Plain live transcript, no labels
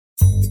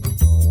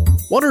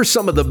What are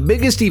some of the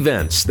biggest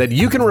events that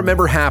you can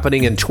remember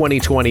happening in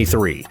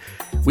 2023?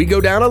 We go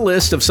down a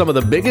list of some of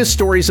the biggest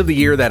stories of the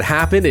year that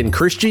happened in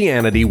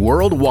Christianity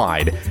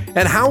worldwide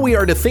and how we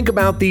are to think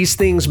about these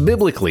things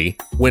biblically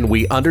when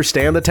we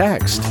understand the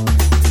text.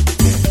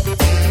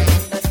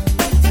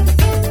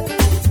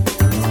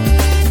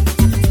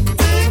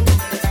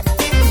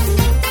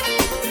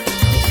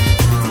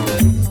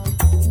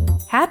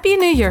 Happy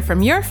New Year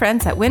from your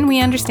friends at When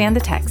We Understand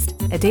the Text,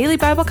 a daily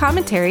Bible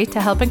commentary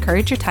to help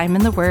encourage your time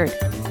in the Word.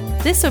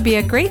 This would be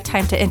a great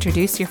time to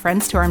introduce your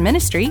friends to our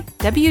ministry,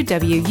 WWUTT.com,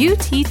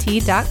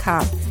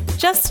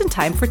 just in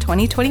time for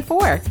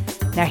 2024.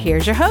 Now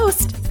here's your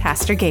host,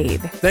 Pastor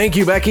Gabe. Thank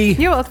you, Becky.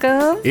 You're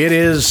welcome. It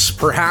is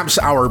perhaps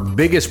our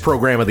biggest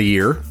program of the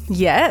year.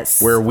 Yes.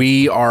 Where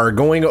we are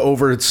going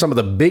over some of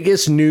the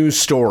biggest news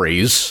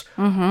stories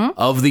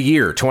of the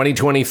year,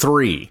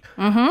 2023.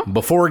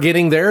 Before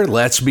getting there,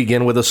 let's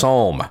begin with a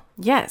psalm.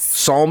 Yes.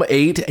 Psalm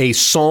 8, a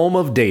psalm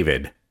of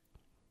David.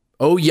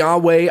 O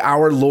Yahweh,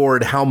 our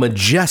Lord, how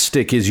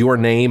majestic is your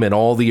name in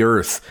all the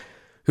earth,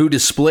 who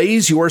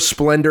displays your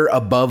splendor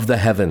above the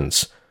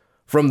heavens.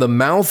 From the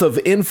mouth of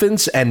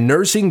infants and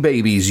nursing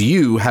babies,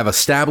 you have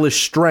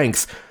established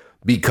strength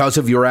because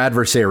of your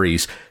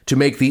adversaries, to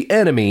make the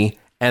enemy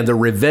and the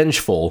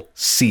revengeful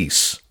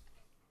cease.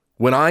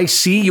 When I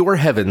see your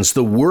heavens,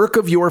 the work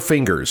of your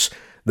fingers,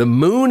 the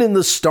moon and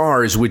the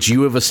stars which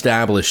you have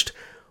established,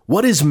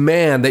 what is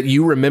man that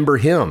you remember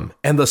him,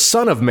 and the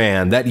son of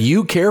man that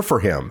you care for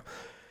him?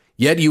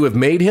 Yet you have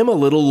made him a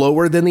little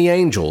lower than the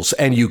angels,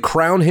 and you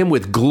crown him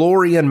with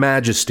glory and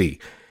majesty.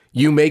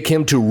 You make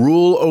him to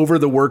rule over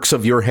the works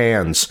of your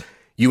hands.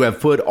 You have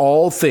put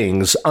all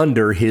things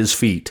under his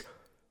feet.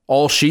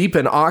 All sheep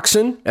and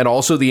oxen, and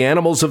also the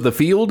animals of the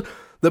field,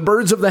 the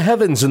birds of the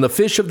heavens and the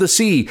fish of the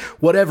sea,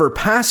 whatever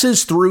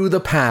passes through the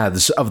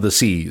paths of the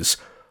seas.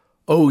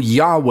 O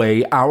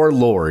Yahweh, our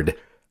Lord,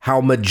 how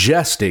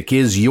majestic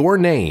is your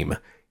name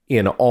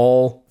in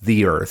all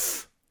the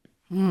earth.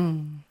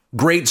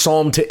 Great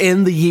psalm to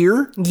end the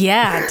year.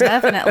 Yeah,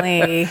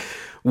 definitely.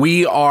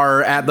 We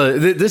are at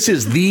this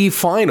is the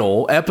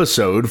final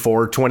episode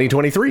for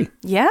 2023.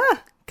 Yeah,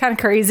 kind of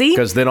crazy.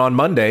 Because then on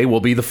Monday will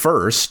be the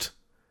first.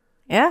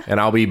 Yeah.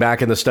 And I'll be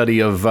back in the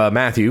study of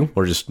Matthew.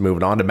 We're just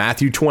moving on to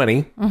Matthew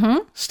 20.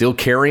 Still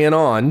carrying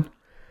on.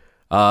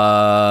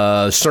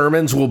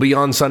 Sermons will be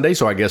on Sunday,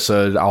 so I guess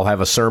I'll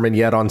have a sermon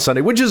yet on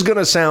Sunday, which is going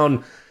to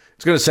sound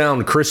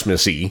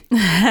Christmassy.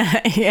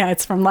 Yeah,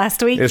 it's from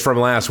last week. It's from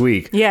last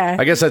week. Yeah.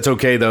 I guess that's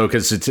okay, though,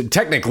 because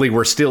technically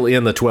we're still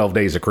in the 12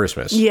 days of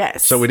Christmas.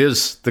 Yes. So it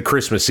is the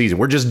Christmas season.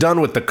 We're just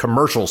done with the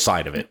commercial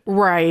side of it.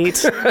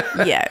 Right.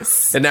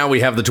 Yes. And now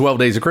we have the 12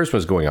 days of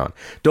Christmas going on.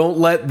 Don't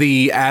let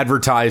the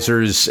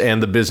advertisers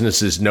and the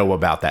businesses know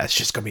about that. It's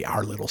just going to be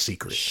our little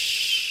secret.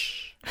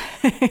 Shh.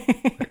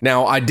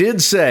 Now, I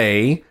did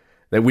say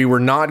that we were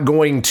not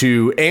going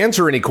to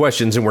answer any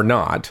questions, and we're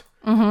not.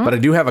 But I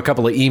do have a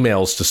couple of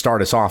emails to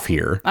start us off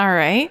here. All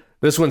right.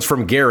 This one's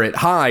from Garrett.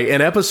 Hi, in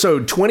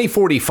episode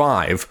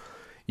 2045,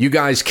 you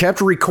guys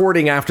kept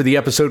recording after the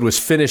episode was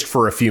finished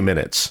for a few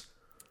minutes.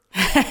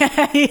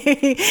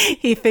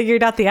 He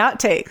figured out the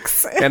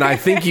outtakes. And I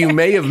think you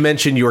may have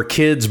mentioned your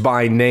kids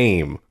by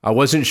name. I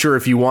wasn't sure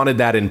if you wanted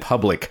that in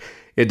public.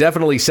 It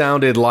definitely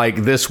sounded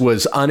like this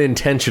was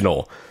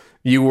unintentional.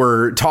 You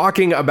were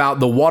talking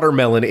about the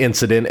watermelon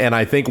incident, and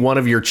I think one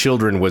of your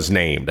children was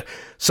named.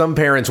 Some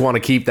parents want to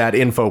keep that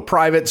info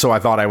private, so I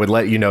thought I would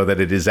let you know that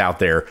it is out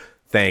there.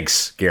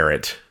 Thanks,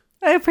 Garrett.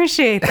 I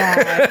appreciate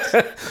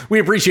that. We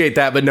appreciate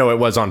that, but no, it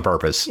was on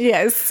purpose.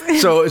 Yes.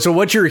 So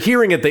what you're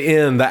hearing at the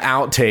end, the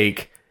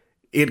outtake,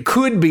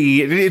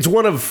 it's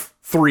one of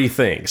three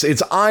things.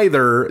 It's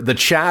either the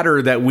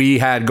chatter that we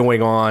had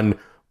going on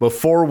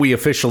before we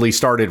officially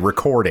started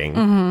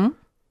recording.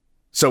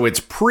 So it's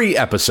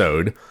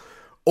pre-episode.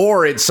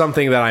 Or it's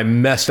something that I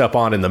messed up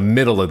on in the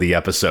middle of the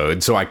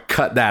episode, so I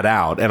cut that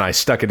out and I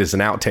stuck it as an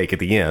outtake at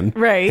the end.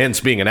 Right. Hence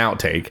being an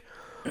outtake.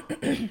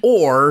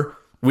 Or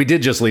we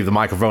did just leave the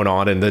microphone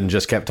on and then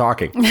just kept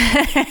talking.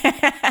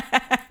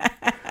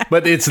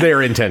 But it's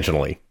there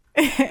intentionally.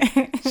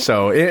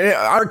 So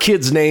our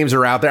kids' names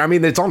are out there. I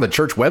mean, it's on the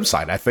church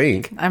website, I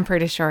think. I'm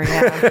pretty sure,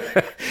 yeah.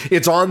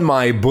 It's on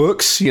my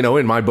books. You know,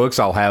 in my books,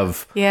 I'll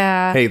have,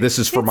 hey, this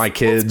is for my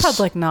kids. It's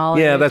public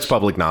knowledge. Yeah, that's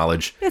public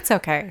knowledge. It's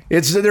okay.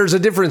 There's a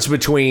difference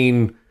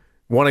between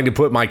wanting to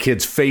put my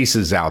kids'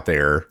 faces out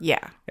there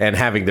and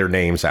having their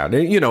names out.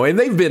 You know, and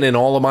they've been in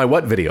all of my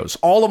WWUTT videos.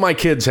 All of my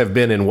kids have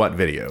been in WWUTT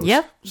videos.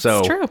 Yep, so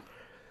it's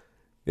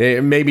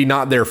true. Maybe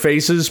not their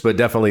faces, but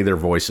definitely their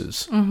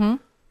voices.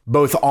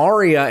 Both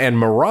Aria and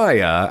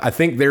Mariah, I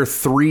think their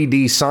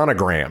 3D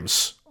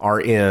sonograms are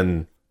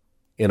in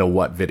a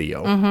WWUTT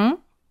video.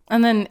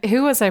 And then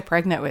who was I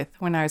pregnant with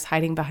when I was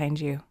hiding behind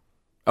you?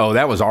 Oh,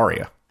 that was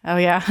Aria. Oh,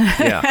 yeah.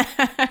 Yeah.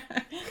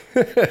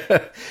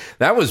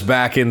 That was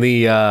back in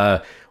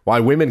the Why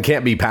Women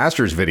Can't Be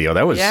Pastors video.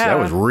 That was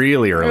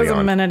really early on. That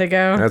was a minute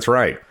ago. That's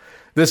right.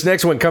 This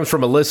next one comes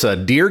from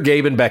Alyssa. Dear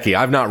Gabe and Becky,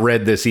 I've not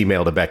read this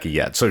email to Becky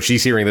yet, so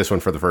she's hearing this one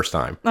for the first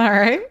time. All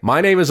right.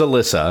 My name is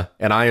Alyssa,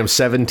 and I am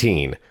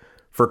 17.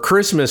 For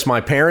Christmas, my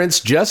parents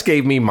just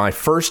gave me my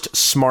first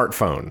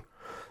smartphone.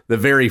 The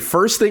very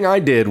first thing I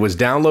did was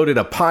downloaded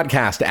a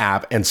podcast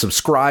app and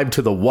subscribed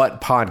to the WWUTT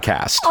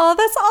podcast. Oh,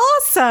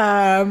 that's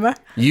awesome.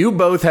 You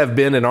both have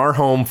been in our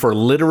home for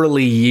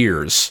literally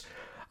years.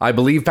 I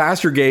believe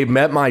Pastor Gabe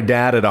met my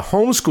dad at a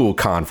homeschool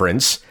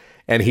conference,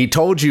 and he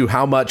told you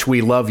how much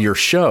we love your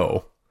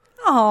show.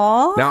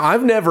 Aw. Now,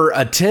 I've never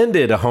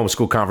attended a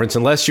homeschool conference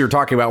unless you're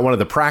talking about one of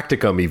the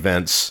practicum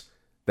events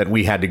that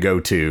we had to go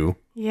to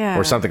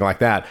or something like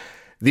that.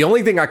 The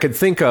only thing I could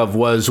think of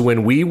was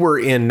when we were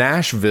in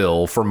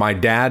Nashville for my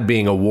dad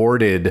being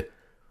awarded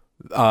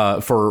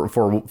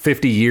for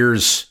 50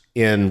 years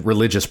in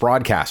religious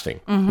broadcasting.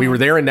 Mm-hmm. We were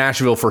there in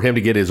Nashville for him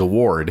to get his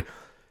award.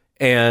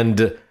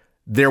 And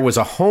there was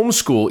a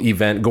homeschool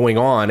event going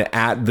on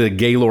at the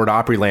Gaylord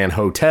Opryland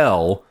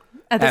Hotel.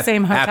 At the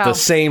same hotel. At the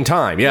same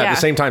time. Yeah, at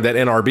the same time that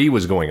NRB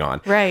was going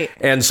on. Right.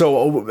 And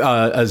so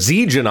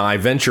Aziz and I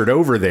ventured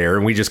over there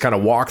and we just kind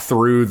of walked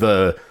through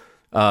the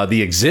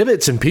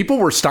exhibits and people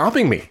were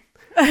stopping me.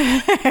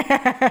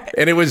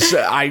 And it was,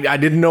 I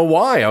didn't know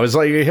why. I was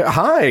like,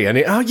 hi.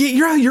 And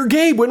you're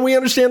Gabe when we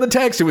understand the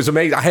text. It was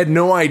amazing. I had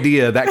no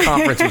idea that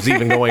conference was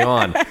even going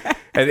on.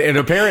 And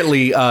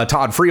apparently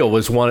Todd Friel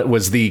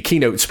was the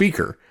keynote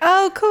speaker.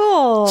 Oh,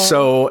 cool.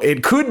 So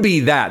it could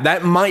be that.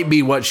 That might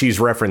be what she's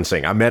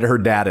referencing. I met her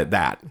dad at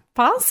that.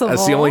 Possible.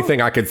 That's the only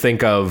thing I could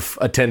think of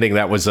attending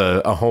that was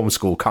a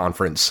homeschool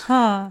conference.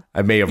 Huh.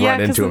 I may have run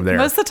into him there.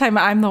 Most of the time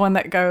I'm the one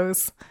that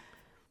goes.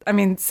 I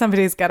mean,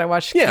 somebody's got to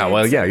watch kids. Yeah,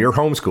 well, yeah, you're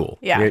homeschool.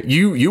 Yeah.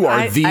 You are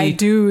I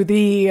do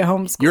the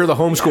homeschool. You're the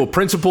homeschool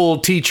principal,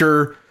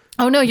 teacher.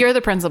 Oh, no, you're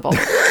the principal.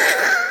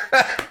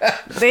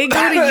 They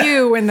go to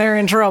you when they're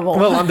in trouble.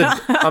 Well,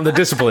 I'm the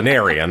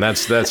disciplinarian.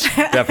 That's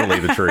definitely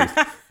the truth.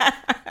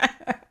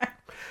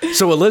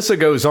 So Alyssa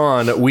goes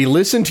on, we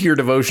listen to your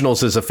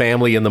devotionals as a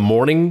family in the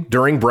morning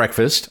during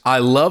breakfast. I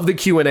love the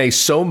Q&A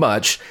so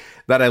much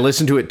that I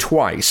listen to it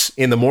twice,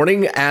 in the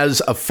morning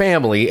as a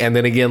family, and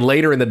then again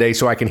later in the day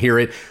so I can hear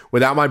it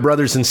without my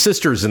brothers and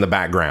sisters in the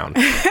background.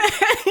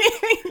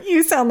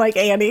 You sound like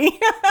Annie.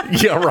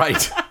 Yeah,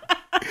 right.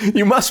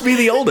 You must be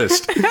the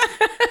oldest.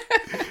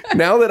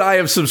 Now that I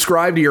have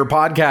subscribed to your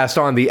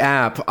podcast on the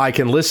app, I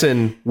can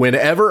listen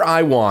whenever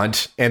I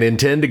want and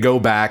intend to go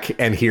back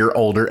and hear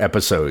older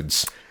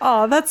episodes.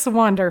 Oh, that's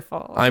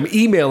wonderful. I'm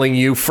emailing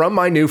you from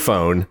my new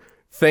phone,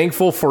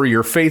 thankful for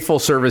your faithful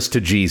service to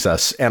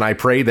Jesus, and I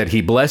pray that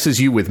he blesses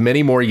you with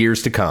many more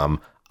years to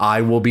come.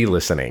 I will be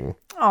listening.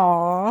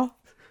 Aw.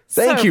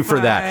 Thank you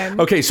for that.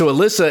 Okay, so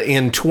Alyssa,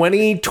 in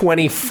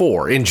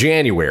 2024, in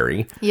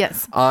January,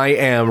 yes, I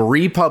am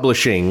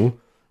republishing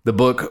the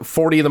book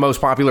 40 of the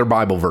Most Popular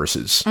Bible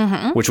Verses,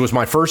 which was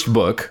my first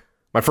book,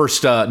 my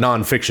first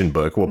nonfiction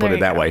book, we'll put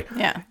it that way.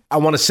 Yeah. I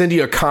want to send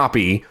you a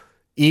copy.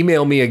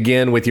 Email me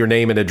again with your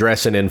name and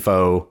address and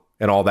info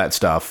and all that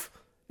stuff.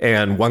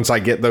 And once I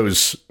get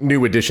those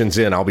new editions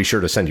in, I'll be sure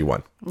to send you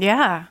one.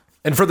 Yeah.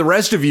 And for the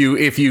rest of you,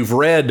 if you've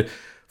read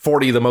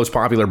 40 of the Most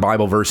Popular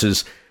Bible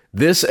Verses,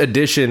 this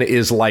edition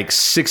is like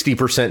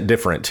 60%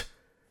 different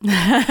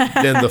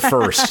than the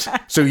first.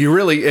 So you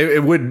really,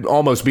 it would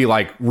almost be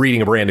like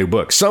reading a brand new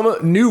book. Some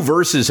new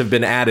verses have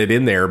been added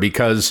in there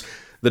because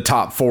the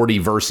top 40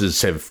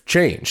 verses have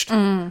changed.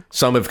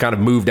 Some have kind of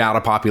moved out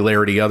of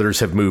popularity.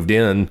 Others have moved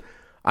in.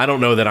 I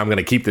don't know that I'm going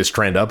to keep this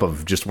trend up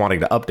of just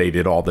wanting to update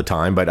it all the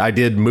time, but I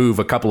did move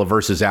a couple of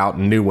verses out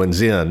and new ones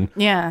in.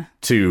 Yeah.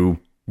 To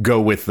go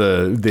with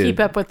the keep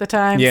up with the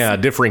times. Yeah,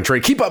 differing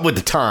trade. Keep up with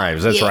the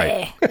times. That's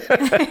right.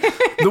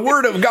 The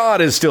word of God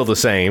is still the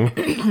same.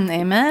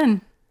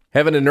 Amen.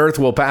 Heaven and earth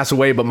will pass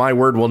away, but my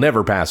word will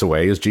never pass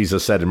away, as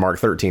Jesus said in Mark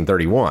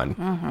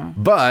 13:31.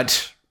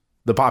 But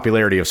the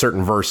popularity of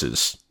certain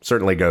verses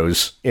certainly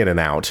goes in and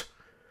out.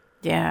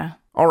 Yeah.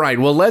 All right,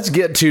 well, let's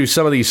get to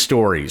some of these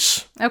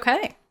stories.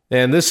 Okay.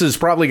 And this is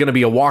probably going to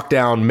be a walk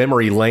down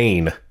memory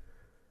lane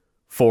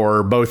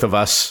for both of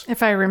us.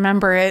 If I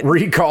remember it.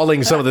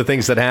 Recalling some of the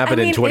things that happened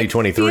in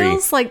 2023. It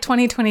feels like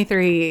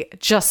 2023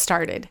 just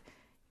started.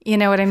 You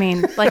know what I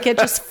mean? Like it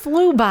just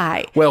flew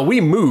by. Well, we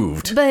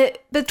moved. But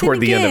toward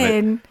the end of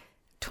it.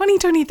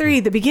 2023,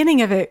 the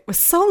beginning of it was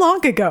so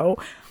long ago.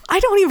 I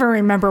don't even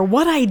remember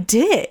what I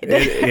did.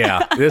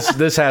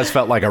 This has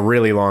felt like a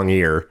really long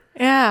year.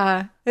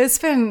 Yeah, it's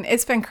been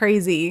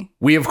crazy.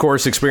 We, of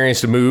course,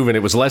 experienced a move, and it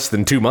was less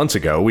than 2 months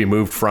ago. We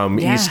moved from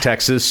East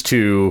Texas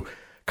to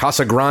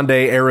Casa Grande,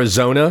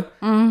 Arizona,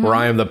 where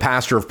I am the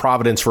pastor of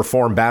Providence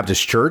Reformed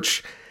Baptist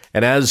Church.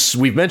 And as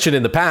we've mentioned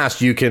in the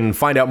past, you can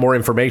find out more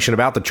information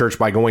about the church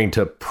by going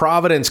to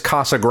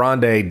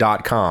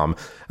providencecasagrande.com.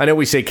 I know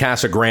we say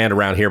Casa Grande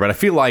around here, but I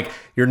feel like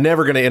you're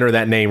never going to enter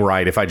that name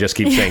right if I just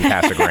keep saying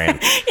Casa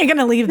Grande. You're going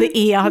to leave the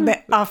E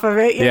off of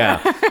it.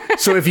 Yeah.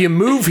 So if you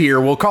move here,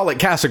 we'll call it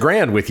Casa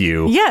Grande with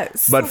you.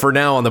 Yes. But for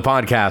now on the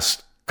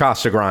podcast,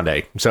 Casa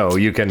Grande. So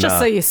you can... Just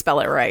so you spell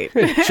it right.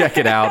 Check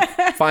it out.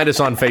 Find us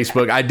on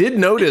Facebook. I did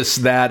notice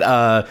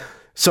that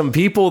some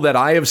people that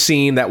I have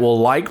seen that will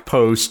like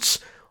posts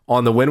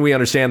on the When We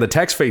Understand the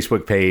Text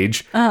Facebook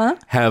page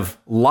have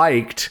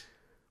liked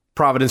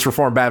Providence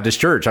Reformed Baptist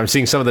Church. I'm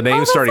seeing some of the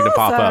names starting to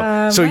pop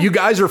up. So you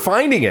guys are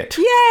finding it.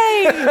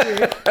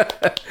 Yay!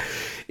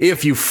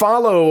 If you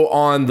follow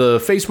on the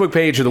Facebook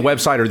page or the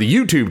website or the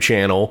YouTube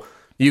channel,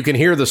 you can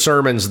hear the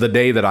sermons the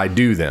day that I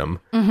do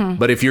them. Mm-hmm.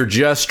 But if you're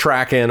just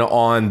tracking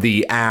on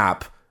the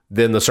app,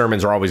 then the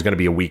sermons are always going to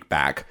be a week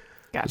back.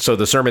 Gotcha. So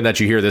the sermon that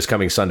you hear this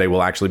coming Sunday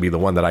will actually be the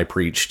one that I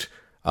preached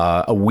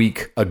a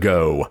week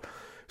ago.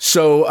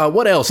 So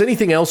what else?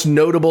 Anything else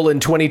notable in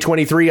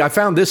 2023? I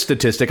found this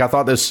statistic. I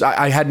thought this,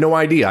 I had no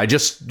idea. I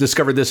just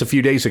discovered this a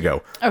few days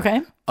ago.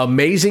 Okay.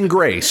 Amazing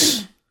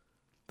Grace,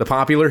 the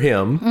popular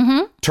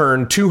hymn,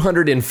 turned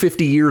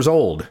 250 years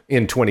old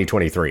in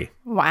 2023.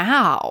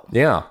 Wow.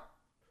 Yeah.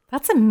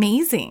 That's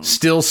amazing.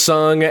 Still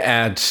sung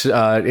at,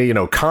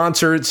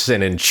 concerts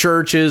and in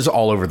churches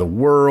all over the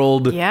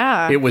world.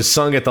 Yeah. It was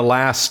sung at the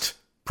last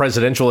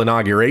presidential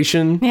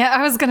inauguration. Yeah,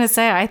 I was going to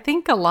say, I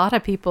think a lot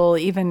of people,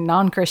 even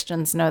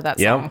non-Christians, know that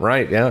song. Yeah,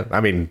 right. Yeah.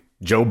 I mean,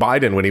 Joe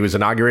Biden, when he was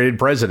inaugurated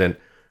president,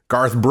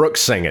 Garth Brooks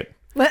sang it.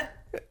 What?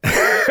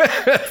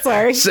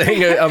 Sorry.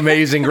 Sang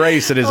Amazing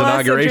Grace at his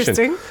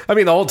inauguration. I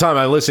mean, the whole time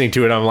I'm listening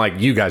to it, I'm like,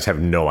 you guys have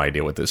no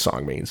idea what this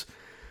song means.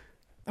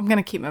 I'm going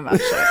to keep my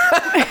mouth shut.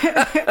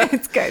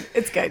 It's good.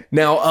 It's good.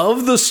 Now,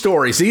 of the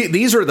stories,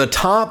 these are the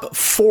top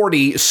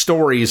 40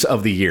 stories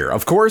of the year.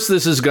 Of course,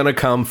 this is going to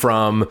come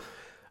from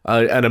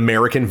an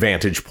American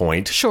vantage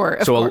point. Sure,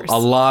 of so course. A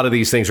lot of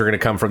these things are going to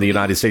come from the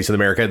United States of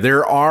America.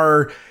 There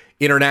are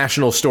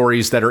international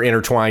stories that are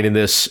intertwined in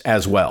this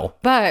as well.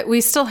 But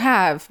we still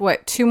have,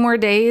 2 more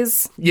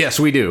days? Yes,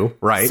 we do.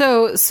 Right.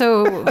 So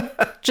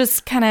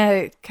just kind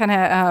of,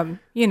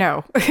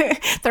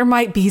 there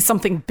might be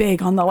something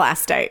big on the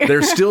last day.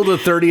 There's still the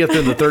 30th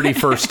and the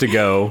 31st to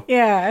go.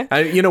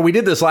 Yeah. We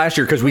did this last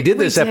year because we did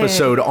this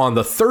episode on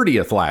the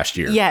 30th last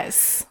year.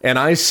 Yes. And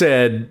I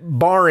said,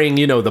 barring,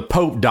 the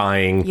Pope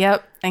dying.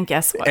 Yep. And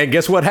guess what? And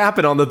guess what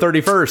happened on the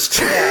 31st?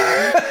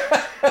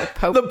 Yeah. The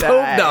Pope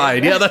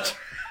died. Yeah, that's...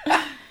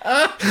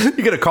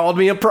 You could have called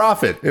me a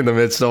prophet in the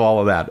midst of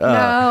all of that.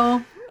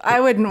 No, I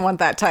wouldn't want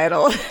that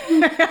title.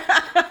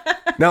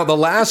 Now, the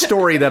last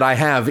story that I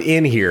have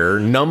in here,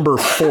 number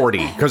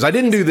 40, because I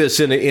didn't do this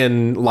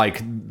in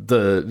like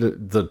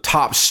the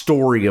top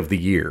story of the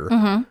year.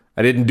 Mm-hmm.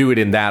 I didn't do it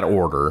in that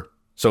order.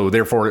 So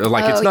therefore,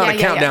 it's not a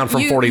countdown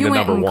from 40 to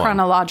number 1.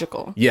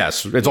 Chronological.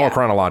 Yes, it's all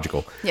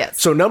chronological.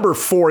 Yes. So number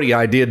 40,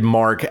 I did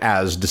mark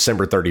as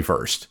December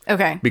 31st.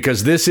 Okay.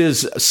 Because this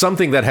is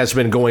something that has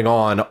been going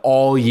on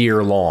all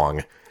year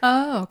long.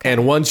 Oh, okay.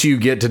 And once you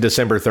get to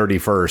December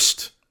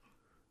 31st...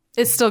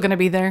 It's still going to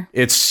be there.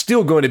 It's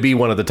still going to be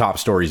one of the top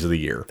stories of the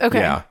year. Okay.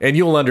 Yeah. And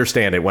you'll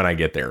understand it when I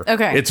get there.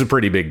 Okay. It's a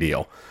pretty big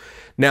deal.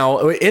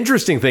 Now,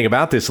 interesting thing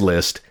about this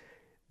list,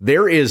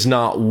 there is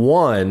not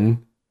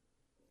one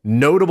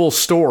notable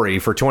story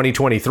for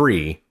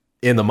 2023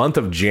 in the month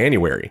of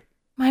January.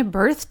 My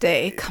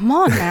birthday. Come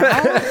on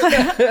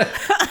now.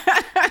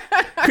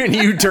 And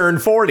you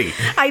turned 40.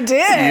 I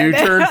did. You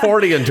turned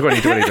 40 in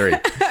 2023.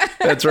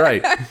 That's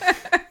right.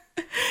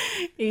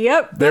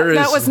 Yep.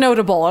 That was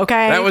notable,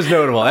 okay? That was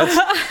notable.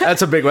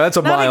 That's a big one. That's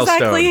a milestone. Not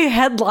exactly a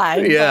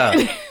headline.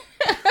 Yeah.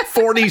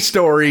 40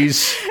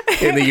 stories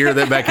in the year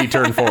that Becky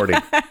turned 40.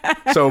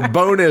 So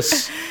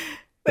bonus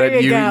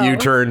that you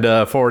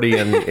turned 40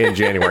 in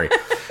January.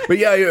 But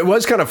yeah, it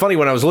was kind of funny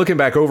when I was looking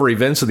back over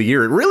events of the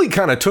year. It really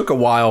kind of took a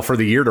while for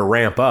the year to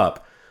ramp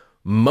up.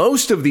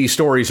 Most of these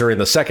stories are in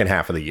the second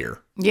half of the year.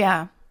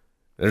 Yeah.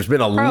 There's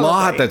been a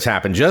lot that's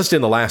happened just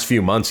in the last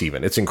few months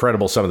even. It's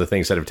incredible some of the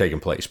things that have taken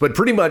place. But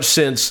pretty much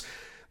since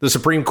the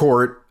Supreme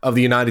Court of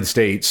the United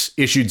States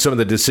issued some of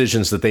the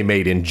decisions that they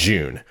made in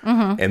June.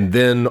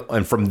 Mm-hmm.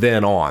 And from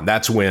then on,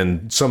 that's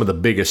when some of the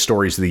biggest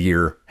stories of the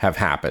year have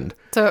happened.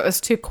 So it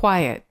was too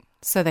quiet.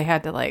 So they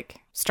had to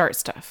start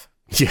stuff.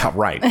 Yeah,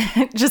 right.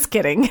 Just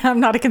kidding.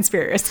 I'm not a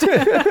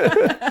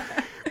conspiracist.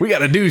 We got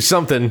to do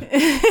something.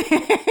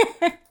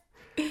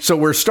 So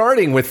we're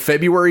starting with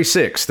February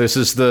 6th.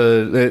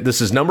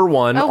 This is number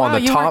 1 on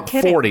the top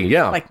 40.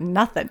 Yeah. Like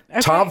nothing.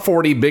 Okay. Top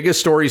 40 biggest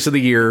stories of the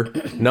year.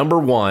 Number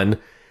 1,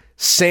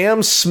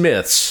 Sam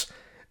Smith's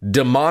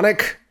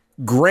demonic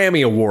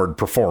Grammy Award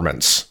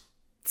performance.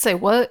 Say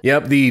what?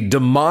 Yep, the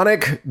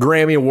demonic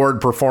Grammy Award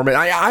performance.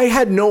 I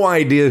had no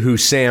idea who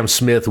Sam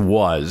Smith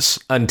was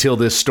until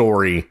this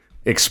story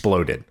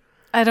exploded.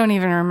 I don't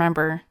even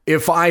remember.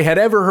 If I had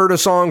ever heard a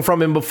song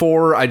from him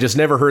before, I just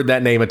never heard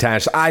that name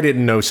attached. I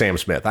didn't know Sam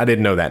Smith. I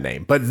didn't know that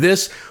name. But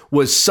this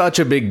was such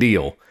a big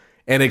deal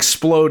and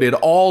exploded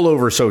all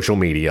over social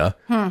media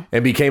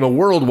and became a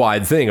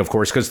worldwide thing, of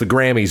course, because the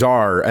Grammys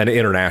are an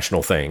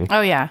international thing.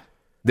 Oh, yeah.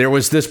 There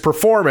was this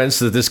performance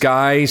that this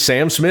guy,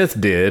 Sam Smith,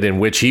 did in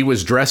which he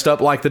was dressed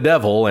up like the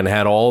devil and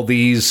had all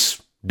these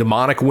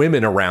demonic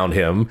women around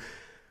him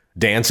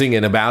dancing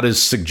in about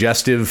as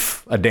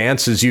suggestive a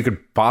dance as you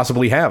could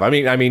possibly have. I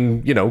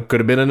mean, could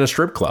have been in a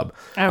strip club.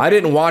 Okay. I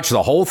didn't watch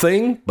the whole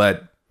thing,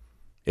 but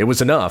it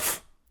was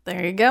enough.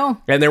 There you go.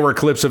 And there were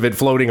clips of it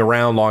floating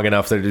around long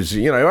enough that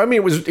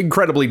it was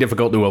incredibly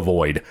difficult to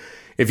avoid.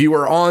 If you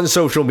were on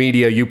social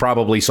media, you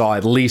probably saw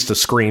at least a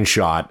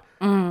screenshot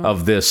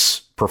of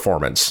this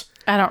performance.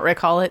 I don't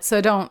recall it,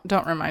 so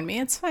don't remind me.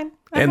 It's fine.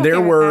 And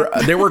there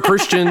were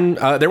Christians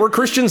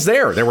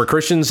there. There were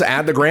Christians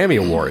at the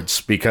Grammy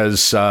Awards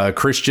because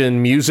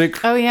Christian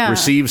music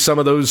received some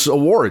of those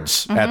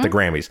awards at the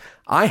Grammys.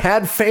 I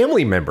had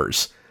family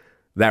members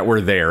that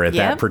were there at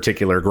that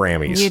particular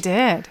Grammys. You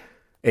did.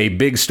 A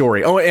big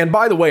story. Oh, and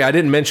by the way, I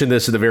didn't mention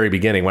this at the very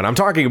beginning. When I'm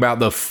talking about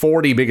the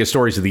 40 biggest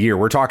stories of the year,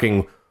 we're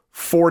talking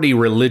 40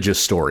 religious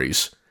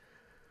stories.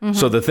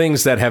 So the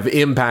things that have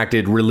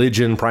impacted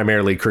religion,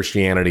 primarily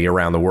Christianity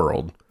around the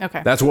world.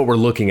 Okay. That's what we're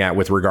looking at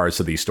with regards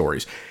to these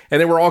stories. And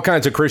there were all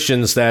kinds of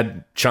Christians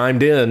that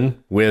chimed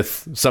in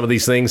with some of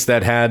these things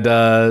that had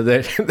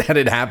that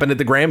had happened at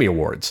the Grammy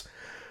Awards.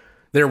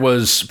 There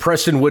was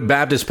Prestonwood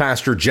Baptist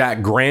pastor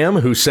Jack Graham,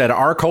 who said,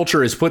 "Our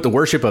culture has put the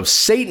worship of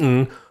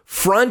Satan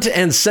front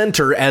and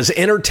center as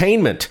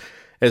entertainment.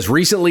 As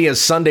recently as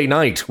Sunday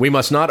night, we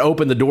must not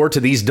open the door to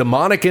these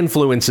demonic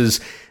influences.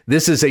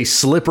 This is a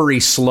slippery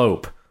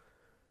slope."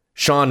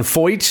 Sean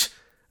Foyt,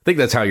 I think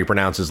that's how you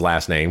pronounce his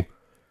last name.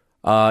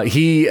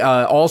 He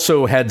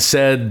also had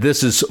said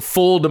this is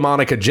full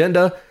demonic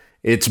agenda.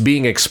 It's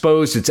being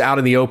exposed. It's out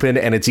in the open,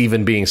 and it's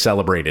even being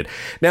celebrated.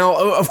 Now,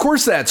 of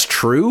course, that's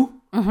true.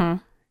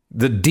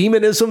 The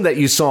demonism that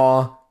you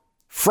saw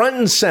front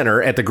and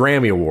center at the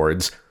Grammy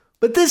Awards,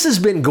 but this has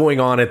been going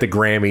on at the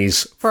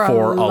Grammys for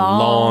a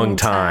long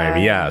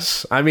time.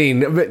 Yes. I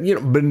mean,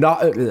 but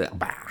not...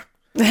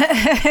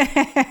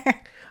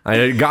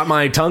 I got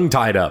my tongue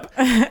tied up.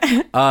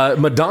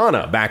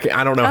 Madonna, back,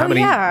 I don't know how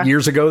many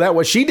years ago that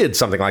was. She did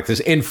something like this.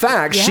 In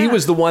fact, she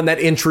was the one that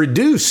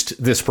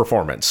introduced this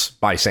performance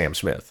by Sam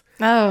Smith.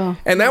 Oh.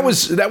 And that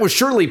was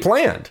surely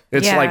planned.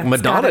 It's like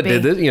Madonna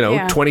did this,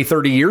 20,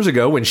 30 years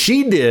ago when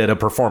she did a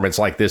performance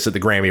like this at the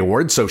Grammy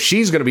Awards. So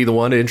she's going to be the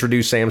one to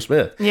introduce Sam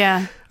Smith.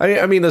 Yeah.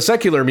 I mean, the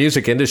secular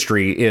music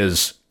industry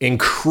is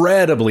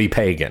incredibly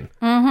pagan.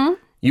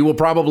 You will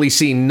probably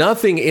see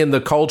nothing in the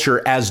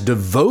culture as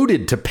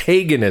devoted to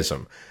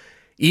paganism,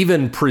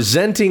 even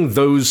presenting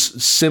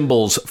those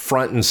symbols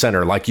front and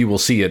center like you will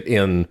see it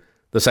in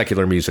the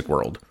secular music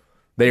world.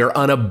 They are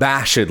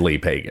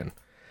unabashedly pagan.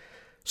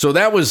 So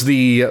that was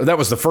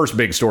the first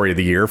big story of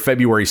the year,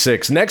 February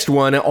 6th. Next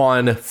one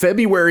on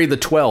February the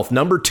 12th,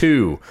 number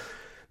 2,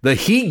 the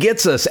He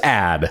Gets Us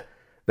ad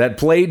that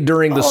played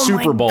during the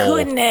Super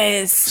Bowl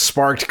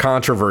sparked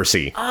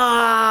controversy.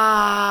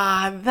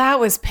 That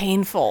was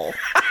painful.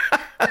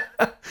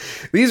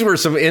 These were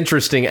some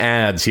interesting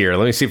ads here.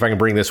 Let me see if I can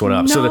bring this one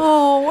up.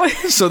 No.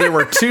 So there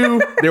were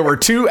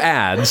two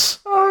ads.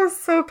 Oh,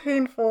 so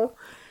painful.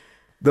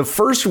 The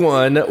first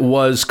one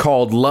was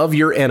called Love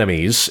Your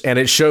Enemies, and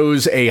it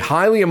shows a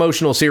highly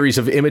emotional series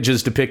of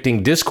images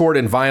depicting discord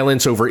and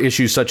violence over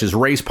issues such as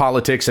race,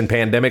 politics, and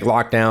pandemic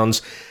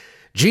lockdowns.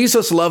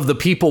 Jesus loved the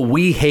people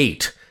we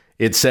hate,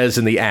 it says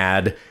in the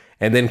ad,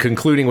 and then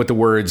concluding with the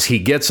words, He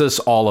gets us,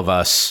 all of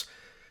us,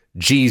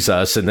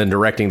 Jesus, and then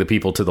directing the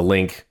people to the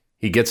link,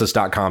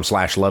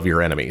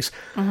 hegetsus.com/loveyourenemies.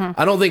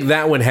 I don't think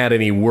that one had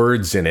any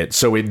words in it,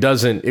 so it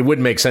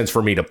wouldn't make sense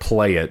for me to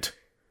play it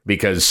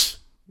because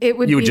you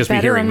would just be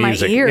hearing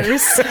music. My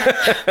ears.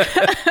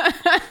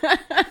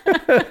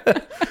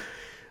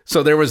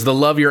 So there was the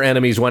Love Your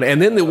Enemies one.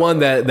 And then the one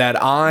that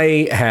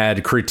I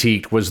had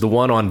critiqued was the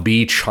one on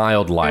Be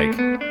Childlike.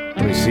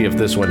 Let me see if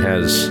this one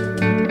has...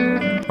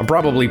 I'm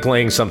probably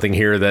playing something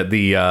here that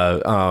the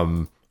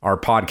our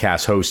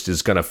podcast host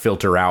is going to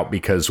filter out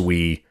because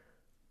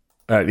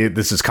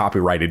this is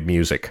copyrighted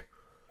music.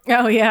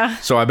 Oh, yeah.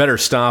 So I better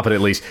stop it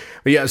at least.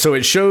 But yeah, so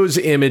it shows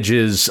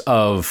images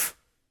of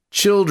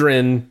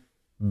children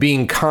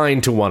being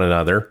kind to one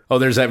another. Oh,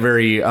 there's that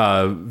very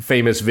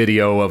famous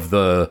video of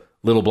the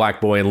little black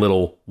boy and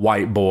little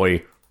white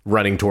boy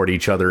running toward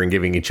each other and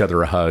giving each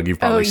other a hug. You've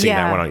probably seen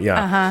that one.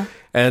 Yeah.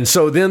 And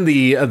so then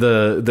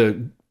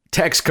the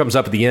text comes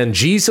up at the end.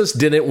 Jesus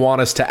didn't want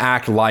us to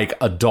act like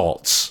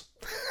adults.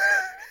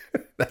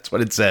 That's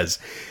what it says.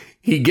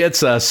 He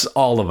gets us,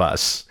 all of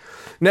us.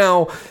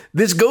 Now,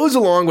 this goes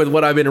along with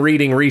what I've been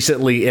reading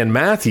recently in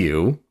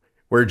Matthew,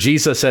 where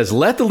Jesus says,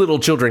 let the little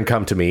children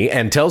come to me,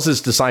 and tells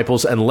his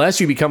disciples, unless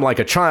you become like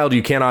a child,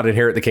 you cannot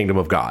inherit the kingdom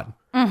of God.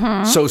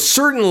 So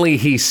certainly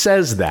he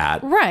says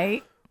that.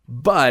 Right.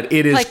 But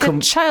it is... like a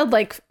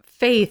childlike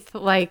faith,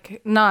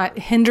 like not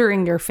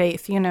hindering your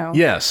faith,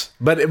 Yes.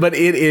 But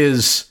it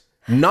is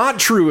not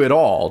true at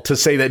all to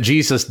say that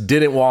Jesus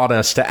didn't want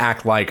us to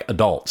act like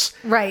adults.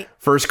 Right.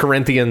 1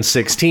 Corinthians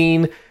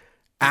 16,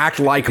 act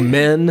like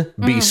men,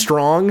 be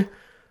strong.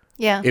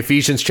 Yeah.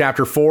 Ephesians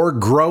chapter 4,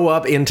 grow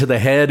up into the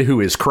head who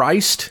is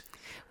Christ.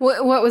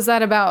 What was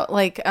that about?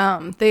 Like,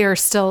 they are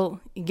still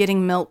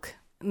getting milk.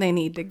 They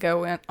need to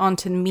go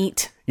onto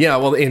meat. Yeah,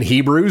 well, in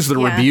Hebrews, the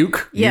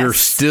rebuke, you're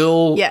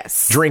still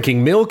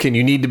drinking milk, and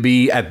you need to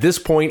be, at this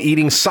point,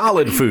 eating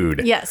solid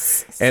food.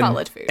 Yes,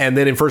 solid food. And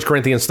then in 1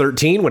 Corinthians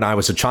 13, when I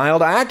was a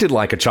child, I acted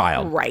like a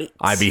child. Right.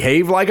 I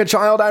behaved like a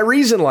child. I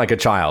reasoned like a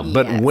child.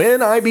 But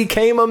when I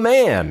became a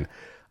man,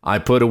 I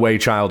put away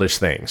childish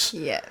things.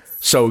 Yes.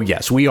 So,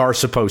 yes, we are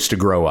supposed to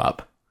grow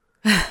up.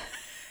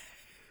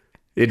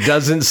 It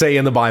doesn't say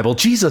in the Bible,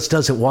 Jesus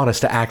doesn't want us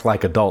to act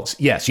like adults.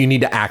 Yes, you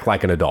need to act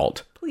like an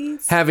adult.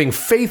 Please. Having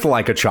faith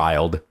like a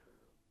child,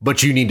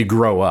 but you need to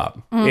grow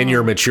up in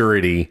your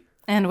maturity.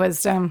 And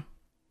wisdom.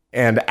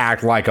 And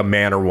act like a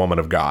man or woman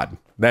of God.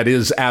 That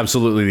is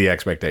absolutely the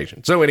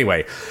expectation. So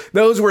anyway,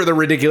 those were the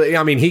ridiculous.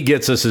 I mean, He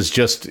Gets Us is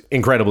just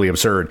incredibly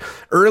absurd.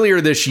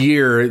 Earlier this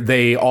year,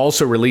 they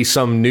also released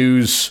some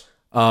news,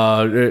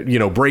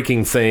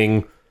 breaking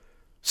thing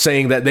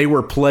saying that they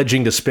were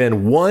pledging to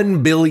spend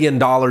 $1 billion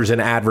in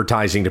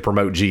advertising to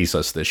promote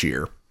Jesus this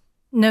year.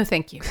 No,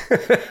 thank you.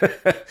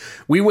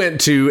 We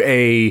went to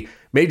a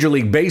Major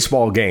League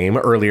Baseball game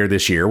earlier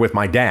this year with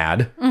my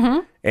dad,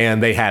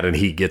 and they had a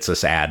He Gets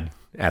Us ad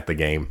at the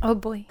game. Oh,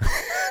 boy.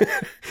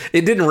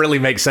 It didn't really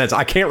make sense.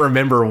 I can't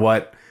remember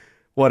what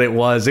it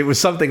was. It was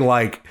something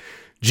like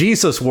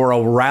Jesus wore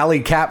a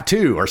rally cap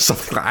too, or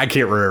something. I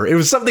can't remember. It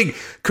was something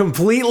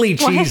completely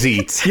cheesy.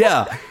 What?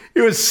 Yeah.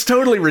 It was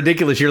totally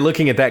ridiculous. You're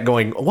looking at that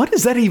going, what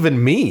does that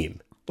even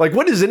mean? Like,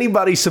 what is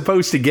anybody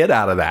supposed to get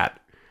out of that?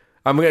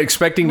 I'm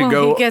expecting to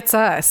go. He gets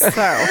us,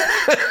 so.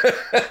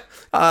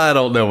 I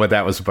don't know what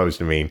that was supposed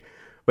to mean.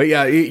 But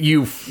yeah,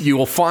 you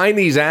will find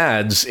these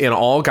ads in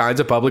all kinds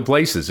of public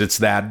places. It's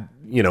that,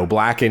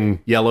 black and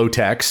yellow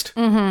text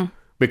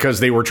because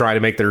they were trying to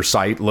make their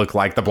site look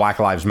like the Black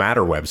Lives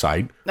Matter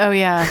website. Oh,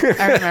 yeah.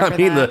 I remember I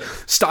mean, that.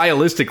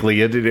 Stylistically,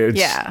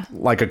 it's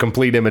like a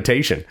complete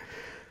imitation.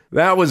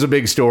 That was a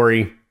big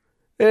story.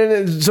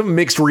 And some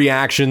mixed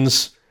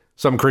reactions.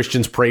 Some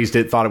Christians praised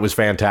it, thought it was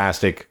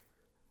fantastic.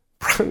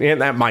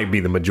 And that might be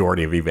the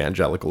majority of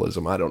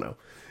evangelicalism. I don't know.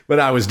 But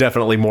I was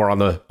definitely more on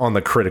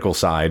the critical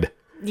side.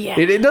 Yeah.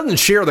 It doesn't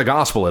share the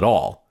gospel at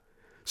all.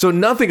 So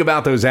nothing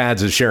about those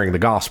ads is sharing the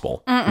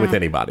gospel with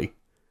anybody.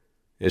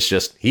 It's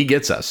just, He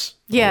gets us.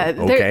 Yeah.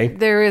 Okay.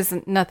 There is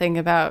nothing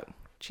about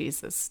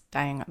Jesus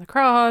dying on the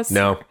cross.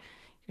 No.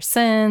 Your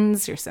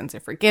sins are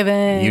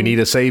forgiven. You need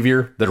a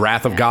savior. The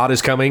wrath of God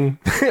is coming.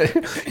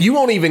 You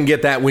won't even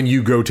get that when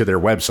you go to their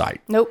website.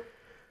 Nope.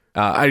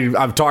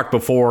 I've talked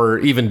before,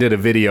 even did a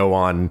video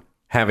on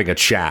having a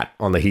chat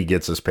on the He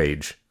Gets Us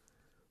page.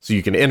 So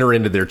you can enter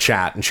into their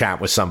chat and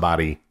chat with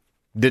somebody.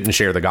 Didn't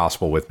share the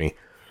gospel with me.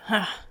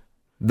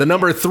 The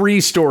number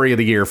 3 story of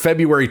the year,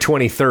 February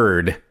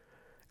 23rd.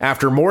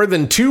 After more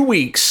than 2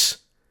 weeks,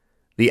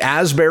 the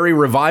Asbury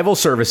revival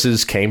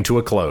services came to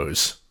a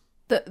close.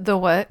 The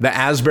what? The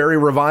Asbury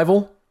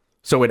revival.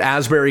 So at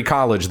Asbury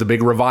College, the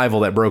big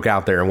revival that broke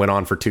out there and went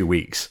on for 2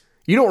 weeks.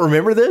 You don't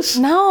remember this?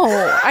 No,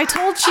 I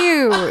told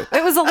you.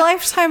 It was a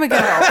lifetime ago.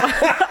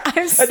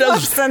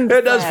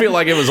 It does feel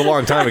like it was a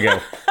long time ago.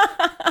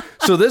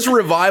 So this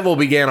revival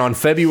began on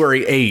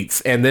February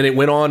 8th, and then it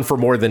went on for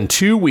more than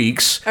 2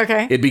 weeks.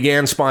 Okay. It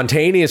began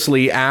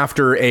spontaneously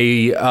after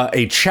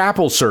a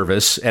chapel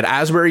service at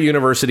Asbury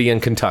University in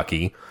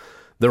Kentucky.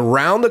 The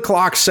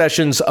round-the-clock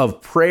sessions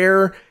of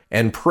prayer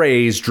and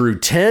praise drew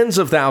tens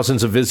of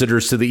thousands of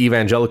visitors to the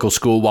evangelical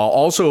school, while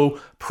also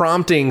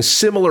prompting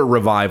similar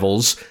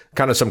revivals,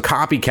 kind of some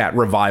copycat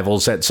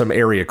revivals at some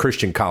area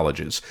Christian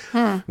colleges.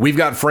 We've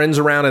got friends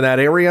around in that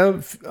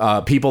area,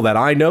 people that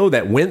I know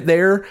that went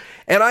there,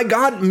 and I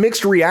got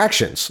mixed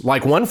reactions.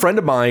 Like one friend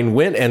of mine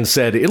went and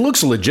said, it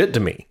looks legit to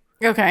me.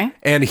 Okay.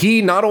 And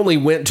he not only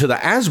went to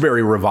the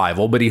Asbury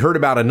revival, but he heard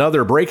about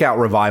another breakout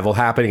revival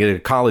happening at a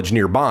college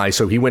nearby.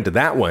 So he went to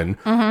that one.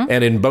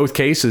 And in both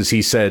cases,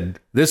 he said,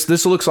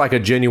 this looks like a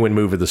genuine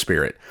move of the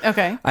Spirit.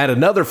 Okay. I had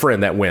another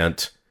friend that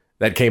went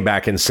that came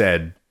back and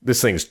said,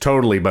 this thing's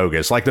totally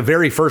bogus. Like the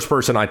very first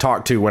person I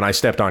talked to when I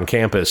stepped on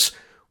campus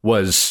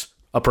was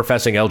a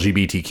professing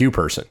LGBTQ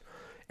person.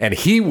 And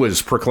he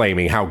was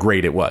proclaiming how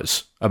great it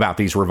was about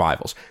these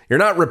revivals. You're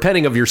not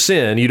repenting of your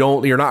sin.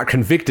 You're not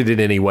convicted in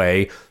any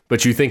way,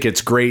 but you think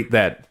it's great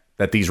that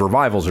these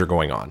revivals are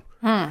going on.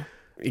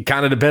 It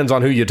kind of depends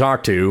on who you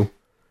talk to.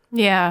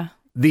 Yeah.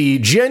 The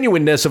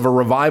genuineness of a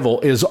revival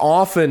is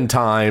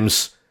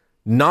oftentimes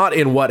not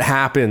in what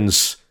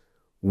happens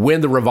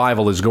when the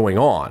revival is going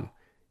on.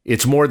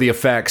 It's more the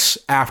effects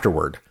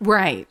afterward.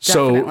 Right.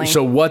 Definitely.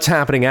 So what's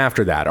happening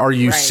after that? Are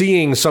you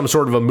seeing some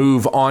sort of a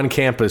move on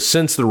campus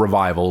since the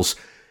revivals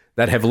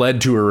that have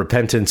led to a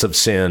repentance of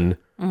sin,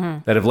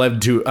 that have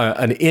led to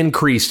an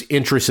increased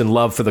interest and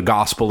love for the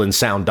gospel and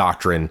sound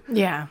doctrine?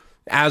 Yeah.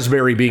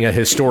 Asbury being a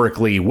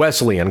historically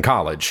Wesleyan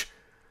college.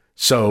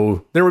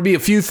 So there would be a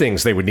few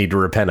things they would need to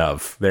repent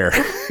of there.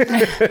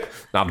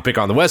 Not to pick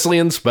on the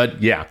Wesleyans,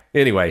 but yeah.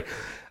 Anyway.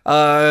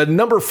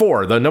 Number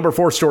 4, the number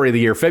 4 story of the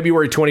year,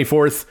 February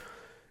 24th,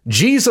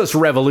 Jesus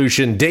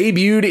Revolution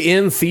debuted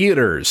in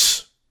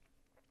theaters.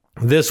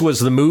 This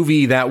was the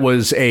movie that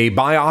was a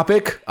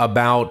biopic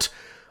about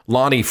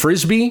Lonnie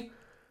Frisbee,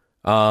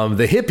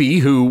 the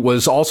hippie who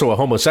was also a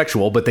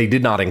homosexual, but they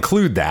did not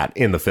include that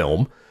in the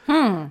film.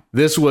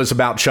 This was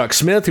about Chuck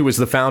Smith, who was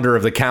the founder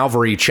of the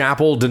Calvary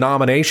Chapel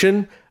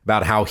denomination,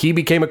 about how he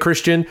became a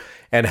Christian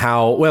and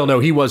how,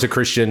 he was a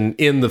Christian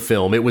in the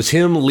film. It was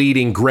him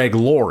leading Greg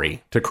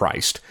Laurie to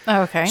Christ.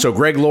 Okay. So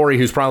Greg Laurie,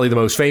 who's probably the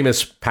most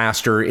famous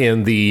pastor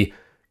in the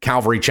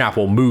Calvary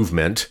Chapel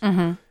movement.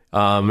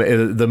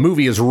 The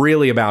movie is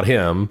really about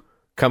him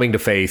coming to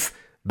faith.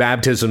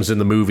 baptisms in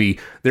the movie.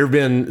 There have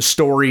been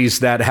stories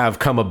that have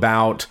come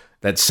about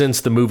that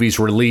since the movie's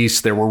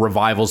release, there were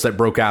revivals that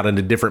broke out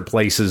into different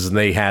places, and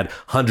they had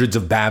hundreds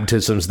of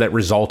baptisms that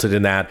resulted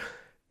in that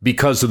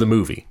because of the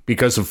movie,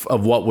 because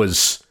of what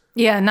was...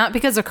 Yeah, not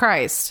because of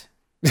Christ.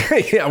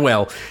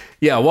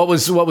 What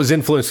was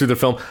influenced through the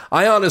film.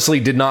 I honestly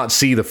did not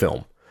see the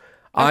film.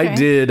 Okay. I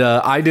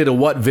did a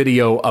What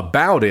video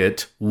about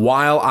it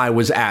while I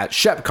was at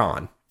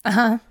ShepCon.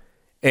 Uh-huh.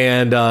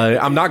 And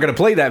I'm not going to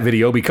play that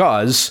video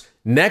because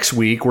next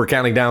week we're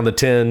counting down the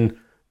 10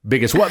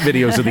 biggest What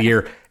videos of the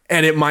year,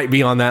 and it might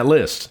be on that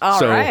list.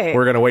 All right.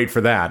 We're going to wait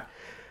for that.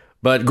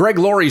 But Greg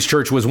Laurie's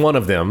church was one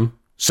of them.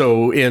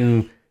 So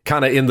in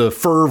the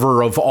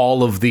fervor of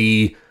all of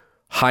the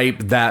hype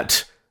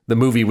that the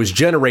movie was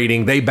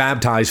generating, they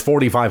baptized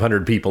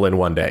 4,500 people in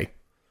one day.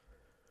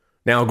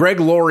 Now, Greg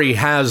Laurie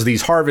has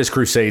these harvest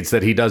crusades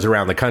that he does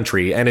around the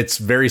country, and it's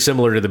very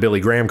similar to the Billy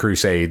Graham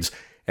crusades,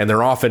 and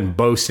they're often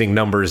boasting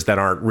numbers that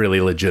aren't really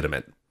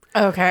legitimate.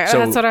 Okay, so,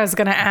 that's what I was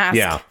going to ask.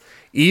 Yeah.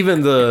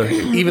 Even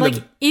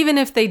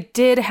if they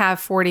did have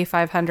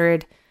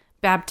 4,500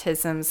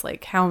 baptisms,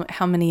 like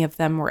how many of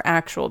them were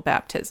actual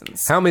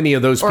baptisms? How many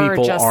of those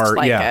people are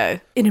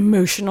an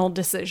emotional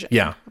decision?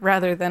 Yeah.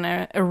 Rather than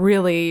a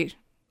really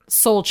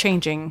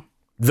soul-changing.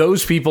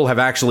 Those people have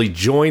actually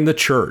joined the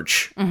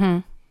church. Mm-hmm.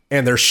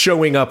 And they're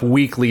showing up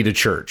weekly to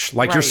church.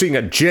 Like You're seeing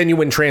a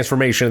genuine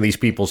transformation in these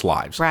people's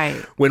lives. Right.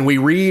 When we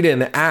read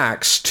in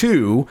Acts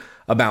 2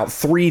 about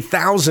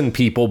 3,000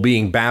 people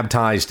being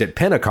baptized at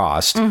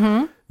Pentecost,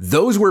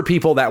 those were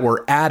people that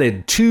were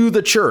added to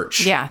the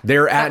church. Yeah.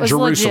 They're at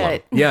Jerusalem.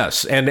 Legit.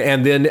 Yes. And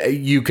then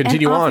you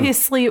continue and on.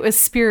 Obviously it was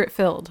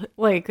spirit-filled.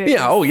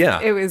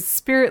 It was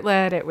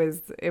spirit-led. It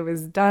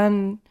was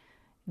done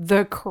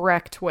the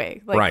correct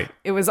way. Right.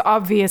 It was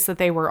obvious that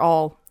they were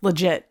all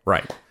legit.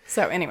 Right.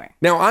 So anyway.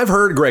 Now, I've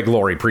heard Greg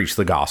Laurie preach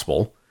the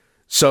gospel.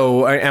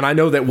 So, and I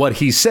know that what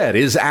he said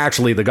is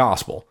actually the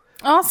gospel.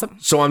 Awesome.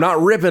 So I'm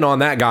not ripping on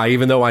that guy,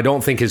 even though I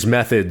don't think his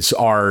methods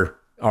are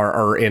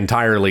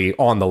entirely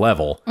on the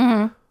level.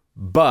 Mm-hmm.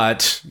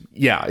 But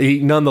yeah,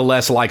 he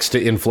nonetheless likes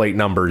to inflate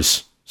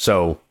numbers.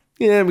 So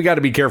yeah, we got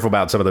to be careful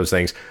about some of those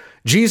things.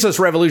 Jesus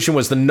Revolution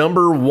was the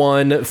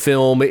 #1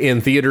 film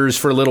in theaters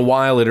for a little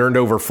while. It earned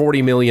over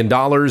 $40 million.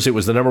 It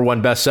was the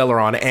 #1 bestseller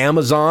on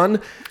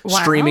Amazon,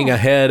 streaming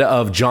ahead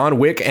of John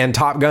Wick and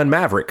Top Gun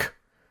Maverick.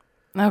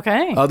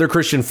 Okay. Other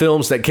Christian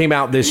films that came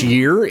out this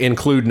year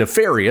include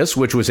Nefarious,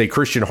 which was a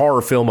Christian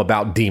horror film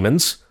about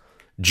demons.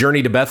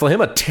 Journey to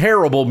Bethlehem, a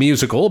terrible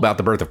musical about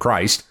the birth of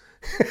Christ.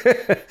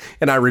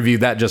 And I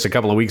reviewed that just a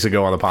couple of weeks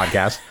ago on the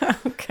podcast.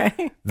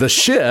 Okay. The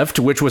Shift,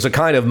 which was a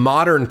kind of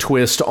modern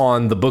twist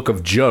on the book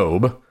of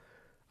Job.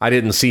 I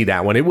didn't see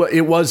that one.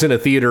 It was in a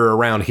theater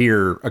around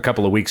here a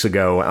couple of weeks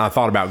ago. And I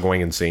thought about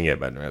going and seeing it,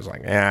 but I was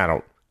like, I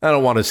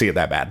don't want to see it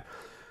that bad.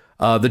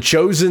 The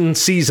Chosen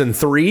Season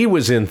 3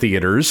 was in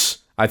theaters.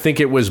 I think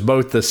it was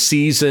both the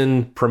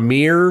season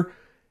premiere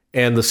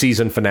and the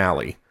season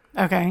finale.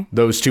 Okay.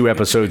 Those 2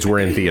 episodes were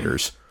in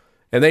theaters.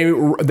 And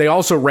they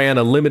also ran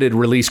a limited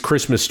release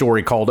Christmas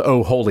story called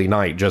Oh Holy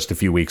Night just a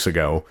few weeks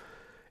ago.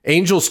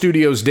 Angel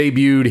Studios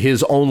debuted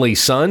His Only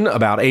Son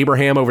about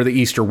Abraham over the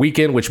Easter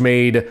weekend, which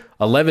made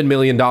 $11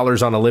 million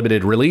on a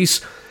limited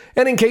release.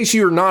 And in case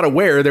you're not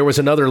aware, there was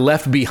another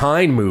Left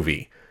Behind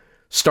movie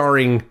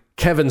starring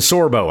Kevin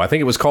Sorbo. I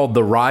think it was called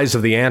The Rise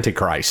of the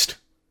Antichrist.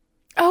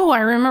 Oh, I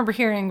remember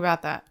hearing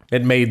about that.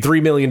 It made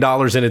 $3 million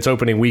in its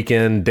opening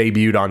weekend,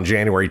 debuted on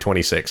January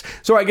 26th.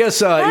 So I guess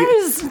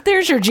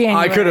there's your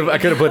January. I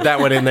could have put that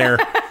one in there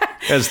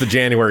as the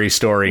January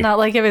story. Not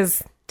like it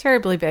was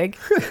terribly big.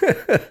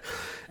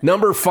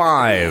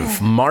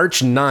 #5, March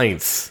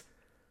 9th,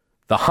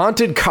 the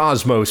Haunted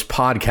Cosmos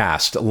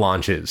podcast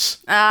launches.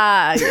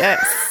 Ah,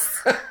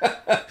 yes.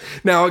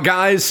 Now,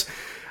 guys,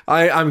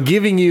 I'm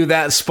giving you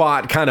that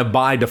spot kind of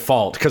by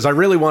default because I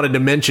really wanted to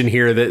mention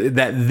here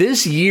that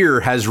this year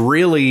has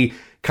really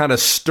kind of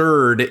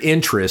stirred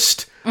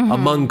interest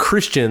among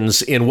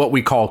Christians in what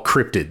we call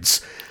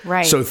cryptids.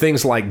 Right. So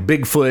things like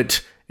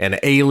Bigfoot and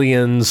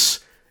aliens,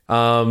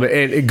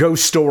 and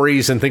ghost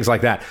stories and things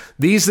like that.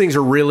 These things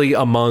are really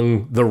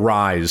among the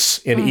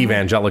rise in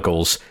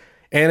evangelicals.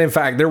 And in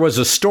fact, there was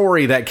a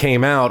story that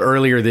came out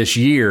earlier this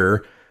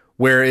year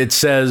where it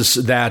says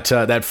that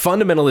that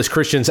fundamentalist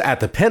Christians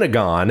at the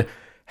Pentagon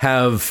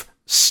have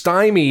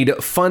stymied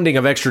funding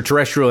of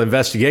extraterrestrial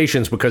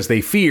investigations because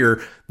they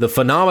fear the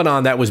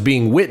phenomenon that was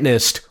being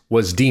witnessed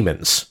was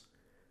demons.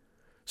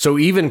 So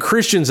even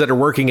Christians that are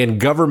working in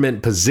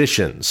government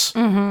positions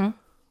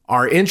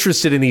are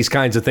interested in these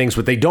kinds of things,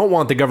 but they don't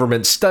want the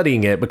government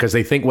studying it because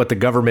they think what the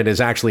government is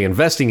actually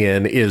investing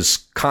in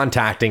is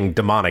contacting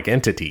demonic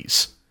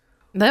entities.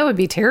 That would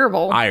be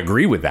terrible. I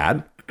agree with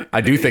that.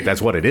 I do think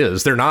that's what it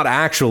is. They're not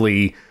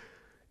actually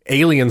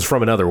aliens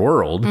from another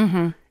world.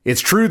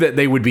 It's true that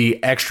they would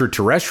be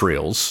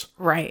extraterrestrials.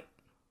 Right.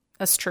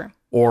 That's true.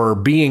 or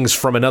beings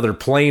from another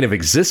plane of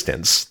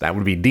existence. That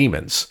would be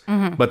demons.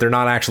 But they're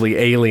not actually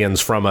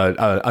aliens from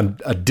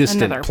a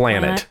distant Another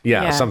planet.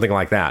 Yeah, Yeah. something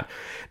like that.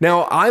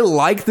 Now, I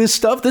like this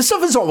stuff. This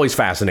stuff is always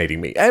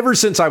fascinating me. Ever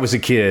since I was a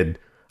kid,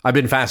 I've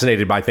been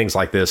fascinated by things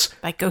like this.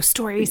 Like ghost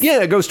stories.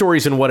 Yeah, ghost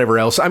stories and whatever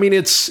else. I mean,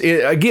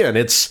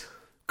 it's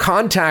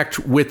contact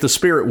with the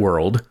spirit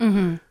world.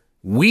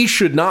 We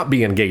should not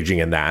be engaging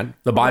in that.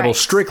 The Bible Right.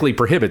 strictly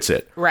prohibits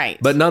it. Right.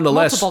 But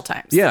nonetheless, Multiple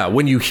times. yeah,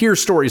 when you hear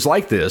stories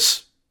like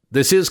this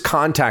is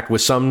contact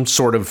with some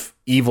sort of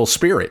evil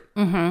spirit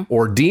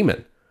or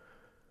demon.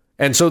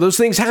 And so those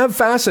things have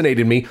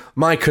fascinated me.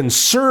 My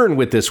concern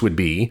with this would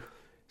be,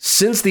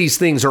 since these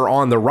things are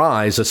on the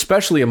rise,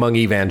 especially among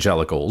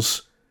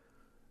evangelicals,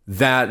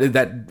 that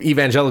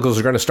evangelicals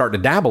are going to start to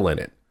dabble in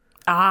it.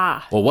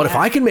 Well, what if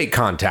I can make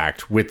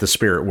contact with the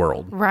spirit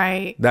world?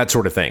 Right. That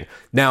sort of thing.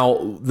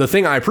 Now, the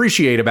thing I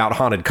appreciate about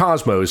Haunted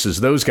Cosmos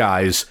is those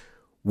guys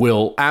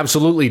will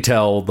absolutely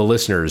tell the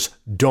listeners,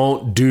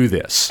 don't do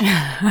this.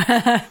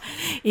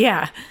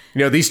 Yeah. You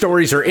know, these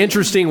stories are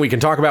interesting. We can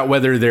talk about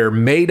whether they're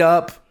made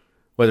up,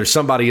 whether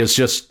somebody is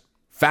just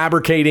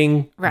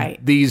fabricating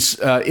these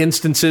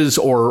instances,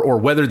 or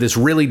whether this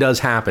really does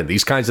happen.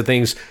 These kinds of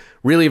things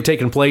really have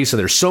taken place, and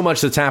there's so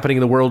much that's happening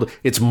in the world.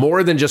 It's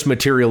more than just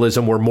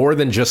materialism. We're more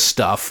than just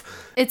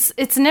stuff.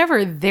 It's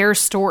never their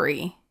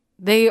story.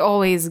 They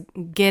always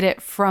get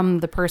it from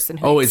the person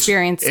who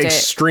experienced it.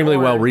 Extremely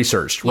well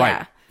researched. Yeah.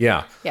 Right.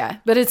 Yeah. Yeah.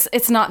 But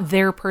it's not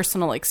their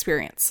personal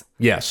experience.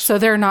 Yes. So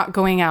they're not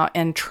going out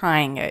and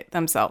trying it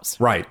themselves.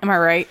 Right. Am I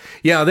right?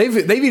 Yeah,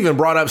 they've even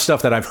brought up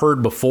stuff that I've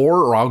heard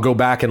before, or I'll go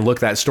back and look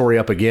that story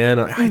up again.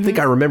 I think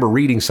I remember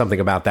reading something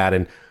about that,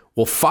 and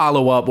we'll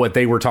follow up what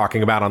they were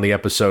talking about on the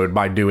episode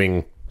by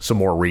doing some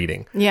more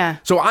reading. Yeah.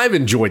 So I've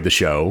enjoyed the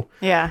show.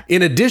 Yeah.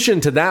 In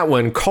addition to that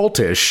one,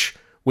 Cultish,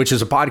 which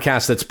is a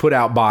podcast that's put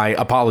out by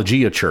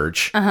Apologia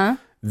Church,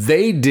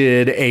 they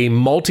did a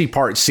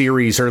multi-part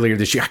series earlier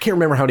this year. I can't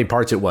remember how many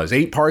parts it was.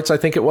 8 parts, I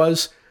think it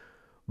was.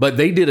 But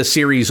they did a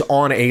series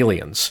on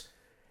aliens,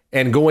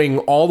 and going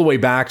all the way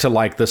back to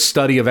like the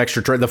study of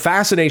the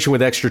fascination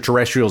with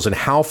extraterrestrials and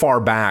how far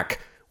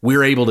back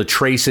we're able to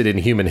trace it in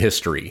human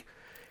history.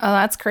 Oh,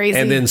 that's crazy.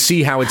 And then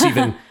see how it's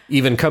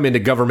even come into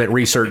government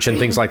research and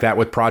things like that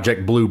with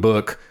Project Blue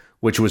Book,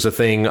 which was a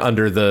thing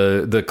under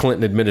the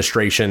Clinton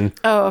administration.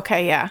 Oh,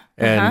 okay, yeah.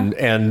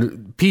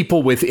 And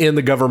people within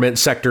the government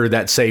sector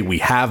that say we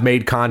have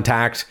made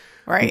contact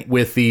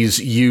with these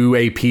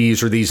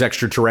UAPs or these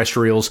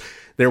extraterrestrials.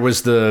 There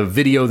was the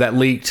video that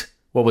leaked,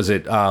 what was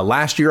it,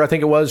 last year, I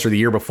think it was, or the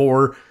year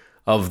before,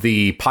 of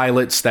the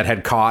pilots that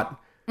had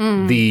caught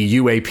the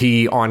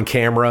UAP on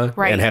camera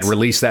and had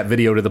released that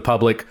video to the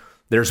public.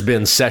 There's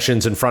been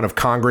sessions in front of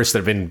Congress that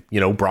have been,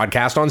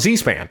 broadcast on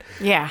C-SPAN.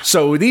 Yeah.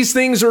 So these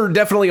things are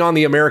definitely on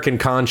the American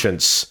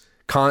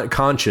American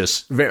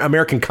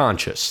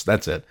conscious.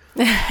 That's it.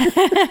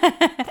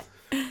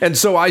 And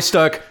so I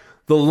stuck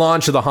the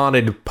launch of the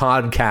Haunted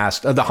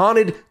podcast, the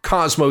Haunted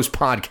Cosmos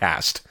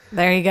podcast.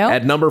 There you go.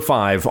 At number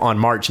 5 on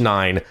March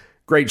 9.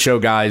 Great show,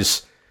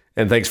 guys.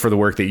 And thanks for the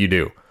work that you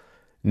do.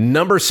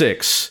 Number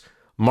 6,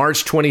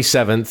 March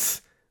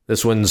 27th.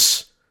 This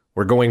one's,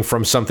 we're going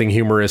from something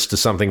humorous to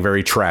something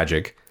very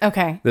tragic.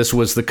 Okay. This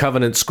was the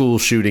Covenant School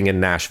shooting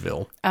in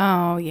Nashville.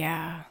 Oh,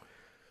 yeah.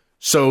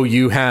 So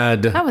you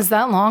had... That was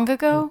that long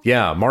ago?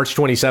 Yeah, March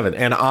 27th.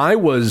 And I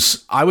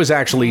was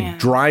actually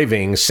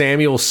driving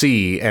Samuel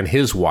C. and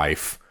his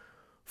wife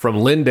from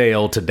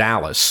Lindale to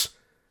Dallas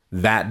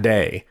that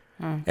day.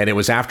 And it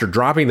was after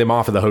dropping them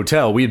off at the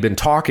hotel. We had been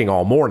talking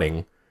all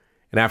morning.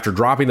 And after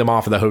dropping them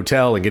off at the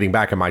hotel and getting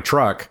back in my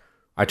truck,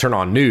 I turn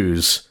on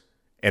news,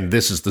 and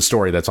this is the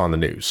story that's on the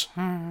news.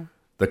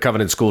 The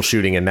Covenant School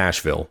shooting in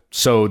Nashville.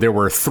 So there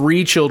were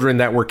 3 children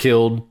that were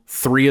killed,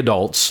 3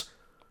 adults.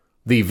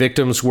 The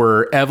victims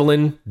were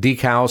Evelyn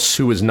Deekhouse,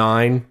 who was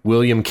 9,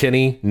 William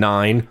Kinney,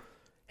 9,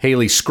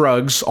 Haley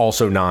Scruggs,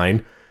 also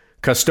 9,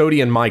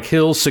 custodian Mike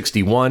Hill,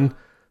 61,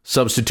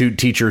 substitute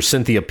teacher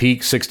Cynthia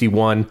Peak,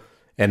 61,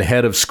 and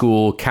head of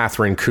school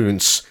Catherine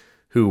Kuntz,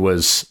 who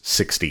was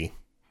 60.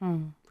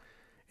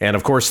 And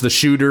of course, the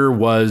shooter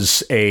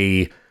was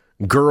a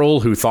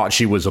girl who thought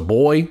she was a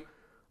boy,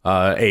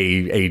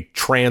 a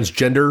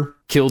transgender,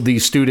 killed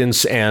these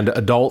students and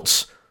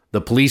adults.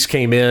 The police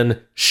came in,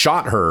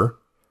 shot her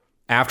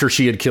after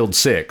she had killed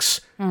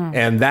 6.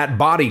 And that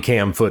body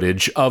cam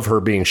footage of her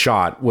being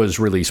shot was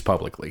released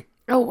publicly.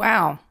 Oh,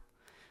 wow.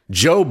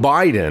 Joe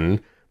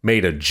Biden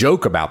made a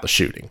joke about the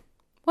shooting.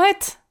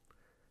 What?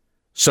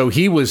 So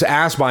he was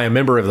asked by a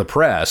member of the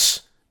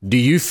press, do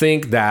you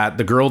think that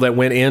the girl that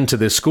went into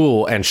this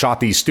school and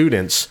shot these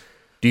students,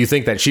 do you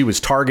think that she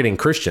was targeting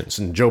Christians?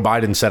 And Joe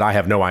Biden said, I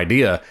have no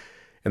idea.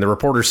 And the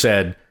reporter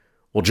said,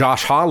 well,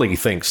 Josh Hawley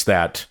thinks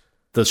that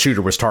the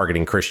shooter was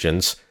targeting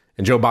Christians.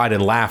 And Joe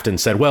Biden laughed and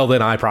said, well,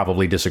 then I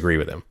probably disagree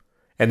with him.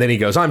 And then he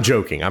goes, I'm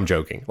joking.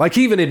 Like,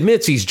 he even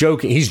admits he's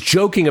joking. He's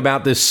joking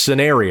about this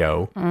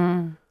scenario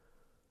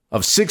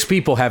of 6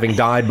 people having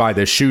died by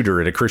this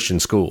shooter at a Christian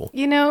school.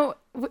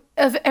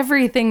 Of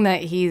everything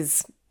that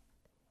he's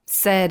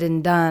said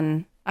and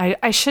done,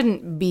 I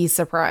shouldn't be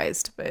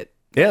surprised, but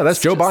yeah,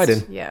 that's Joe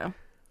Biden. Yeah.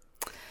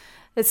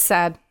 It's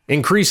sad.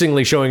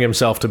 Increasingly showing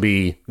himself to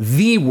be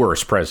the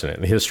worst president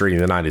in the history of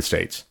the United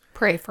States.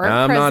 Pray for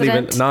our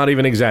president. Not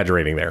even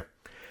exaggerating there.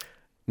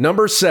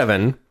 Number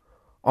 7,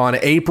 on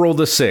April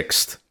the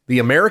 6th, the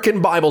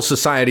American Bible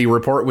Society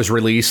report was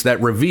released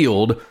that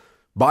revealed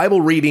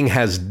Bible reading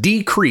has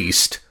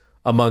decreased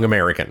among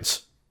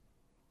Americans.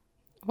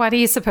 Why do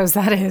you suppose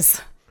that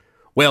is?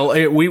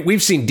 Well,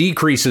 we've seen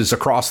decreases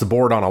across the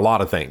board on a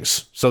lot of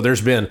things. So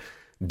there's been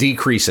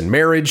decrease in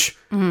marriage.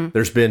 Mm-hmm.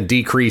 There's been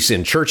decrease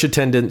in church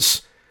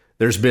attendance.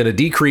 There's been a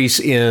decrease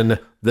in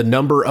the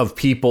number of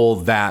people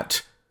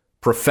that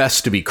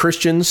profess to be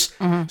Christians.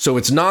 Mm-hmm. So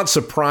it's not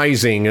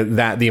surprising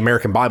that the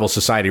American Bible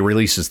Society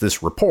releases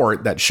this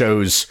report that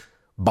shows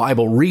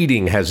Bible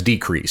reading has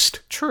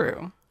decreased.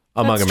 True.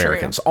 Among That's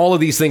Americans. True. All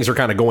of these things are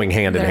kind of going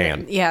hand in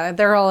hand. Yeah,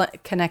 they're all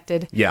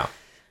connected. Yeah.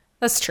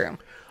 That's true.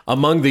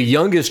 Among the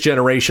youngest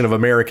generation of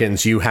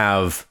Americans, you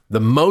have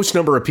the most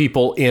number of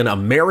people in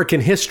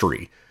American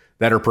history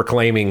that are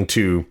proclaiming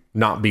to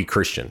not be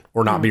Christian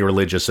or not be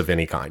religious of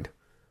any kind.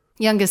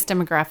 Youngest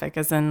demographic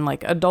as in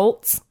like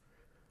adults?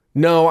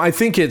 No, I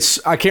think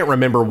I can't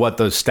remember what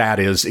the stat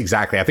is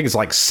exactly. I think it's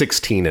like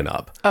 16 and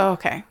up. Oh,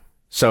 okay.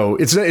 So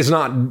it's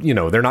not,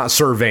 they're not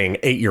surveying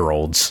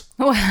 8-year-olds.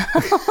 Well,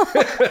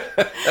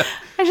 I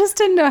just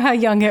didn't know how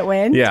young it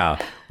went. Yeah.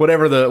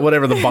 Whatever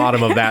the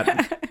bottom of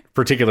that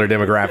particular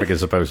demographic is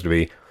supposed to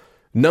be.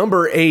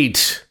 Number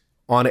 8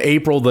 on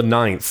April the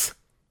 9th,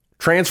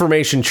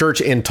 Transformation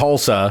Church in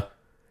Tulsa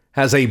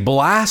has a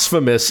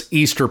blasphemous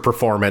Easter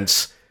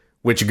performance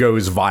which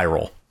goes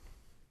viral.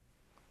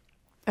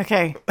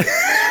 Okay.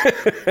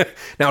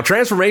 Now,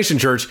 Transformation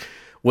Church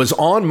was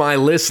on my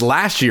list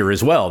last year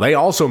as well. They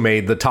also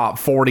made the top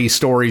 40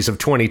 stories of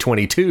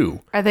 2022.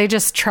 Are they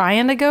just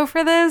trying to go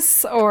for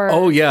this, or?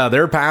 Oh yeah,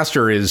 their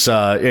pastor is.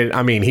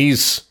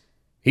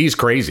 He's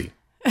crazy.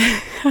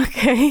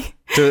 Okay.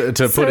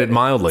 To put it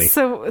mildly.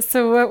 So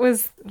what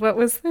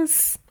was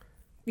this?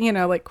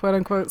 Like quote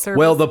unquote service.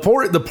 Well, the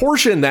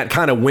portion that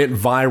kind of went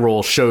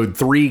viral showed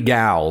 3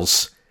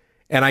 gals,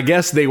 and I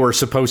guess they were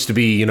supposed to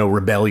be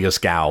rebellious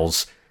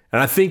gals.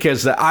 And I think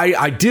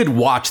I did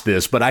watch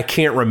this, but I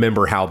can't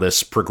remember how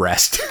this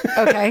progressed.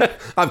 Okay.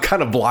 I've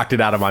kind of blocked it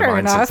out of my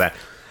mind since that.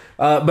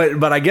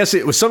 But I guess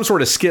it was some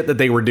sort of skit that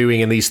they were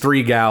doing, and these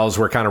 3 gals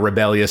were kind of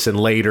rebellious, and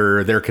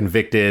later they're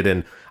convicted,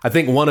 and I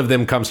think one of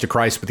them comes to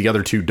Christ, but the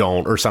other 2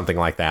 don't, or something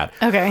like that.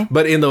 Okay.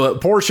 But in the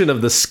portion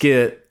of the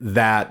skit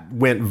that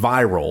went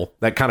viral,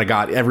 that kind of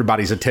got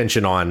everybody's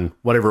attention on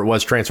whatever it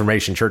was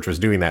Transformation Church was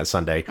doing that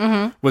Sunday,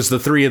 was the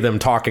 3 of them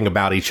talking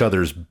about each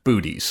other's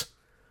booties.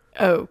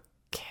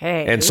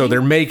 Okay. And so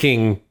they're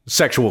making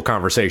sexual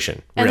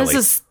conversation. And really.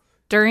 This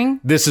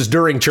is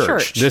during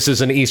church. This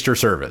is an Easter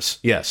service.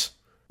 Yes.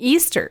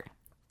 Easter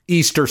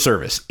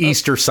service.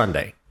 Easter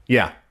Sunday.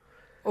 Yeah.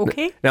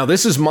 Okay. Now,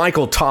 this is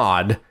Michael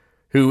Todd,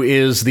 who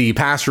is the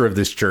pastor of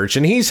this church,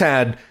 and he's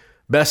had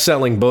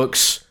best-selling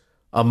books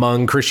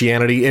among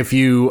Christianity. If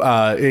you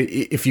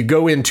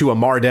go into a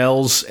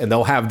Mardell's and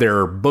they'll have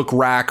their book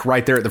rack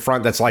right there at the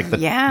front, that's like the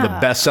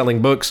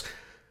best-selling books.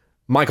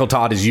 Michael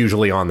Todd is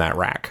usually on that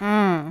rack.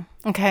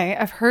 Okay,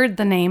 I've heard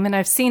the name and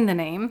I've seen the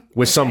name.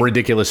 With some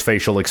ridiculous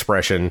facial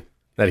expression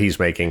that he's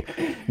making.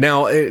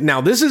 Now,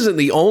 this isn't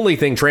the only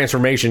thing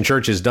Transformation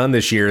Church has done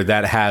this year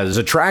that has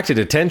attracted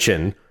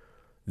attention.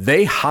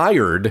 They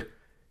hired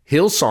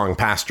Hillsong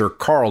pastor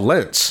Carl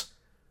Lentz,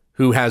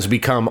 who has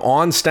become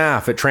on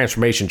staff at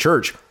Transformation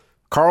Church.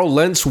 Carl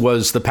Lentz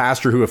was the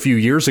pastor who a few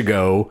years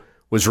ago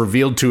was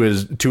revealed to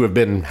have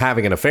been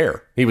having an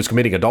affair. He was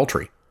committing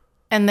adultery.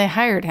 And they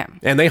hired him.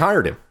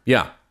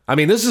 Yeah. I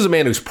mean, this is a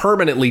man who's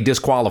permanently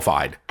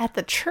disqualified at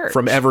the church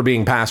from ever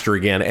being pastor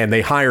again, and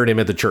they hired him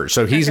at the church.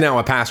 So he's now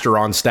a pastor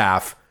on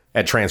staff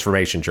at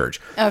Transformation Church.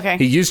 Okay.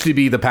 He used to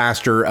be the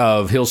pastor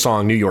of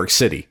Hillsong, New York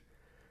City,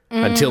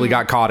 until he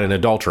got caught in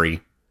adultery.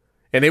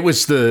 And it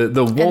was the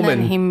woman. And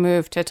then he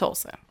moved to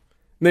Tulsa.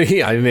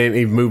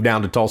 He moved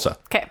down to Tulsa.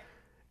 Okay.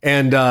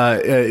 And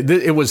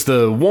it was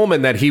the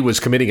woman that he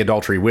was committing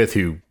adultery with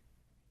who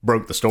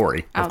broke the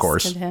story, of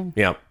course. Him.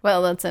 Yeah.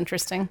 Well, that's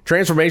interesting.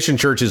 Transformation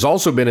Church has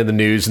also been in the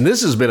news, and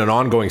this has been an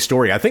ongoing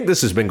story. I think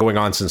this has been going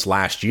on since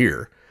last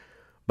year.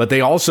 But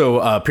they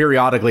also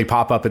periodically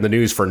pop up in the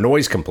news for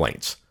noise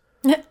complaints.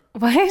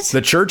 What?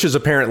 The church is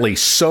apparently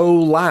so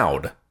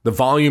loud, the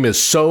volume is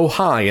so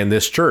high in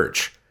this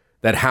church,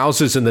 that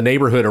houses in the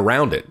neighborhood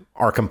around it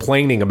are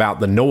complaining about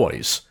the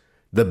noise.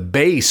 The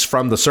bass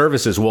from the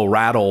services will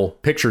rattle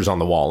pictures on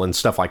the wall and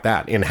stuff like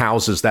that in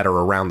houses that are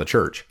around the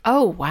church.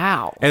 Oh,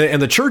 wow.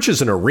 And the church is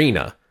an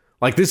arena.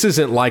 Like, this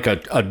isn't like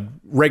a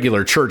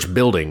regular church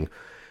building.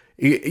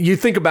 You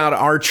think about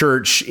our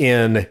church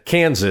in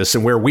Kansas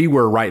and where we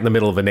were right in the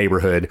middle of a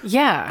neighborhood.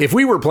 Yeah. If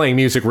we were playing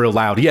music real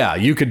loud,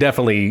 you could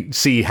definitely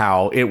see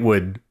how it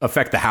would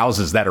affect the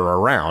houses that are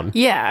around.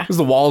 Yeah. Because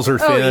the walls are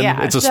thin.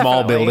 It's a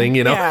small building,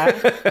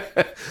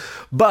 Yeah.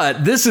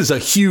 But this is a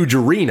huge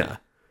arena.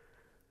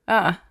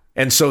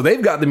 And so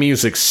they've got the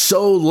music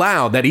so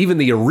loud that even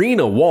the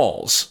arena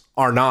walls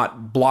are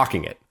not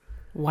blocking it.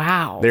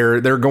 Wow.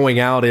 They're going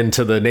out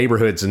into the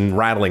neighborhoods and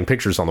rattling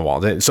pictures on the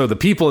walls. And so the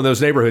people in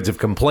those neighborhoods have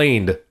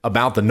complained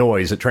about the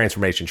noise at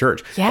Transformation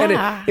Church. Yeah.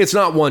 And it's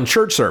not one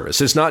church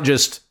service. It's not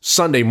just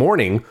Sunday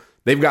morning.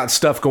 They've got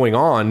stuff going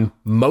on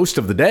most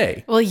of the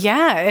day. Well,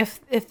 yeah.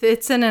 If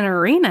it's in an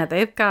arena,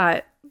 they've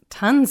got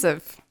tons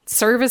of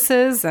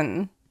services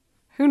and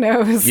who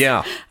knows?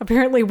 Yeah.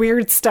 Apparently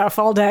weird stuff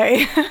all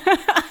day.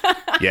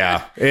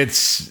 Yeah, it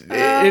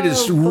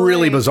is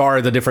really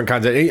bizarre, the different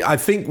kinds of... I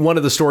think one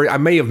of the stories, I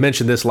may have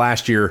mentioned this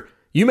last year.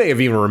 You may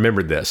have even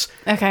remembered this.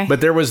 Okay.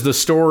 But there was the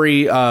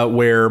story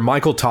where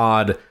Michael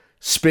Todd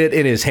spit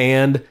in his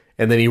hand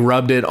and then he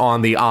rubbed it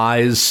on the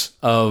eyes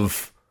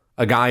of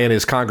a guy in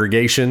his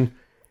congregation.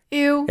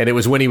 Ew. And it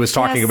was when he was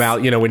talking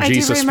about, when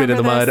Jesus spit in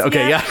the mud. This.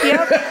 Okay, yep,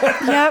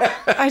 Yep,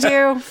 I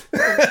do.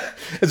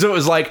 And so it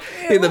was like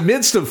in the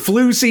midst of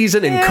flu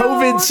season and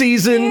COVID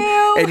season,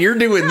 and you're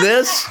doing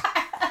this.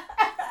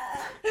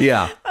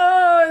 Yeah.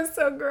 Oh, it's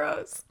so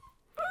gross.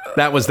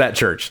 That was that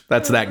church.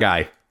 That's that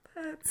guy.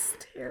 That's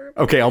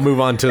terrible. Okay, I'll move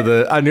on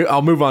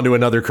to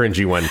another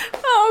cringy one.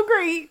 Oh,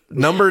 great.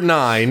 Number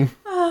 9.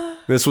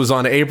 This was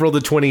on April the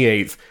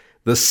 28th.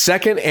 The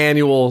second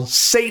annual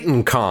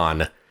Satan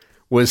Con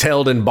was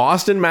held in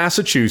Boston,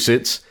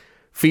 Massachusetts,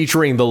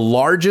 featuring the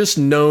largest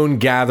known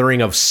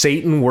gathering of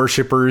Satan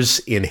worshipers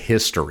in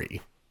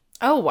history.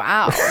 Oh,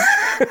 wow.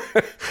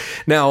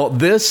 Now,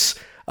 this...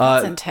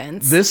 That's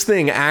intense. This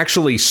thing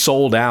actually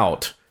sold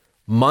out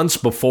months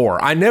before.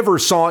 I never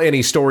saw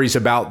any stories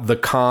about the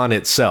con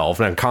itself.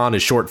 And con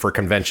is short for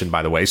convention,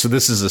 by the way. So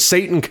this is a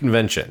Satan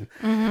convention.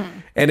 Mm-hmm.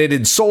 And it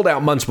had sold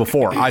out months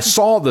before. I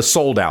saw the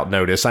sold out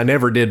notice. I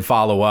never did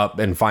follow up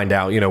and find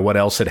out, what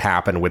else had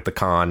happened with the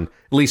con,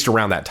 at least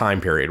around that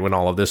time period when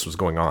all of this was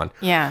going on.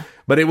 Yeah.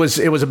 But it was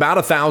about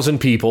 1,000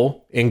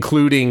 people,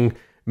 including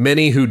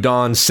many who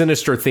donned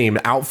sinister themed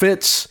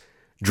outfits,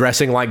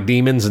 dressing like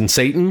demons and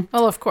Satan.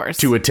 Well, of course.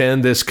 To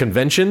attend this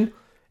convention.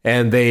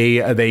 And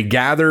they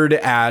gathered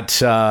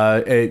at,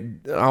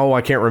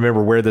 I can't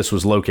remember where this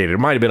was located. It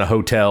might have been a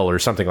hotel or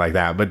something like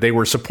that. But they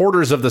were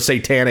supporters of the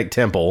Satanic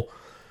Temple,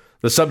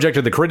 the subject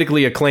of the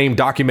critically acclaimed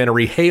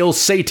documentary Hail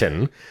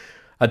Satan.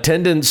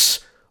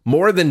 Attendance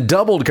more than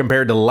doubled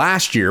compared to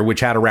last year,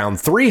 which had around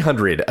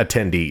 300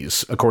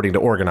 attendees, according to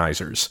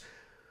organizers.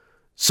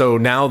 So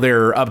now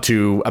they're up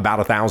to about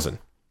 1,000.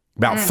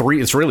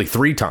 It's really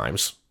 3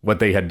 times what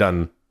they had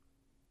done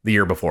the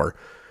year before.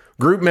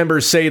 Group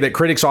members say that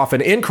critics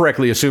often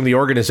incorrectly assume the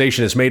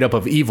organization is made up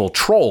of evil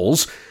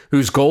trolls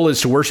whose goal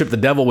is to worship the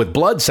devil with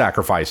blood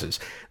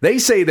sacrifices. They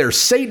say their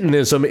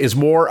Satanism is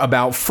more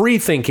about free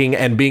thinking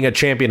and being a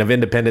champion of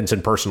independence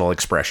and personal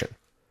expression.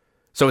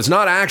 So it's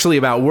not actually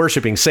about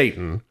worshiping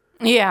Satan.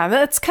 Yeah,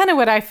 that's kind of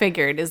what I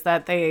figured, is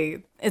that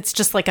it's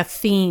just like a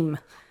theme.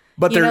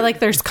 But like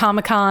there's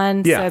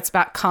Comic-Con, yeah. So it's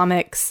about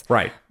comics.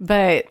 Right.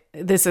 But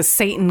this is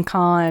Satan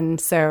Con,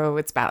 so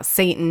it's about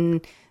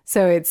Satan.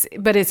 So it's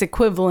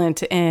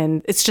equivalent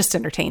and it's just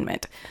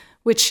entertainment,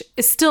 which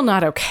is still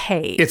not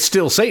okay. It's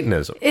still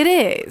Satanism. It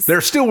is.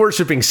 They're still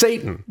worshiping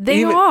Satan.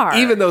 They are.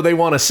 Even though they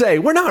want to say,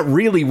 we're not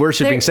really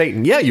worshiping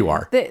Satan. Yeah, you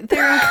are.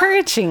 They're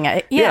encouraging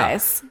it.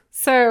 Yes. Yeah.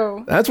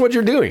 So that's what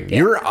you're doing. Yeah.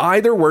 You're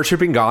either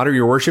worshiping God or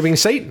you're worshiping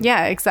Satan.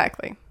 Yeah,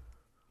 exactly.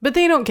 But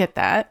they don't get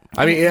that.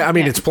 I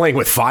mean, it's playing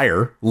with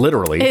fire,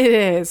 literally. It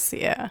is,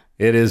 yeah.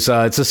 It is.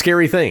 It's a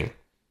scary thing.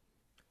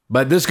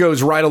 But this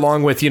goes right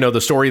along with,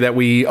 the story that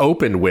we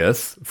opened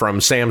with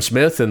from Sam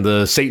Smith and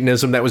the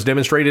Satanism that was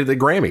demonstrated at the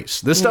Grammys.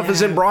 This stuff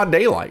is in broad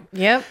daylight.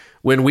 Yep.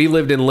 When we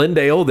lived in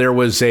Lindale, there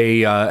was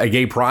a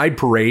gay pride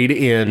parade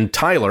in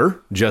Tyler,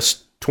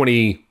 just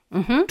 20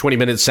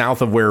 minutes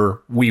south of where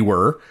we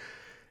were.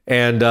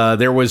 And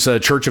there was a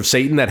Church of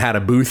Satan that had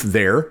a booth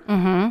there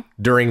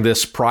during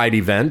this pride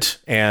event.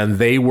 And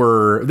they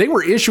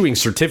were issuing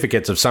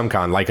certificates of some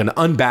kind, like an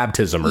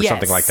unbaptism or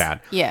something like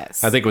that.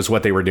 Yes. I think was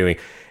what they were doing.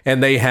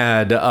 And they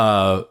had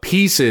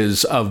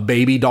pieces of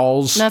baby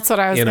dolls. That's what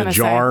I was in a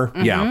jar. Say.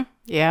 Mm-hmm. Yeah.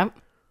 Yeah.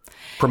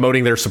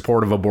 Promoting their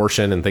support of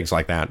abortion and things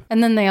like that.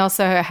 And then they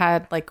also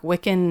had like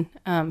Wiccan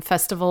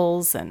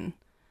festivals and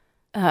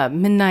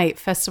midnight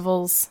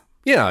festivals.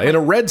 Yeah, in a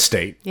red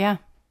state. Yeah.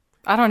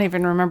 I don't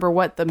even remember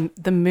what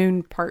the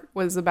moon part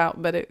was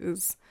about, but it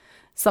was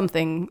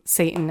something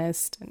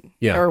Satanist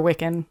or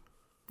Wiccan.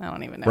 I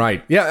don't even know.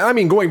 Right. Yeah, I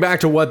mean, going back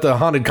to what the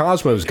Haunted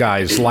Cosmos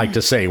guys like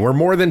to say, we're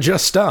more than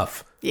just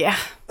stuff. Yeah.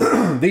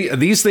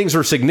 These things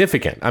are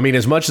significant. I mean,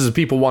 as much as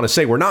people want to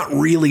say we're not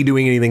really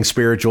doing anything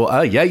spiritual,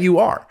 yeah, you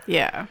are.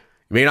 Yeah.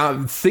 You may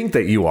not think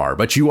that you are,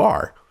 but you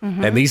are.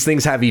 Mm-hmm. And these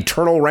things have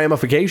eternal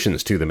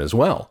ramifications to them as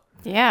well.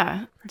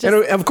 Yeah. And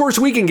of course,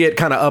 we can get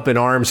kind of up in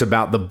arms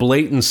about the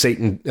blatant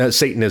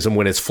Satanism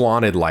when it's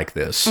flaunted like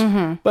this.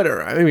 Mm-hmm. But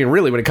I mean,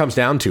 really, when it comes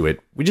down to it,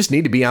 we just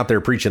need to be out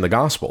there preaching the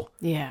gospel.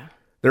 Yeah.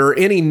 There are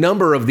any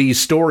number of these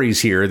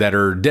stories here that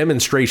are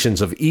demonstrations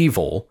of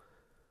evil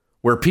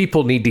where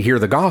people need to hear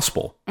the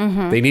gospel.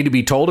 Mm-hmm. They need to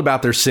be told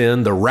about their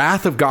sin, the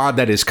wrath of God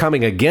that is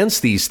coming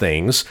against these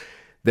things,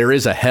 There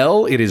is a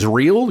hell. It is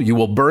real. You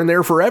will burn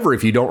there forever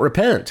if you don't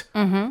repent.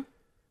 Mm-hmm.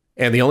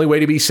 And the only way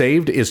to be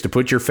saved is to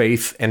put your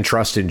faith and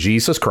trust in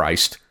Jesus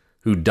Christ,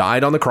 who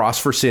died on the cross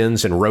for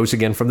sins and rose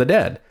again from the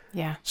dead.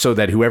 Yeah. So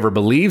that whoever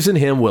believes in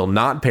him will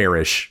not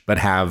perish, but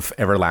have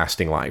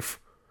everlasting life.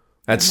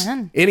 That's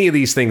any of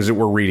these things that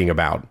we're reading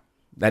about.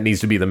 That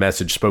needs to be the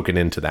message spoken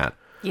into that.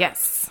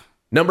 Yes.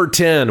 Number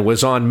 10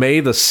 was on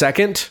May the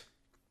 2nd.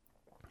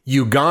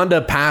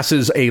 Uganda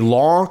passes a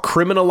law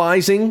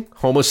criminalizing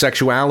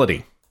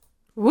homosexuality.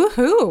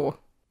 Woohoo.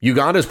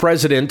 Uganda's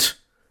president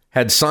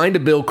had signed a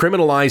bill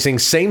criminalizing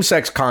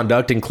same-sex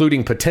conduct,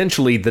 including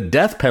potentially the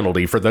death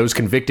penalty for those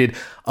convicted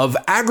of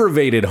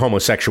aggravated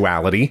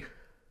homosexuality,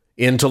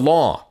 into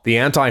law. The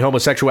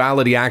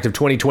Anti-Homosexuality Act of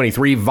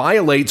 2023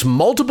 violates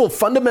multiple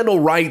fundamental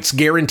rights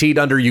guaranteed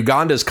under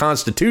Uganda's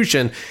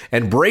constitution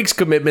and breaks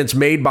commitments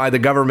made by the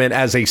government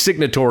as a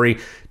signatory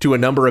to a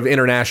number of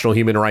international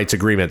human rights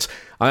agreements.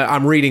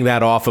 I'm reading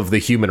that off of the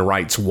Human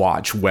Rights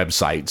Watch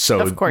website.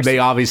 So they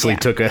obviously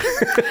took an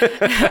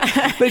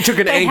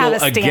angle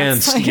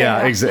against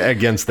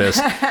against this.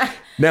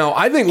 Now,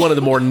 I think one of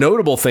the more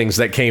notable things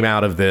that came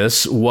out of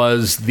this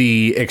was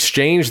the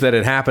exchange that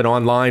had happened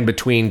online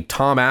between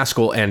Tom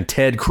Askell and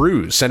Ted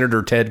Cruz,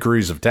 Senator Ted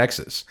Cruz of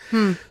Texas.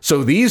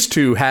 So these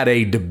two had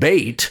a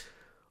debate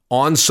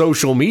on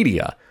social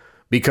media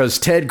because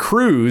Ted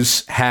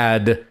Cruz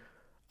had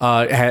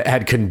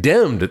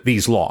condemned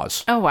these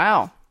laws. Oh,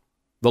 wow.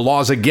 The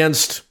laws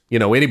against,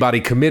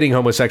 anybody committing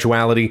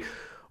homosexuality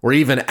or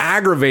even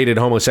aggravated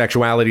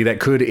homosexuality that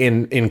could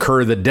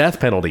incur the death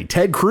penalty.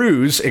 Ted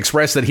Cruz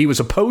expressed that he was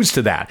opposed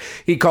to that.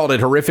 He called it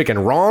horrific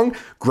and wrong,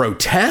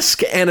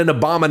 grotesque, and an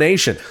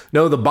abomination.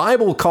 No, the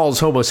Bible calls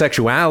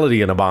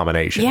homosexuality an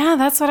abomination. Yeah,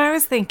 that's what I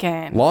was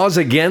thinking. Laws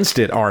against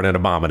it aren't an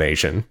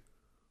abomination.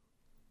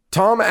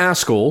 Tom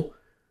Askell,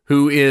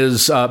 who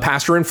is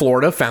pastor in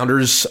Florida,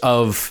 founders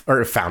of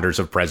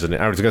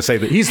President. I was going to say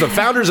that he's the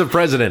founders of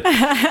President.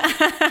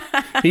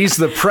 He's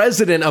the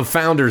president of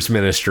Founders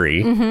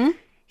Ministry. Mm-hmm.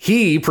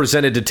 He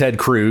presented to Ted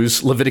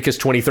Cruz Leviticus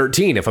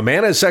 20:13. If a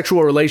man has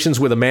sexual relations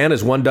with a man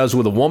as one does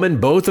with a woman,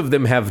 both of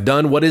them have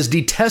done what is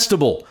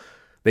detestable.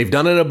 They've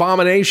done an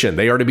abomination.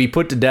 They are to be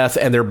put to death,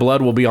 and their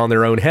blood will be on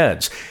their own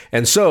heads.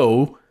 And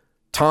so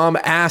Tom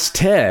asked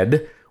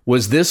Ted,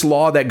 was this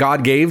law that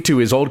God gave to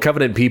his old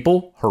covenant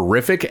people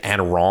horrific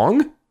and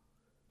wrong?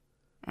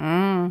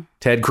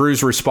 Ted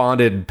Cruz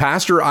responded,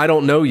 Pastor, I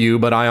don't know you,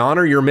 but I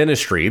honor your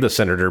ministry, the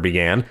senator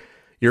began.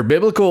 Your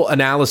biblical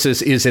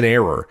analysis is in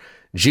error.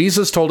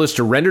 Jesus told us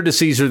to render to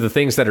Caesar the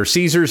things that are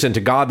Caesar's and to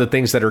God the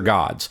things that are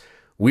God's.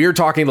 We are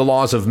talking the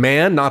laws of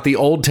man, not the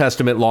Old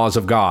Testament laws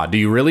of God. Do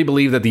you really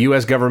believe that the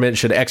U.S. government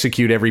should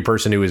execute every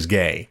person who is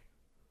gay?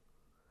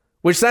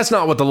 Which that's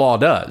not what the law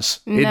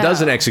does. No. It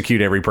doesn't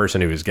execute every person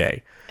who is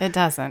gay. It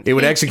doesn't. It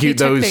would execute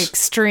those. The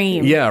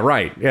extreme. Yeah,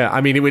 right. Yeah,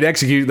 I mean, it would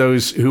execute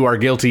those who are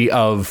guilty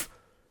of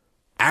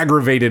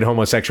aggravated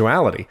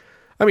homosexuality.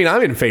 I mean,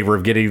 I'm in favor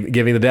of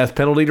giving the death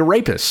penalty to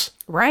rapists.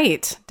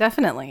 Right.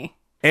 Definitely.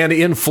 And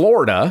in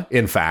Florida,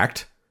 in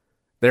fact,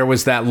 there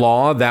was that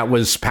law that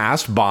was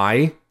passed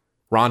by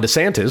Ron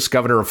DeSantis,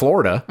 governor of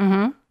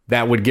Florida,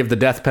 that would give the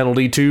death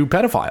penalty to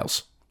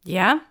pedophiles.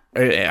 Yeah.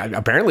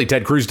 Apparently,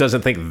 Ted Cruz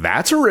doesn't think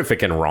that's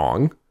horrific and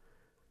wrong.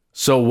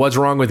 So what's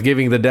wrong with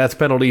giving the death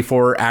penalty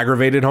for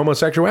aggravated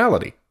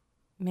homosexuality?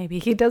 Maybe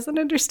he doesn't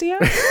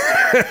understand.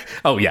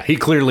 Oh, yeah, he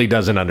clearly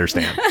doesn't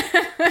understand.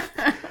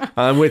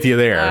 I'm with you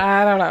there.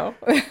 I don't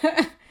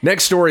know.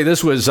 Next story,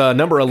 this was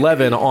number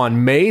 11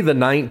 on May the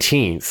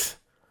 19th.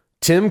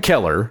 Tim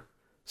Keller,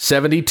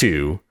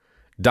 72,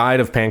 died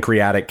of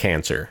pancreatic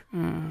cancer.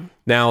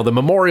 Now, the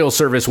memorial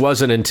service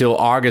wasn't until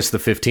August the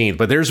 15th,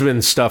 but there's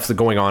been stuff that's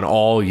going on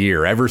all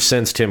year, ever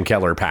since Tim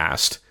Keller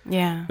passed.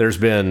 Yeah. There's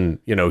been,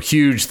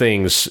 huge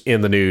things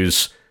in the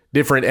news,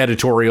 different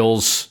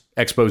editorials,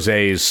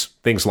 exposés,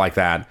 things like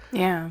that.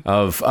 Yeah.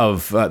 Of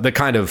the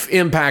kind of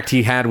impact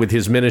he had with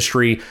his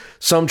ministry.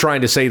 Some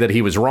trying to say that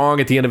he was wrong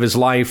at the end of his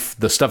life.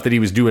 The stuff that he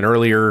was doing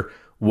earlier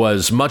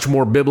was much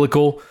more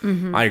biblical.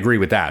 I agree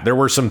with that. There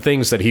were some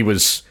things that he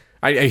was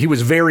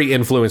very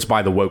influenced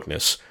by the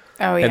wokeness.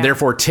 Oh, yeah. And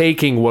therefore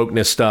taking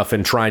wokeness stuff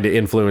and trying to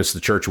influence the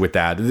church with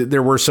that.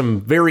 There were some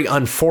very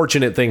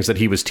unfortunate things that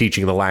he was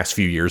teaching the last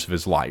few years of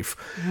his life.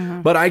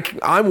 But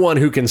I'm one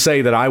who can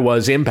say that I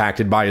was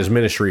impacted by his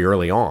ministry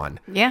early on.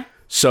 Yeah.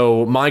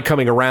 So my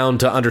coming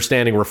around to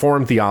understanding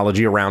Reformed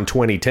theology around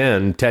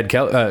 2010, Tim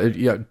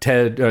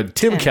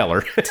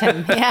Keller,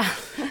 Tim,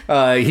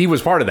 yeah. He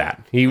was part of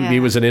that. He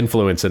was an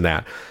influence in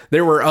that.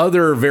 There were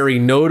other very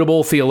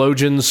notable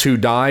theologians who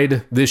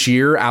died this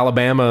year.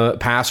 Alabama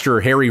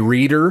pastor Harry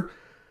Reeder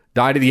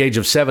died at the age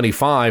of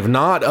 75,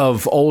 not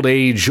of old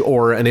age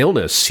or an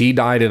illness. He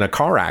died in a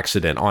car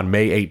accident on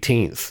May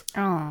 18th.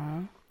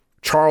 Aww.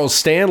 Charles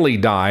Stanley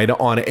died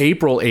on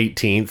April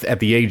 18th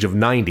at the age of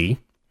 90.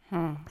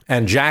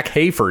 And Jack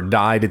Hayford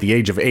died at the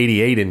age of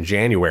 88 in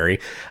January.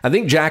 I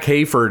think Jack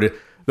Hayford,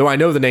 though I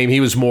know the name, he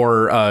was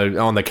more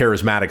on the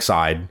charismatic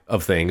side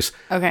of things.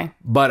 Okay.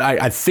 But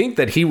I think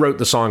that he wrote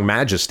the song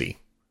Majesty.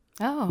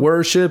 Oh.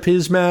 Worship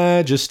His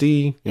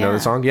Majesty. You know the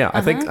song? Yeah.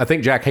 Uh-huh. I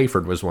think Jack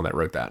Hayford was the one that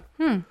wrote that.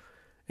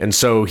 And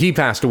so he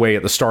passed away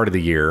at the start of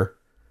the year.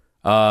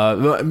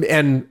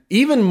 And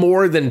even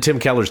more than Tim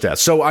Keller's death.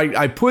 So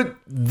I put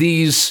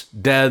these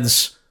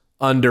deaths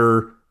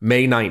under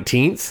May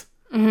 19th.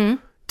 Mm-hmm.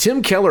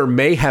 Tim Keller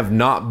may have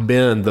not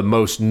been the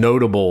most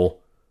notable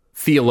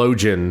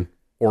theologian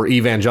or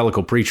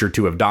evangelical preacher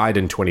to have died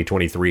in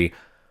 2023.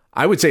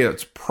 I would say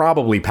it's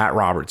probably Pat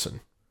Robertson.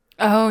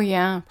 Oh,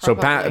 yeah.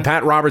 Probably. So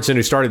Pat Robertson,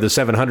 who started the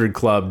 700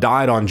 Club,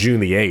 died on June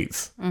the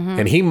 8th. Mm-hmm.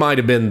 And he might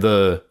have been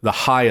the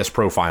highest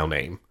profile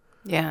name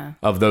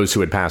of those who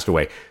had passed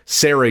away.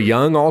 Sarah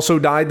Young also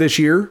died this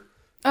year.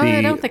 Oh,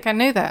 I don't think I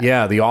knew that.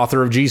 Yeah, the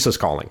author of Jesus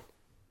Calling,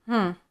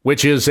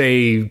 which is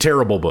a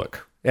terrible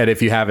book. And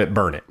if you have it,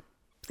 burn it.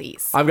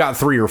 Please. I've got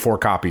 3 or 4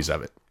 copies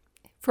of it.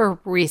 For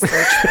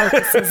research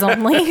purposes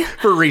only.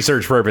 For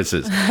research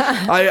purposes.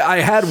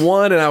 I had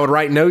one and I would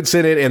write notes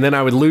in it, and then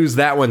I would lose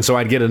that one, so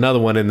I'd get another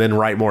one and then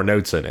write more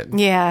notes in it.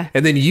 Yeah.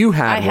 And then you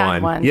had I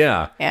had one.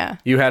 Yeah. Yeah.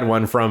 You had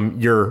one from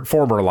your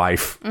former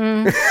life.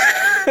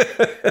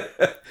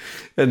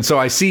 And so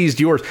I seized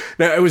yours.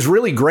 Now, it was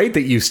really great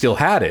that you still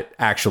had it,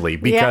 actually,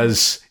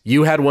 because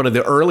you had one of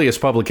the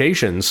earliest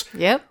publications,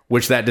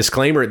 which that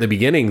disclaimer at the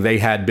beginning, they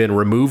had been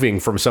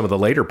removing from some of the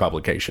later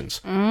publications.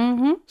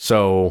 Mm-hmm.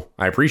 So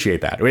I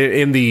appreciate that.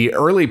 In the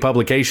early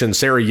publications,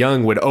 Sarah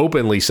Young would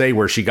openly say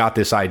where she got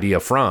this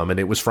idea from, and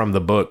it was from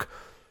the book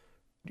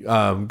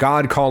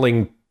God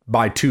Calling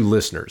by Two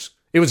Listeners.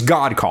 It was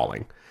God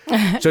Calling.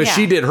 So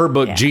she did her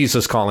book,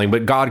 Jesus Calling,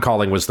 but God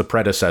Calling was the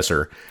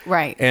predecessor.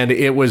 Right. And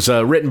it was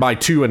written by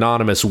 2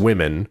 anonymous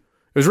women.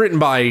 It was written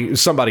by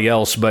somebody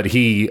else, but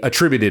he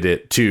attributed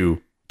it to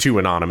 2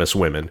 anonymous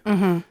women.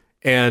 Mm-hmm.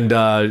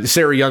 And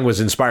Sarah Young was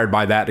inspired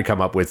by that to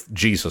come up with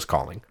Jesus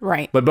Calling.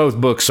 Right. But both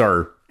books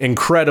are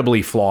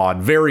incredibly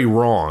flawed, very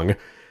wrong.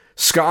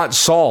 Scott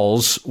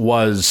Sauls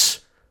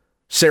was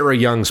Sarah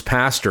Young's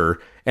pastor,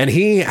 and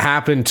he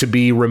happened to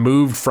be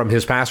removed from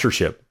his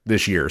pastorship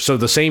this year. So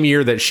the same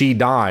year that she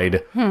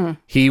died,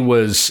 he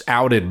was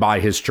outed by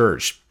his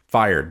church,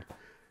 fired.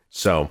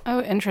 So.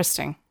 Oh,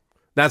 interesting.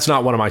 That's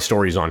not one of my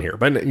stories on here,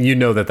 but you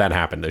know that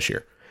happened this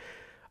year.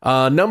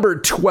 Number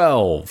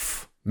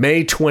 12,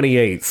 May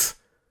 28th.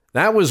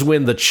 That was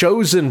when the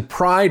Chosen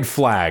Pride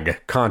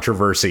flag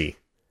controversy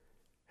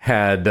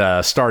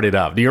had started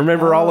up. Do you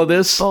remember all of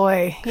this?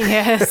 Boy,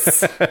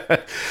 yes.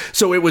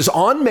 So it was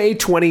on May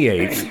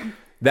 28th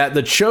that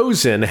The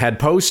Chosen had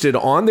posted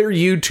on their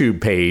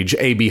YouTube page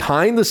a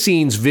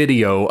behind-the-scenes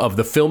video of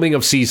the filming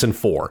of Season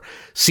 4.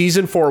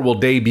 Season 4 will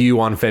debut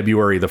on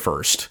February the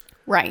 1st.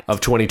 Right.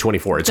 Of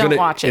 2024. Don't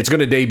watch it. It's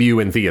going to debut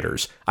in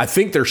theaters. I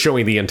think they're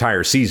showing the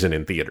entire season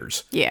in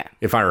theaters. Yeah.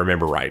 If I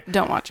remember right.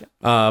 Don't watch it.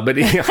 But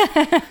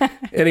yeah.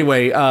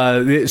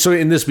 Anyway, so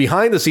in this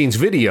behind-the-scenes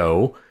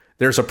video,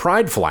 there's a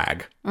pride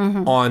flag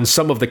on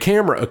some of the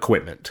camera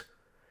equipment.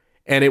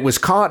 And it was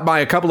caught by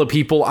a couple of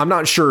people. I'm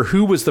not sure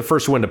who was the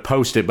first one to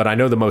post it, but I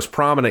know the most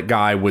prominent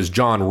guy was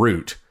John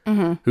Root,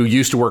 who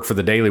used to work for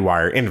the Daily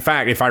Wire. In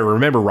fact, if I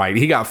remember right,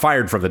 he got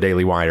fired from the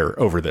Daily Wire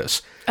over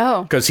this.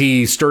 Oh. Because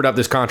he stirred up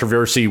this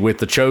controversy with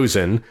The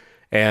Chosen,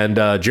 and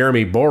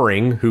Jeremy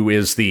Boring, who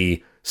is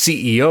the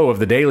CEO of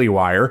the Daily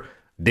Wire,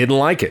 didn't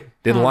like it.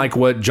 Didn't like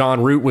what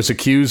John Root was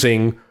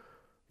accusing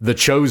The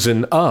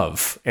Chosen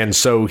of. And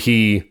so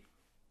he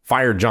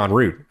fired John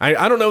Root.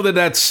 I don't know that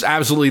that's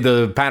absolutely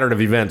the pattern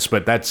of events,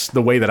 but that's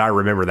the way that I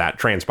remember that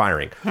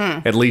transpiring,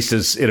 at least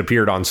as it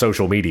appeared on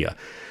social media.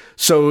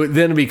 So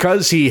then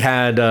because he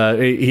had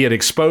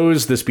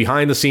exposed this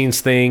behind the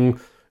scenes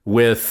thing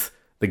with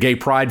the gay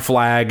pride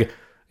flag,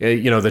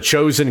 the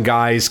Chosen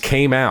guys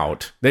came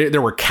out.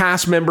 There were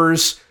cast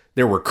members,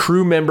 there were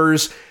crew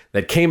members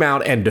that came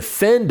out and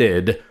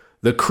defended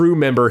the crew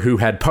member who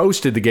had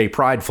posted the gay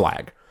pride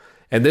flag.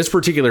 And this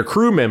particular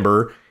crew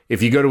member,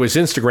 if you go to his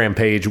Instagram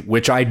page,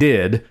 which I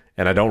did,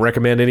 and I don't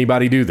recommend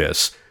anybody do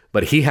this,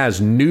 but he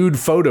has nude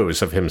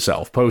photos of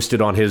himself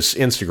posted on his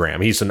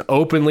Instagram. He's an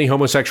openly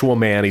homosexual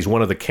man. He's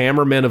one of the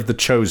cameramen of The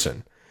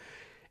Chosen.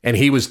 And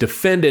he was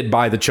defended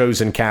by The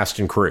Chosen cast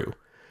and crew.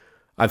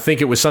 I think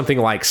it was something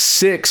like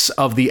 6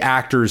 of the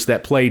actors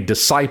that played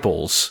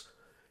disciples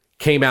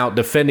came out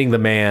defending the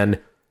man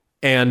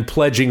and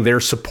pledging their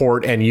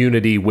support and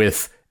unity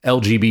with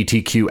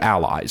LGBTQ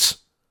allies.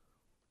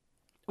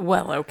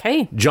 Well,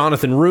 okay.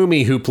 Jonathan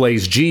Rumi, who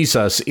plays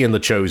Jesus in The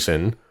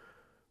Chosen,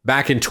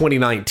 back in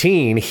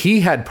 2019,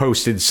 he had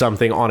posted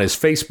something on his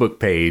Facebook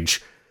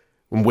page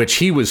in which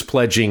he was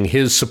pledging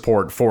his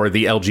support for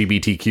the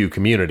LGBTQ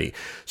community.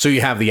 So you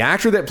have the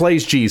actor that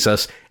plays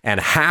Jesus and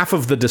half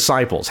of the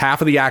disciples,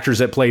 half of the actors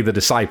that play the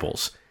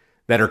disciples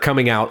that are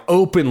coming out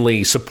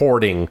openly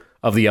supporting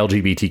of the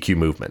LGBTQ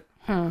movement.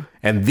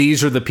 And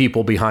these are the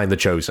people behind The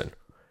Chosen.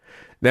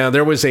 Now,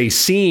 there was a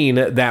scene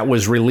that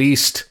was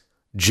released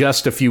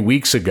just a few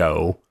weeks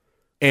ago,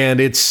 and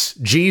it's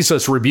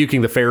Jesus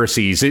rebuking the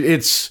Pharisees.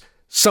 It's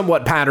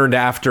somewhat patterned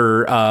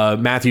after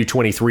Matthew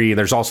 23.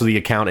 There's also the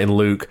account in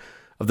Luke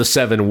of the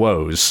 7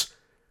 woes,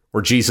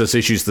 where Jesus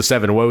issues the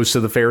 7 woes to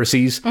the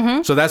Pharisees.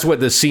 So that's what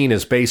this scene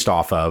is based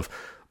off of.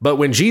 But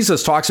when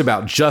Jesus talks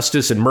about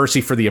justice and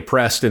mercy for the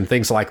oppressed and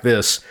things like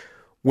this,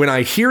 when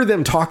I hear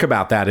them talk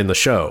about that in the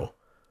show,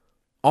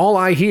 all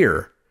I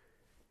hear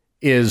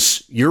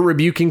is you're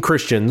rebuking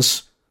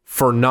Christians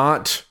for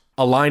not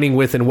aligning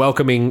with and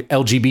welcoming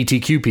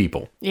LGBTQ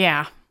people.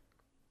 Yeah.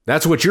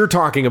 That's what you're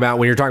talking about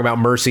when you're talking about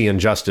mercy and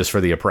justice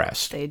for the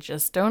oppressed. They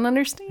just don't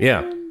understand.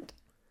 Yeah.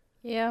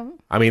 Yeah.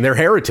 I mean, they're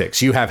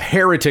heretics. You have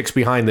heretics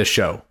behind this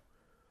show.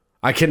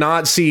 I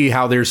cannot see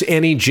how there's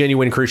any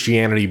genuine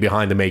Christianity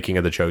behind the making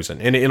of The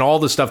Chosen. And in all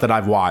the stuff that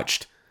I've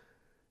watched,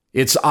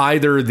 it's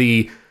either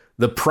the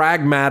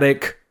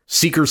pragmatic,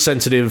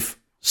 seeker-sensitive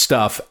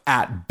stuff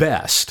at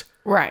best,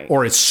 Right.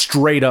 or it's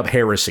straight up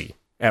heresy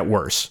at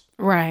worst.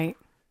 Right.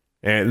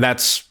 And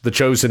that's The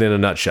Chosen in a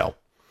nutshell.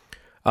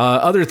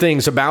 Other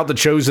things about The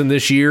Chosen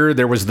this year,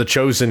 there was The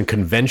Chosen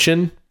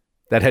convention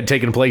that had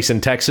taken place in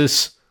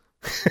Texas.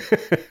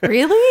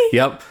 Really?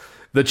 Yep.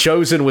 The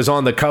Chosen was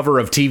on the cover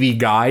of TV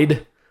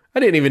Guide. I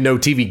didn't even know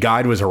TV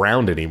Guide was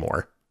around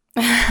anymore.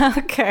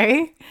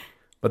 Okay.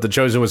 But The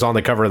Chosen was on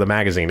the cover of the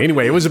magazine.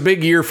 Anyway, it was a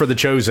big year for The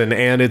Chosen,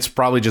 and it's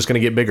probably just going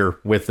to get bigger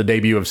with the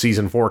debut of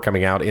season 4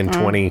 coming out in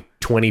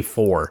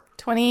 2024.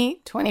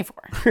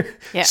 2024.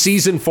 Yeah.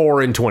 Season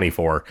 4 in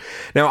 24.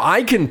 Now,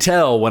 I can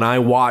tell when I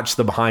watch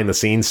the behind the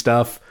scenes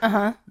stuff,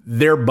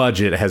 their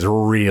budget has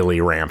really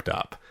ramped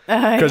up.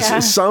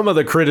 Because some of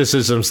the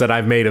criticisms that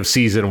I've made of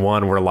season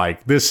 1 were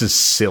like, this is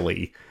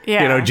silly.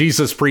 Yeah. You know,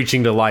 Jesus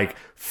preaching to like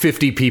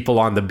 50 people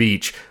on the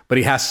beach, but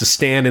he has to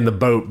stand in the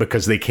boat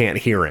because they can't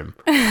hear him.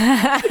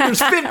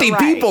 There's 50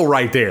 people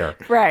right there.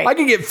 Right. I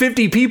can get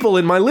 50 people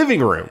in my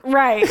living room.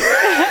 Right.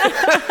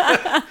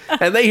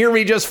 And they hear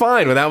me just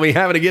fine without me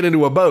having to get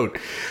into a boat.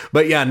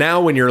 But yeah,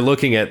 now when you're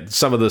looking at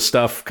some of the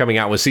stuff coming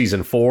out with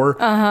season 4,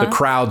 the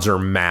crowds are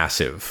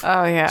massive.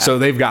 Oh, yeah. So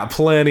they've got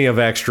plenty of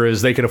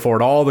extras. They can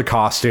afford all the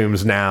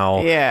costumes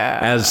now. Yeah.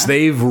 As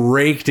they've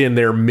raked in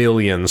their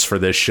millions for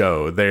this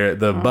show.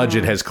 The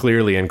budget has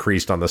clearly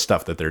increased on the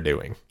stuff that they're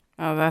doing.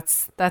 Oh,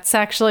 that's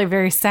actually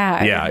very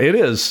sad. Yeah, it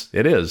is.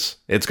 It is.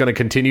 It's going to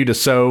continue to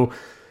sow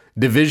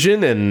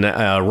division and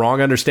wrong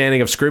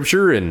understanding of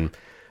Scripture. And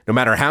no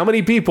matter how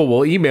many people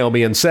will email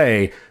me and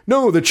say,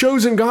 no, The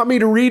Chosen got me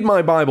to read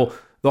my Bible.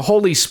 The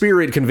Holy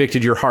Spirit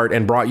convicted your heart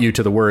and brought you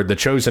to the Word. The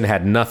Chosen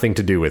had nothing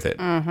to do with it.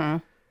 Mm-hmm.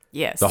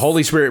 Yes. The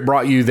Holy Spirit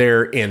brought you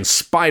there in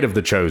spite of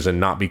The Chosen,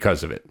 not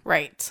because of it.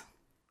 Right.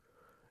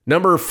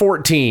 Number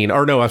 14,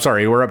 or no, I'm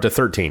sorry, we're up to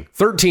 13.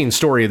 13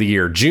 story of the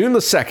year. June the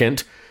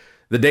 2nd,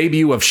 the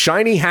debut of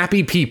Shiny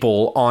Happy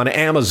People on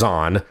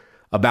Amazon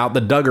about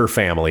the Duggar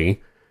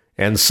family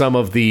and some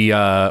of the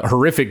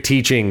horrific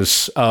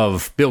teachings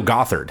of Bill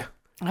Gothard.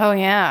 Oh,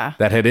 yeah.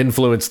 That had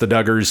influenced the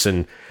Duggars.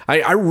 And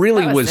I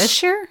really was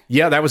this year?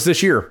 Yeah, that was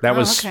this year. That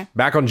was okay.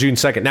 back on June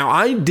 2nd. Now,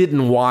 I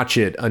didn't watch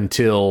it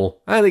until,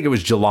 I think it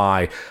was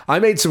July. I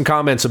made some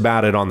comments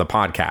about it on the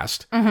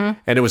podcast.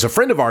 And it was a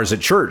friend of ours at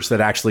church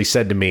that actually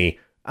said to me,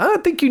 I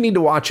think you need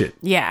to watch it.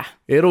 Yeah.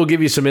 It'll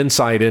give you some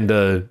insight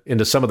into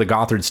some of the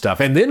Gothard stuff.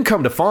 And then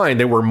come to find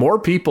there were more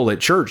people at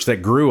church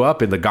that grew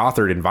up in the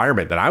Gothard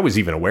environment than I was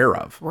even aware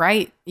of.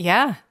 Right.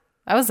 Yeah.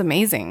 That was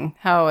amazing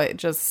how it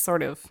just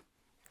sort of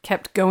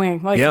kept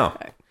going. Like, yeah.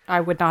 I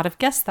would not have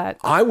guessed that.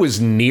 I was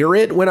near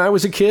it when I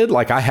was a kid.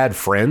 Like, I had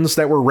friends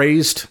that were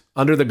raised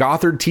under the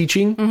Gothard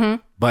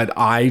teaching, but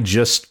I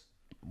just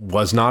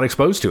was not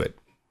exposed to it.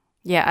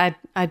 Yeah,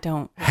 I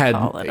don't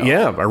recall it all.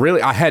 Yeah,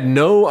 I had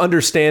no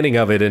understanding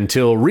of it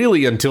until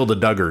the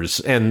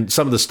Duggars, and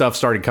some of the stuff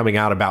started coming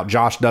out about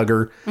Josh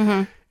Duggar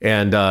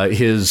and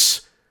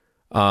his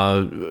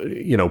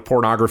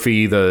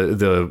pornography,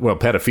 the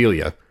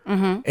pedophilia,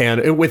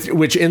 and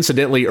which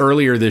incidentally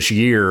earlier this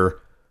year,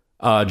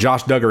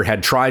 Josh Duggar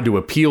had tried to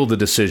appeal the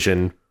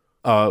decision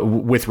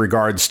with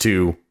regards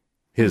to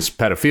his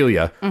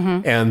pedophilia,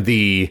 and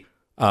the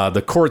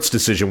court's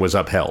decision was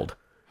upheld.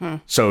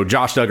 So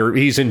Josh Duggar,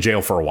 he's in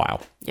jail for a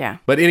while. Yeah.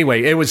 But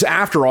anyway, it was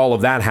after all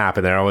of that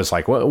happened that I was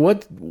like,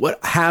 what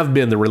have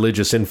been the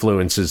religious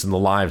influences in the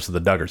lives of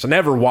the Duggars? I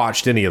never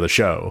watched any of the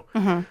show.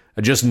 I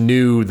just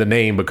knew the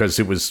name because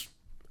I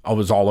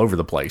was all over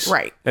the place.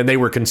 Right. And they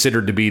were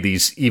considered to be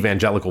these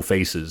evangelical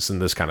faces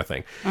and this kind of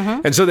thing.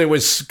 And so there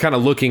was kind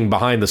of looking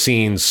behind the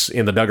scenes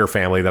in the Duggar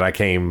family that I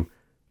came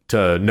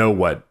to know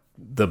what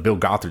the Bill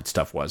Gothard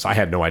stuff was. I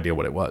had no idea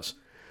what it was.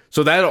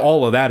 So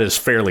all of that is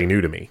fairly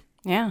new to me.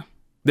 Yeah.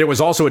 There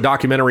was also a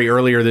documentary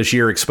earlier this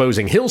year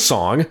exposing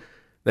Hillsong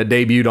that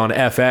debuted on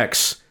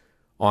FX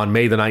on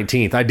May the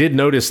 19th. I did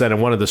notice that in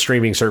one of the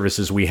streaming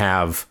services we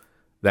have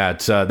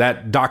that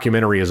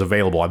documentary is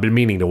available. I've been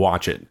meaning to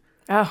watch it.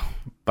 Oh.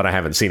 But I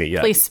haven't seen it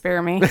yet. Please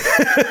spare me.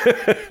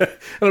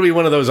 It'll be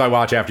one of those I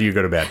watch after you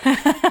go to bed.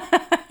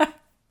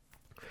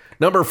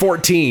 Number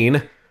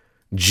 14,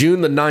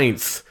 June the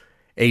 9th,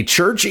 a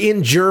church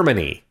in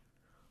Germany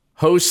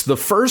hosts the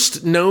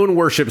first known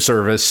worship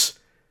service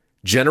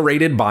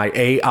generated by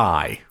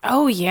AI.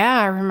 Oh, yeah,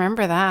 I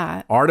remember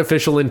that.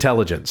 Artificial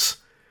intelligence.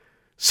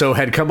 So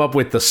had come up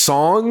with the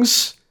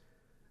songs,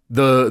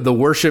 The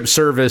worship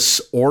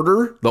service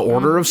order, the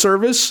order of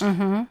service,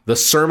 the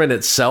sermon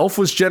itself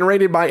was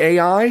generated by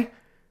AI.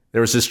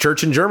 There was this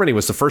church in Germany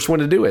was the first one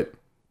to do it.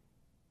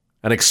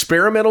 An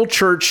experimental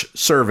church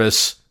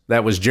service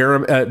that was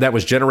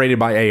generated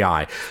by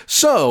AI.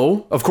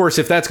 So, of course,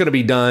 if that's going to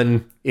be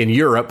done in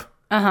Europe,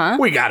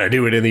 we got to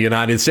do it in the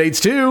United States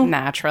too.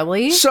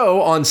 Naturally.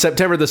 So, on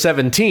September the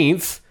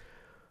 17th,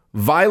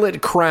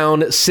 Violet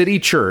Crown City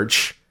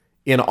Church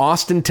in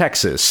Austin,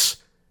 Texas,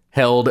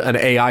 held an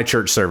AI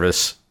church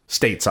service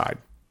stateside.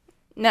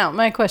 Now,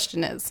 my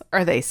question is,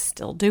 are they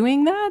still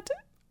doing that?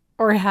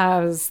 Or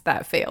has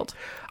that failed?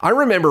 I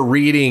remember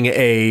reading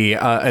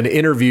an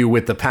interview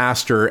with the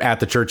pastor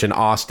at the church in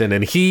Austin,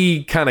 and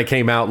he kind of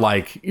came out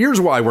like, here's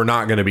why we're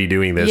not going to be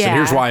doing this, and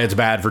here's why it's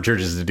bad for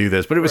churches to do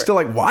this. But it was still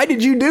like, why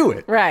did you do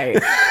it?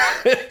 Right.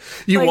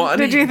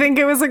 Did you think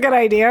it was a good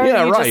idea?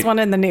 Yeah, you right. just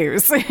wanted the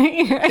news.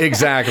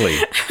 Exactly.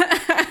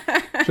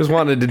 Just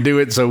wanted to do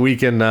it so we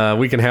can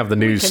have the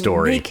news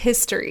story. Make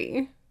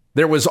history.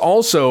 There was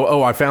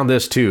also, I found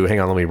this too. Hang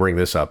on, let me bring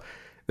this up.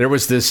 There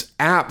was this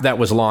app that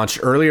was launched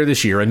earlier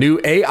this year. A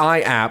new AI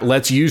app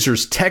lets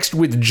users text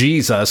with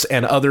Jesus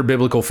and other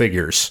biblical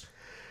figures.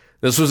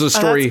 This was a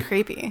story. That's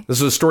creepy.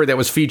 This was a story that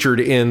was featured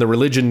in the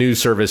religion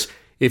news service.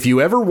 If you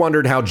ever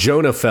wondered how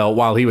Jonah felt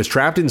while he was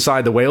trapped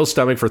inside the whale's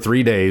stomach for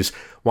 3 days,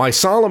 why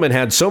Solomon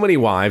had so many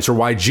wives, or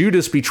why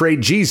Judas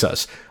betrayed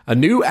Jesus, a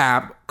new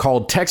app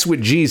called Text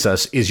with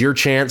Jesus is your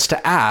chance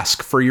to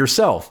ask for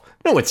yourself.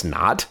 No, it's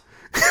not.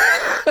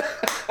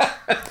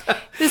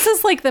 This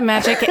is like the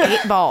magic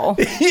 8 ball.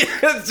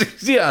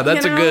 Yeah,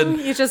 that's a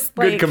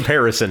good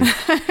comparison.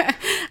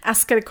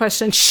 Ask it a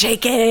question,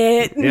 shake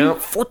it,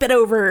 flip it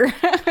over.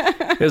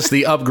 It's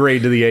the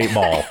upgrade to the 8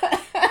 ball.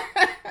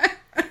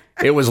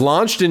 It was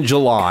launched in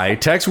July.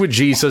 Text with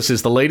Jesus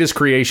is the latest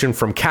creation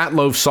from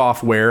Catloaf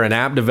Software, an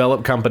app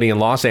developed company in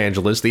Los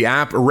Angeles. The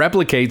app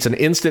replicates an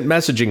instant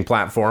messaging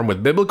platform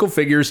with biblical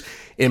figures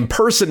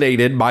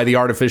impersonated by the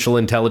artificial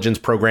intelligence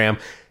program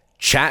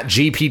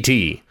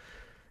ChatGPT.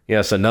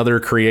 Yes, another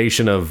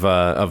creation of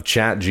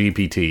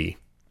ChatGPT.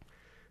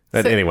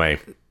 Anyway.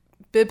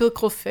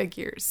 Biblical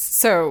figures.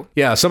 So.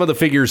 Yeah, some of the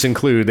figures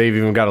include, they've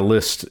even got a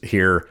list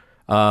here,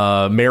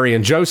 Mary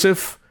and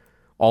Joseph,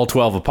 all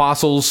 12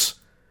 apostles.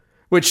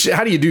 Which,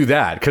 how do you do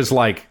that? Because,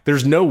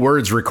 there's no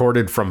words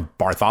recorded from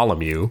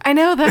Bartholomew. I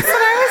know, that's what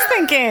I was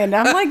thinking.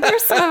 I'm like,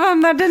 there's some of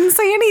them that didn't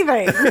say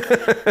anything.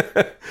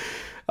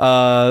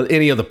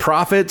 Any of the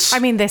prophets. I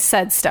mean, they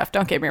said stuff,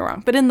 don't get me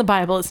wrong. But in the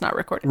Bible, it's not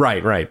recorded.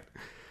 Right.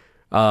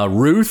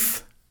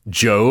 Ruth,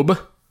 Job,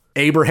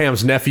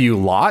 Abraham's nephew,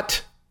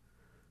 Lot.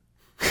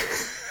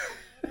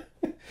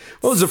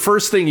 What was the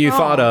first thing you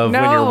thought of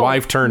when your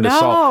wife turned to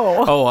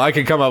salt? Oh, I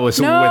could come up with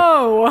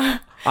some...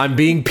 I'm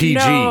being PG.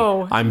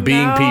 I'm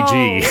being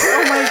PG.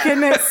 Oh my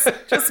goodness.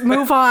 Just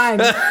move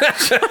on.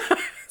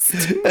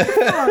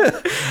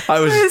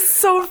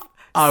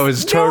 I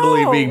was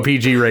totally being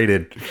PG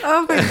rated.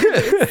 Oh my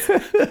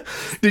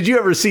goodness. Did you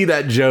ever see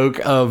that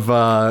joke of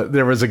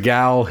there was a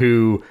gal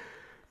who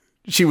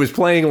she was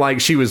playing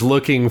like she was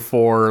looking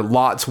for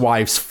Lot's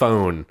wife's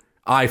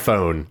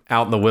iPhone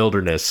out in the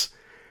wilderness.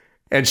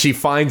 And she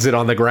finds it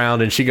on the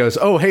ground and she goes,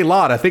 "Oh, hey,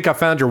 Lot, I think I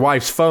found your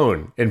wife's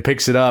phone," and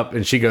picks it up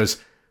and she goes,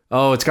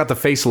 "Oh, it's got the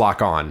face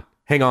lock on.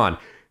 Hang on."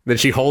 Then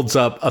she holds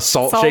up a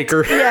salt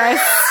shaker. Yes.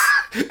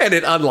 And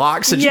it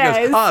unlocks and she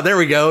goes, there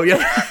we go. Yeah.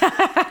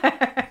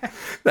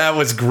 That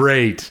was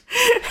great.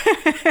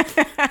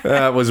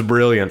 That was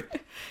brilliant.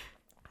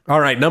 All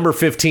right, number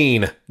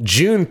 15,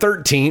 June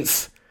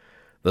 13th,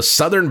 the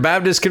Southern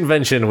Baptist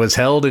Convention was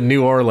held in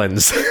New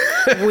Orleans.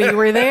 We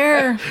were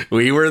there.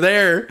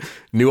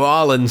 New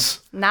Orleans.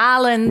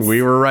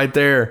 We were right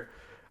there.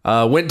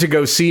 Went to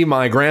go see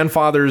my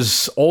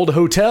grandfather's old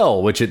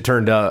hotel, which it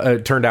turned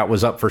out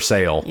was up for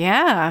sale.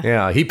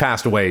 Yeah. He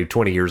passed away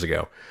 20 years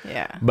ago.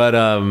 Yeah. But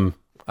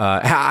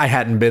I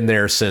hadn't been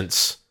there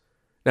since.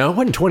 No, it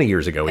wasn't 20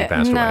 years ago he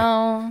passed away.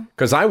 No.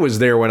 Because I was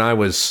there when I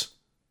was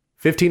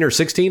 15 or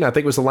 16. I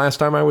think was the last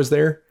time I was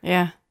there.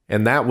 Yeah.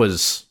 And that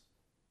was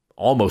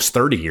almost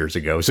 30 years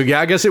ago. So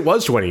yeah, I guess it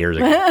was 20 years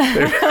ago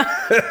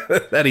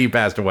that he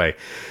passed away.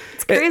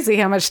 It's crazy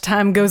how much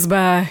time goes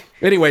by.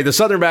 Anyway, the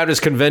Southern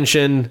Baptist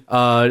Convention,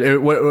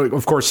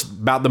 of course,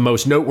 about the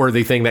most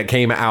noteworthy thing that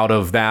came out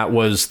of that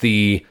was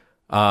the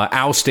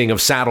ousting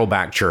of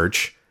Saddleback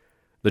Church,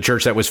 the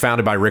church that was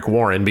founded by Rick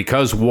Warren,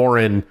 because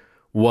Warren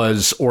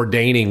was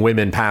ordaining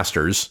women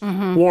pastors.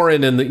 Mm-hmm.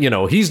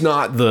 Warren, he's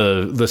not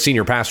the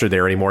senior pastor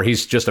there anymore.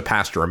 He's just a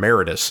pastor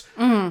emeritus.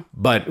 Mm-hmm.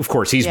 But of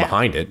course, he's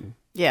behind it.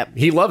 Yep.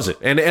 He loves it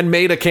and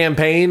made a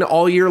campaign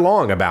all year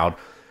long about,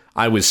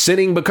 I was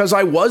sinning because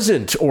I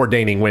wasn't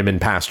ordaining women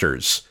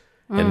pastors.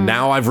 And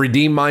now I've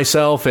redeemed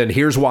myself, and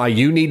here's why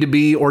you need to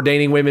be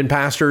ordaining women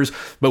pastors.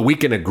 But we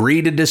can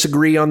agree to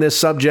disagree on this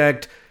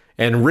subject.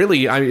 And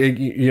really,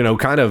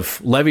 kind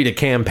of levied a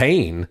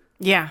campaign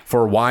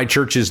for why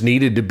churches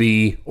needed to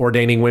be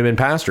ordaining women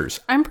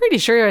pastors. I'm pretty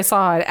sure I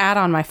saw an ad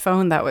on my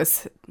phone that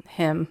was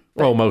him.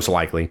 Well, most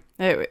likely.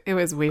 It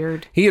was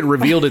weird. He had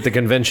revealed at the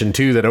convention,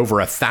 too, that over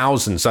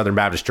 1,000 Southern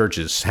Baptist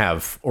churches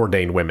have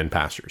ordained women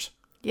pastors.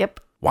 Yep.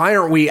 Why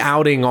aren't we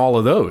outing all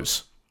of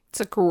those?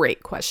 It's a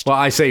great question. Well,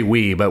 I say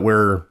we, but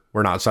we're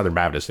not Southern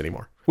Baptist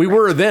anymore. We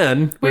were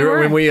then. We were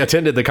when we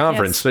attended the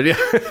conference. Yes.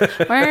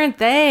 Why aren't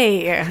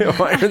they?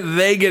 Why aren't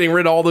they getting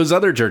rid of all those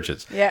other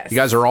churches? Yes. You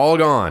guys are all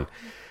gone.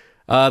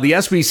 The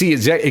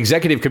SBC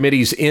Executive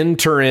Committee's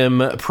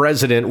interim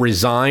president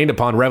resigned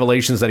upon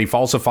revelations that he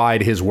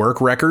falsified his work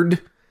record.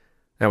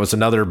 That was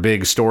another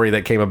big story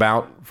that came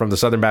about from the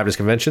Southern Baptist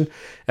Convention.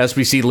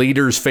 SBC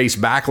leaders face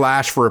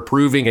backlash for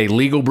approving a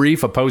legal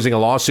brief opposing a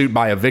lawsuit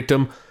by a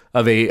victim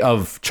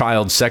of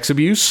child sex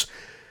abuse.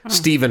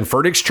 Stephen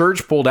Furtick's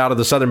church pulled out of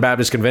the Southern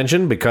Baptist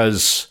Convention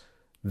because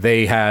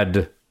they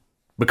had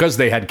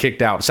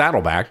kicked out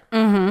Saddleback.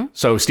 Mm-hmm.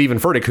 So Stephen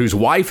Furtick, whose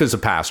wife is a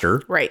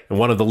pastor, right, and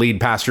one of the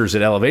lead pastors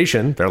at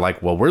Elevation, they're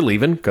like, well, we're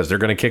leaving because they're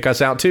going to kick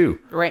us out too.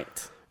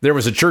 Right. There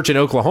was a church in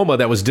Oklahoma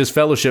that was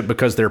disfellowshipped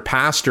because their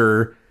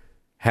pastor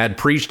had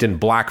preached in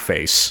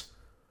blackface.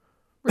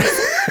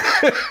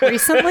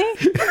 Recently?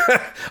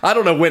 I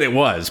don't know when it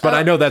was, but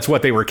I know that's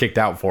what they were kicked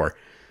out for.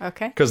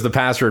 Okay. Because the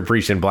pastor had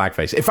preached in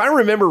blackface. If I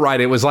remember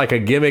right, it was like a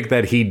gimmick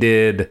that he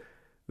did,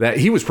 that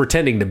he was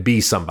pretending to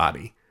be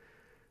somebody.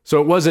 So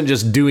it wasn't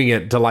just doing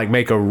it to like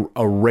make a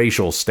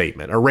racial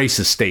statement, a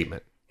racist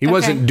statement. He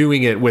wasn't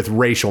doing it with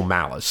racial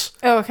malice.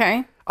 Oh,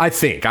 okay. I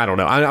think. I don't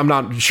know. I'm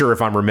not sure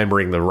if I'm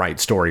remembering the right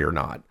story or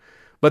not.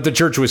 But the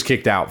church was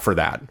kicked out for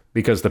that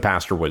because the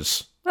pastor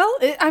was... Well,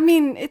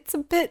 it's a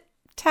bit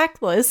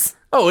tactless.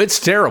 Oh, it's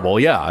terrible.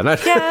 Yeah.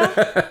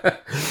 Yeah.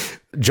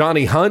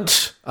 Johnny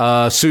Hunt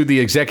sued the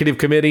executive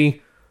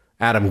committee.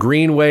 Adam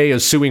Greenway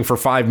is suing for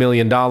 $5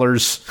 million.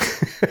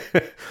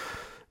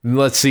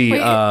 Let's see.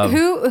 Wait,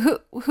 who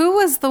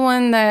was the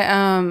one that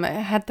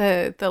had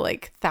the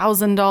like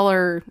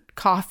 $1,000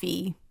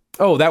 coffee?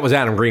 Oh, that was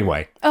Adam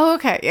Greenway. Oh,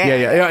 okay.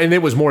 Yeah. And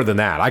it was more than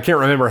that. I can't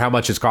remember how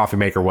much his coffee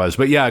maker was,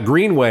 but yeah,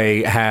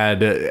 Greenway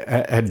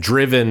had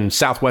driven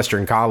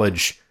Southwestern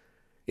College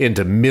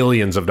into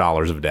millions of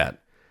dollars of debt.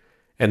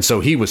 And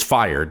so he was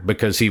fired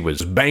because he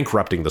was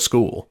bankrupting the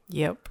school.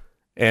 Yep.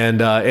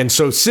 And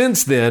so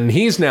since then,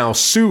 he's now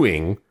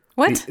suing.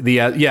 What?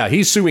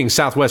 He's suing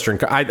Southwestern.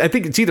 I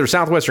think it's either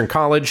Southwestern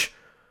College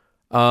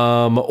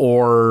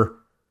or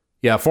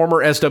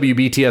former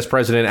SWBTS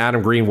president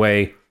Adam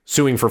Greenway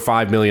suing for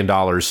 $5 million.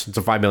 It's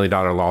a $5 million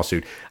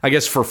lawsuit, I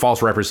guess, for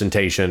false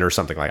representation or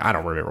something like. I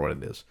don't remember what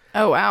it is.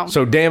 Oh, wow.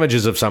 So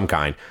damages of some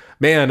kind.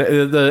 Man,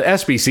 the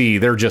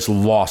SBC, they're just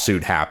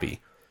lawsuit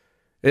happy.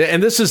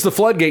 And this is the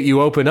floodgate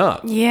you open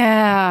up.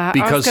 Yeah,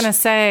 because I was going to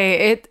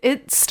say,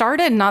 it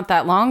started not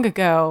that long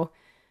ago.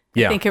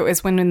 Yeah. I think it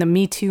was when the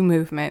Me Too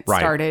movement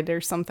started or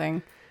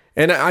something.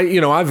 And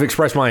I've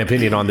expressed my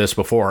opinion on this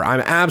before.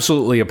 I'm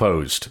absolutely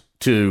opposed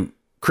to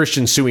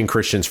Christians suing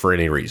Christians for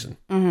any reason.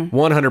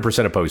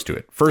 100% opposed to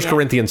it. 1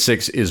 Corinthians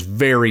 6 is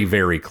very,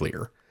 very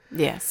clear.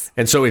 Yes.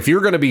 And so if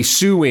you're going to be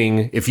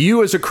suing, if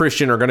you as a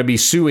Christian are going to be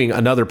suing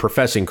another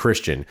professing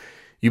Christian,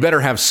 you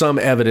better have some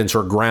evidence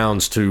or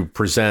grounds to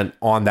present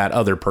on that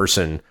other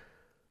person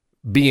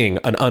being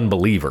an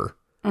unbeliever.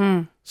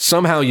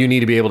 Somehow you need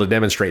to be able to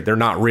demonstrate they're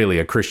not really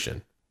a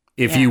Christian.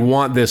 If you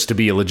want this to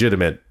be a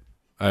legitimate,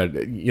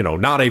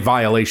 not a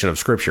violation of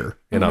Scripture,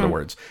 in other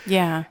words.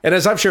 Yeah. And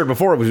as I've shared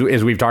before,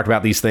 as we've talked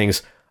about these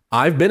things,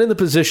 I've been in the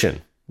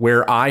position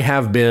where I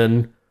have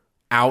been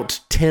out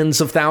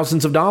tens of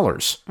thousands of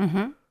dollars.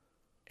 And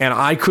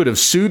I could have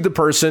sued the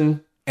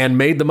person and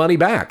made the money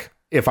back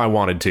if I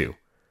wanted to.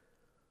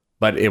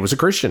 But it was a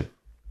Christian.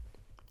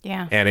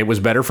 Yeah. And it was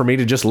better for me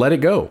to just let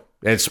it go.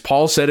 As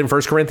Paul said in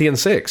 1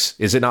 Corinthians 6,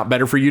 is it not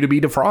better for you to be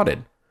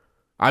defrauded?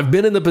 I've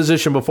been in the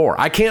position before.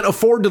 I can't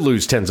afford to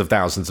lose tens of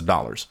thousands of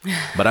dollars,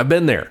 but I've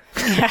been there.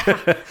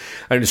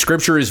 And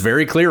Scripture is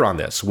very clear on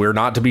this. We're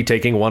not to be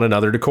taking one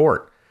another to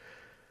court.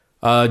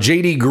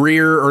 J.D.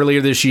 Greer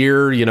earlier this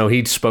year,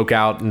 he spoke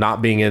out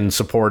not being in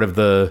support of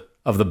the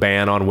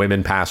ban on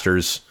women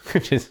pastors.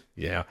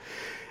 Yeah.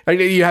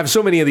 You have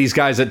so many of these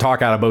guys that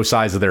talk out of both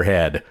sides of their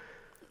head.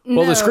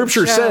 Well, the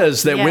Scripture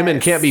says that women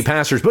can't be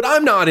pastors, but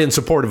I'm not in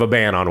support of a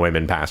ban on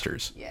women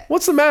pastors. Yes.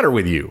 What's the matter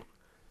with you?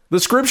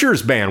 The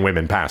Scriptures ban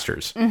women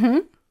pastors.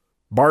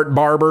 Bart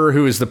Barber,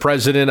 who is the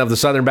president of the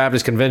Southern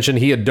Baptist Convention,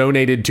 he had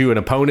donated to an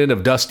opponent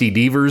of Dusty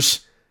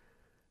Devers,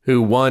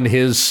 who won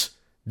his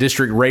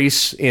district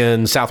race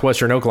in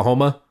southwestern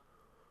Oklahoma.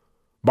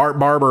 Bart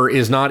Barber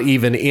is not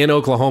even in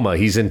Oklahoma.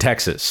 He's in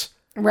Texas.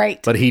 Right.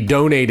 But he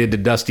donated to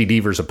Dusty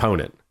Devers'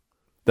 opponent,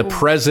 the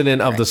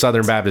president of the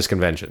Southern Baptist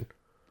Convention.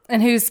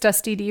 And who's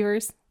Dusty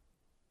Devers?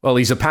 Well,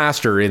 he's a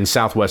pastor in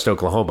southwest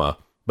Oklahoma,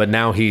 but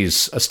now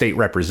he's a state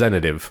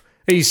representative.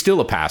 He's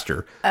still a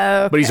pastor,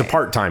 but he's a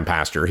part-time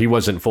pastor. He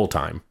wasn't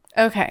full-time.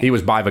 Okay. He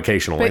was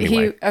bivocational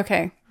anyway.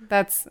 Okay.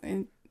 That's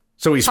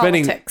so he's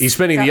spending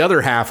the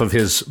other half of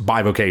his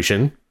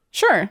bivocation.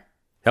 Sure.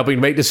 Helping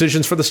to make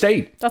decisions for the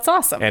state. That's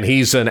awesome. And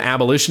he's an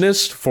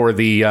abolitionist for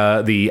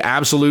the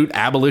absolute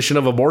abolition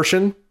of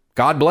abortion.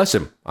 God bless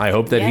him. I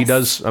hope that he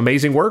does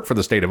amazing work for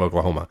the state of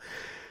Oklahoma.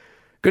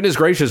 Goodness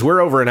gracious, we're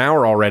over an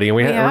hour already, and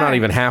we're not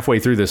even halfway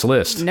through this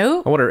list.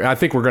 Nope. I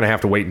think we're going to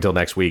have to wait until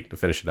next week to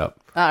finish it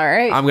up. All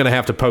right. I'm going to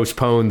have to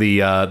postpone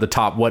the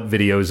top what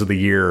videos of the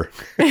year.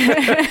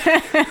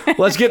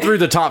 Let's get through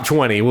the top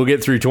 20. We'll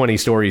get through 20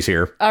 stories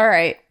here. All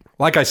right.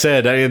 Like I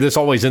said, this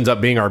always ends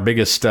up being our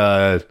biggest...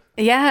 yeah,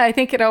 I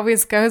think it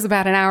always goes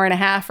about an hour and a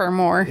half or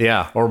more.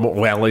 Yeah, or more,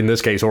 well, in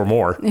this case, or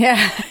more.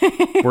 Yeah.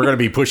 We're going to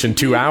be pushing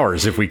 2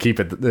 hours if we keep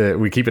it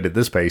at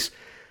this pace.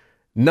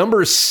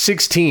 Number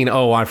 16.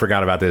 Oh, I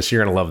forgot about this.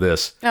 You're going to love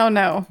this. Oh,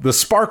 no. The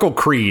Sparkle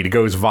Creed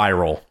goes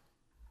viral.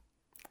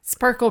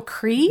 Sparkle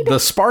Creed? The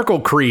Sparkle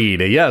Creed.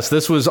 Yes,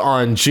 this was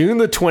on June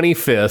the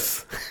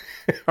 25th.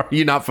 Are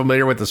you not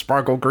familiar with the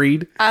Sparkle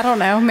Creed? I don't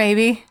know,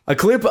 maybe. A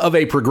clip of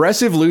a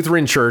progressive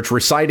Lutheran church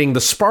reciting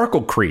the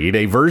Sparkle Creed,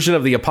 a version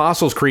of the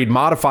Apostles' Creed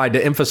modified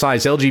to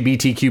emphasize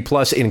LGBTQ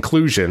plus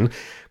inclusion,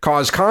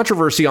 caused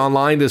controversy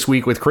online this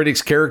week, with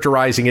critics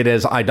characterizing it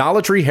as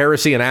idolatry,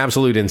 heresy, and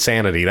absolute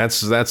insanity.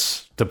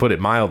 That's to put it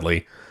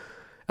mildly.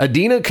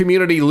 Adena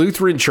Community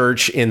Lutheran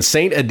Church in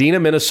St.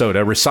 Adena,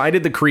 Minnesota,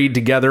 recited the creed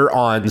together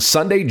on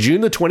Sunday,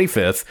 June the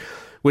 25th,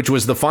 which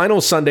was the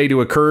final Sunday to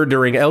occur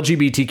during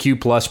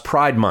LGBTQ plus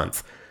Pride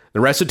Month.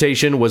 The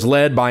recitation was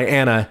led by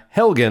Anna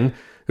Helgen,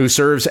 who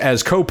serves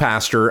as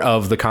co-pastor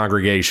of the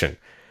congregation.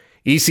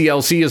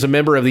 ECLC is a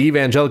member of the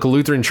Evangelical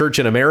Lutheran Church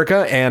in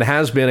America and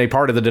has been a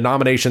part of the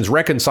denomination's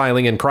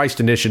Reconciling in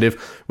Christ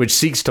initiative, which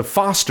seeks to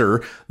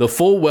foster the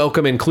full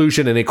welcome,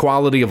 inclusion, and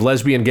equality of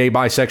lesbian, gay,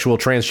 bisexual,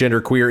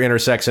 transgender, queer,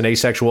 intersex, and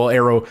asexual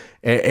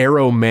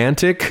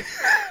aromantic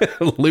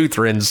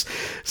Lutherans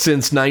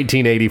since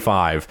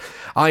 1985.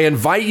 I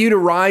invite you to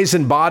rise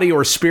in body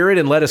or spirit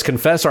and let us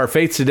confess our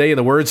faith today in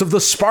the words of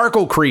the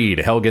Sparkle Creed,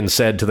 Helgen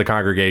said to the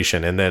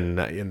congregation. And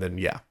then,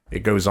 yeah, it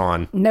goes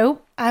on.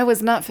 Nope, I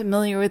was not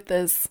familiar with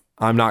this.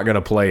 I'm not going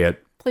to play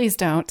it. Please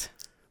don't.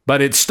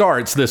 But it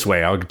starts this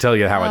way. I'll tell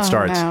you how it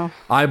starts. No.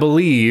 I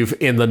believe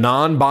in the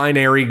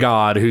non-binary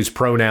God whose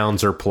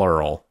pronouns are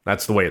plural.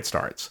 That's the way it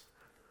starts.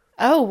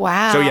 Oh,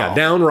 wow. So yeah,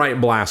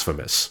 downright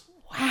blasphemous.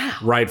 Wow.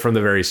 Right from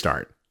the very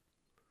start.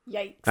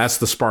 Yikes. That's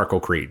the Sparkle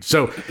Creed.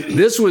 So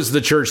this was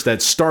the church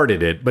that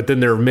started it, but then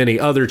there are many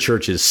other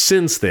churches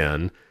since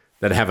then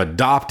that have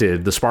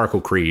adopted the Sparkle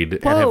Creed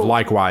and have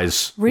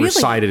likewise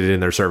recited it in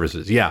their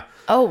services. Yeah.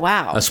 Oh,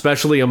 wow.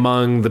 Especially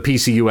among the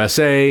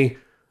PCUSA,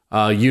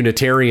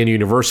 Unitarian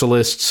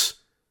Universalists,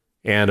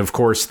 and of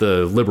course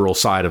the liberal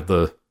side of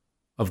the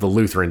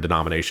Lutheran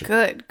denomination.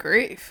 Good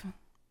grief.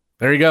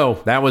 There you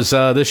go. That was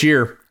this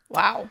year.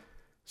 Wow.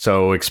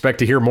 So expect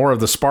to hear more of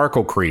the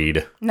Sparkle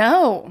Creed.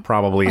 No.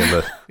 Probably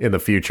in the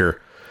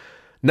future.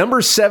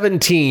 Number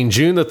 17,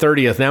 June the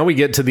 30th. Now we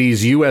get to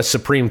these U.S.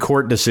 Supreme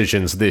Court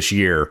decisions this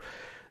year.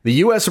 The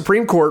U.S.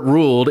 Supreme Court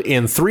ruled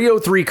in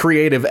 303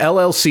 Creative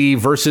LLC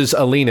versus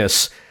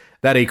Alinus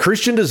that a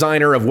Christian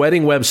designer of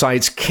wedding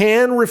websites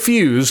can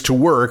refuse to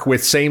work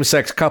with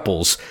same-sex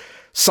couples,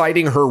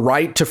 citing her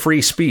right to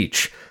free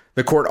speech.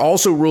 The court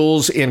also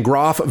rules in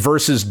Groff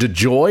versus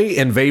DeJoy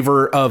in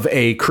favor of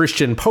a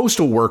Christian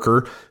postal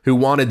worker who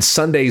wanted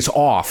Sundays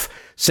off,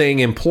 saying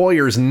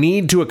employers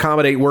need to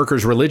accommodate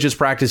workers' religious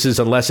practices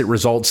unless it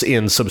results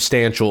in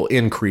substantial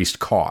increased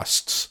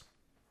costs.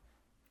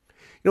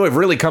 You know, we've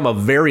really come a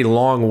very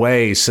long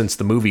way since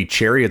the movie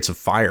Chariots of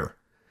Fire,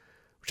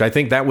 which I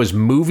think that was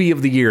movie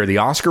of the year, the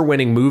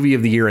Oscar-winning movie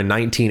of the year in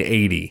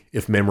 1980,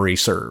 if memory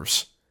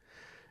serves.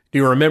 Do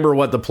you remember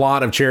what the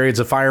plot of Chariots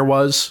of Fire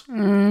was?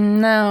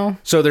 No.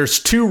 So there's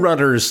two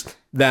runners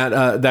that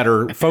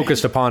are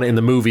focused upon in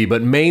the movie,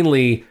 but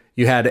mainly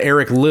you had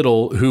Eric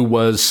Liddell, who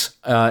was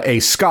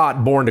a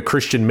Scot born to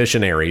Christian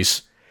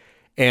missionaries,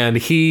 and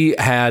he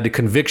had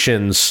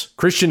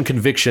Christian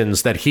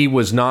convictions that he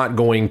was not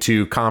going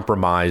to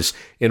compromise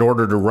in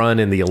order to run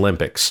in the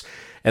Olympics.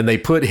 And they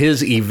put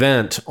his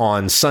event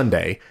on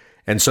Sunday,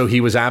 and so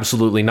he was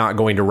absolutely not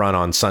going to run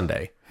on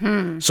Sunday.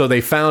 So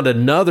they found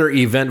another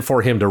event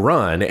for him to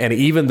run, and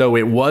even though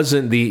it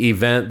wasn't the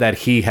event that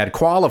he had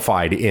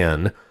qualified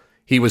in,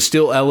 he was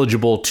still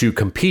eligible to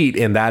compete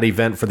in that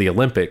event for the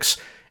Olympics,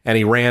 and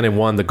he ran and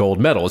won the gold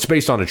medal. It's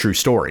based on a true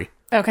story.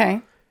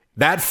 Okay.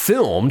 That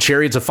film,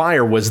 Chariots of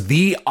Fire, was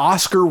the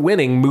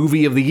Oscar-winning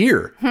movie of the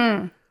year,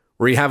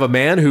 where you have a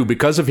man who,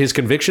 because of his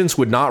convictions,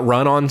 would not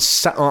run on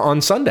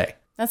Sunday.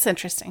 That's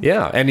interesting.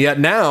 Yeah, and yet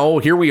now,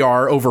 here we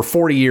are over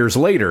 40 years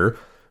later,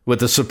 with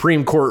the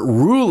Supreme Court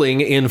ruling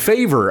in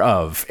favor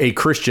of a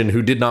Christian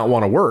who did not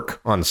want to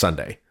work on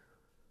Sunday.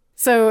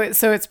 So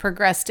it's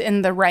progressed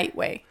in the right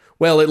way.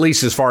 Well, at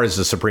least as far as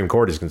the Supreme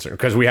Court is concerned,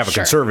 because we have a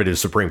conservative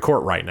Supreme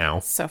Court right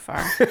now. So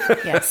far,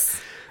 yes.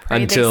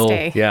 until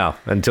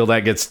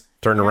that gets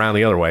turned around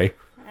the other way.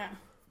 Yeah.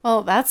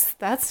 Well,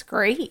 that's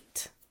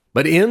great.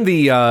 But in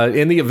the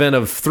event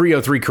of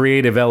 303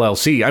 Creative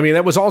LLC, I mean,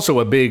 that was also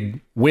a big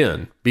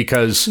win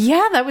because...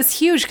 Yeah, that was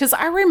huge because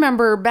I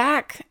remember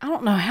back, I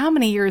don't know how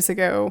many years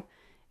ago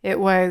it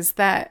was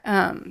that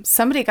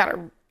somebody got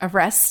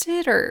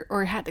arrested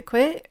or had to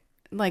quit.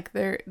 Like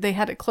they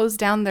had to close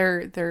down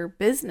their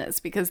business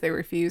because they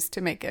refused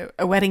to make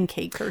a wedding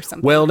cake or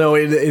something. Well, no,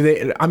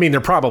 I mean, there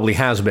probably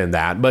has been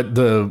that, but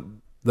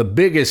the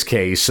biggest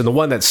case, and the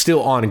one that's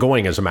still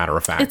ongoing, as a matter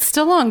of fact. It's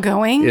still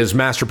ongoing? Is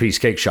Masterpiece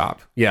Cake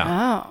Shop. Yeah.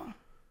 Oh.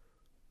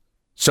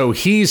 So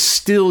he's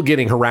still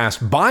getting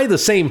harassed by the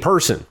same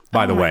person,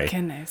 by the way. Oh, my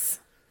goodness.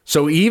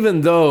 So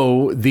even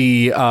though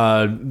the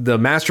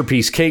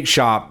Masterpiece Cake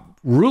Shop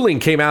ruling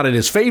came out in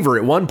his favor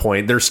at one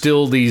point, there's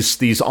still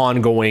these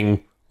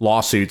ongoing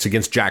lawsuits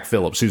against Jack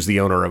Phillips, who's the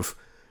owner of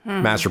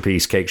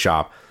Masterpiece Cake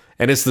Shop.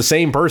 And it's the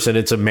same person.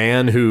 It's a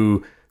man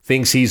who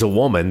thinks he's a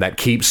woman that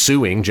keeps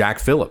suing Jack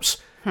Phillips.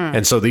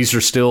 And so these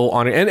are still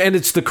on. And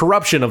it's the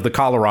corruption of the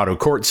Colorado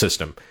court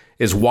system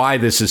is why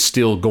this is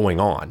still going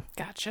on.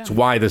 Gotcha. It's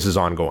why this is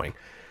ongoing.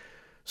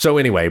 So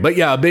anyway, but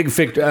yeah, a big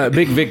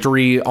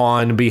victory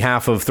on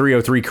behalf of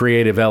 303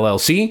 Creative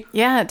LLC.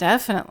 Yeah,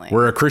 definitely.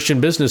 Where a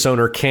Christian business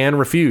owner can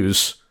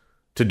refuse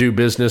to do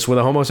business with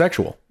a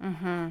homosexual.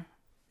 Mm-hmm.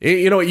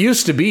 It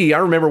used to be, I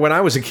remember when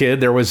I was a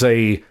kid, there was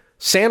a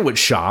sandwich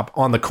shop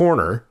on the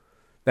corner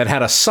that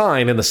had a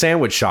sign in the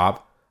sandwich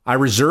shop, I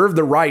reserve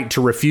the right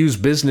to refuse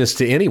business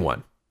to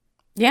anyone.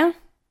 Yeah.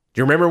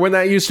 Do you remember when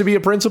that used to be a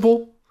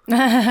principle?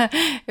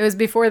 It was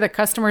before the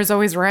customer's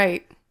always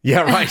right.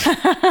 Yeah,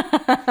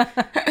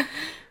 right.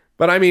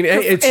 But I mean,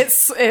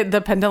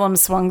 the pendulum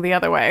swung the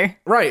other way.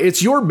 Right.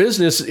 It's your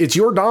business. It's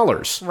your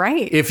dollars.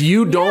 Right. If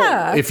you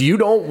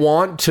don't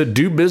want to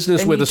do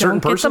business with a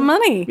certain person, get the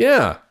money.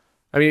 Yeah.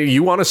 I mean,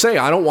 you want to say,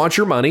 I don't want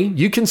your money.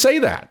 You can say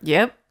that.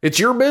 Yep. It's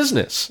your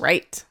business.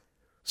 Right.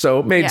 So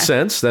it made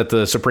sense that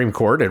the Supreme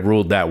Court had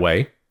ruled that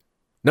way.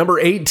 Number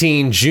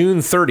 18, June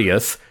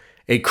 30th,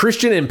 a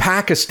Christian in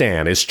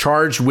Pakistan is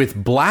charged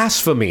with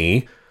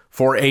blasphemy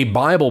for a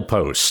Bible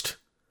post.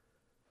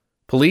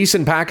 Police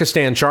in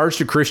Pakistan charged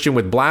a Christian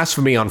with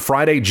blasphemy on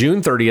Friday,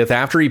 June 30th,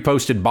 after he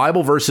posted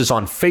Bible verses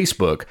on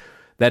Facebook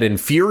that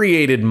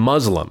infuriated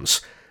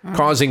Muslims,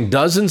 causing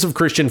dozens of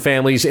Christian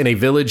families in a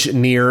village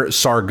near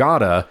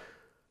Sargada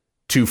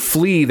to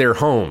flee their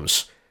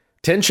homes.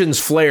 Tensions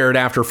flared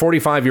after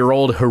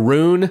 45-year-old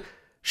Haroon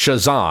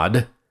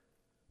Shahzad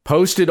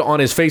posted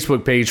on his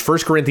Facebook page 1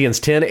 Corinthians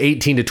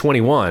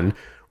 10:18-21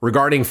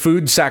 regarding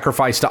food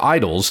sacrificed to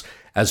idols,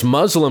 as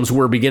Muslims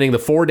were beginning the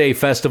 4-day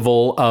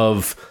festival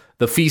of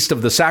the Feast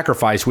of the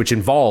Sacrifice, which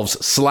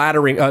involves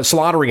slaughtering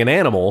an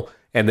animal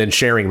and then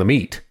sharing the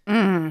meat.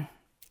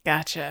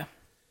 Gotcha.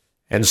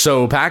 And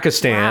so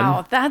Pakistan...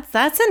 Wow,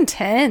 that's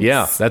intense.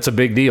 Yeah, that's a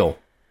big deal.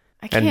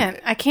 I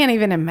can't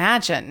even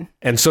imagine.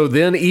 And so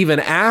then even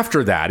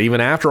after that,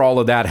 even after all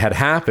of that had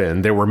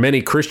happened, there were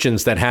many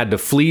Christians that had to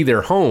flee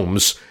their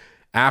homes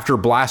after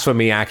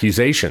blasphemy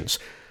accusations.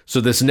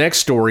 So this next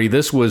story,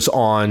 this was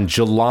on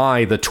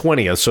July the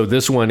 20th. So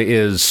this one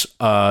is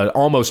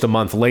almost a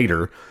month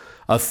later.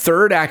 A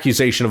third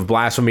accusation of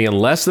blasphemy in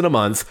less than a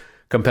month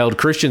compelled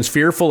Christians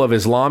fearful of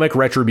Islamic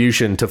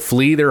retribution to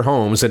flee their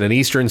homes in an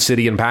eastern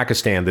city in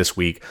Pakistan this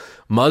week.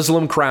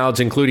 Muslim crowds,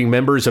 including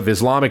members of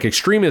Islamic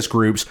extremist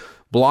groups,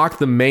 blocked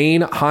the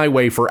main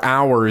highway for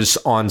hours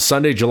on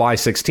Sunday, July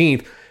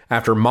 16th,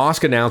 after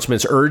mosque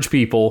announcements urged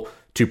people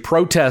to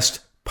protest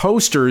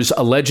posters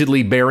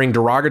allegedly bearing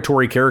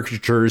derogatory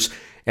caricatures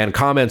and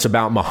comments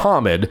about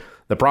Muhammad,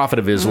 the prophet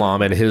of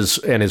Islam, and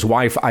his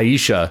wife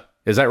Aisha.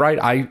 Is that right?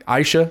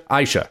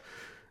 Aisha.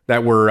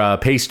 That were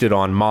pasted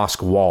on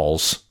mosque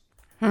walls.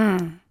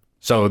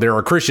 So there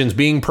are Christians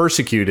being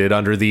persecuted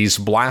under these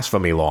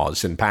blasphemy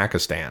laws in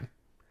Pakistan.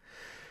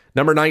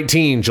 Number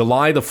 19,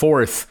 July the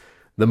 4th,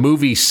 the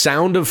movie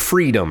Sound of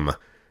Freedom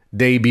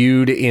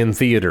debuted in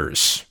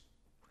theaters.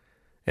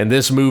 And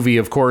this movie,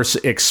 of course,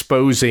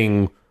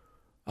 exposing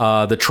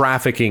the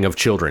trafficking of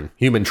children,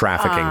 human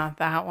trafficking.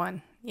 That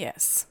one.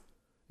 Yes.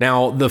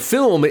 Now, the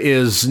film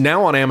is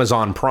now on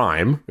Amazon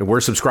Prime.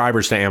 We're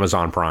subscribers to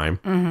Amazon Prime.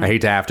 I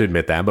hate to have to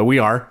admit that, but we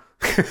are.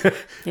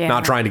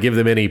 Not trying to give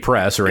them any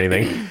press or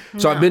anything.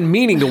 So I've been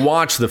meaning to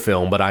watch the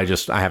film, but I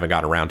haven't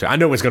gotten around to it. I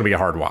know it's going to be a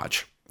hard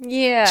watch.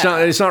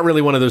 Yeah. It's not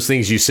really one of those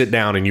things you sit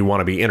down and you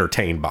want to be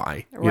entertained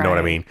by. You know what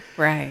I mean?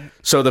 Right.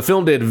 So the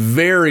film did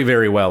very,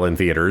 very well in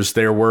theaters.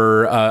 There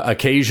were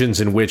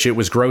occasions in which it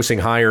was grossing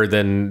higher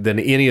than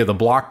any of the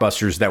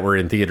blockbusters that were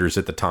in theaters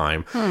at the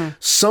time.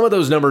 Some of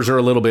those numbers are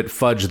a little bit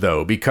fudged,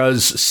 though,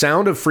 because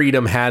Sound of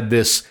Freedom had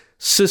this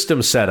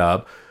system set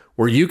up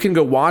where you can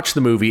go watch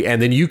the movie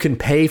and then you can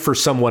pay for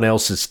someone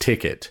else's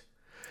ticket.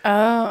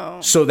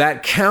 Oh. So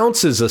that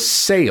counts as a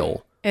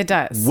sale. It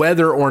does.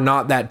 Whether or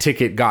not that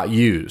ticket got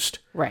used.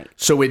 Right.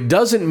 So it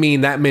doesn't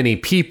mean that many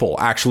people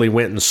actually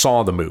went and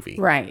saw the movie.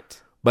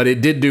 Right. But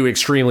it did do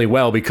extremely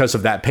well because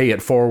of that Pay It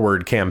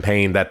Forward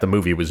campaign that the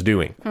movie was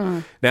doing.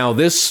 Now,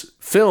 this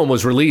film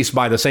was released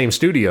by the same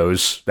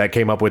studios that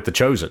came up with The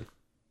Chosen.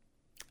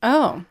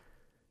 Oh.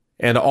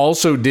 And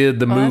also did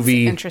the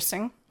movie... That's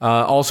interesting.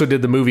 Also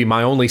did the movie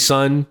My Only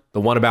Son, the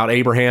one about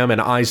Abraham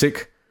and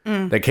Isaac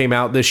that came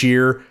out this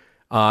year.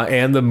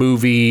 And the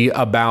movie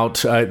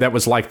about, that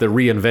was like the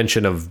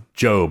reinvention of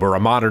Job or a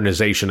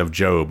modernization of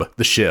Job,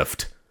 The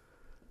Shift.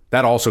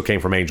 That also came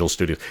from Angel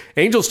Studios.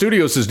 Angel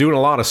Studios is doing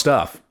a lot of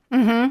stuff.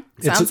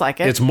 Sounds like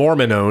it. It's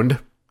Mormon owned.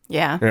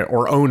 Yeah.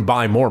 Or owned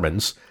by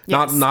Mormons.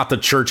 Yes. Not the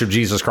Church of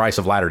Jesus Christ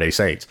of Latter-day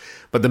Saints,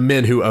 but the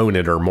men who own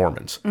it are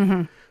Mormons.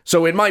 Mm-hmm.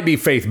 So it might be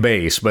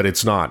faith-based, but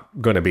it's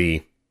not going to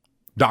be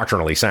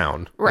doctrinally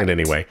sound in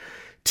any way.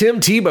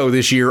 Tim Tebow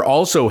this year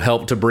also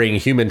helped to bring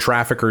human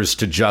traffickers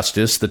to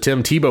justice. The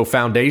Tim Tebow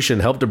Foundation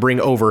helped to bring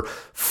over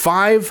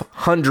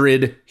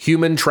 500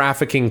 human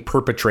trafficking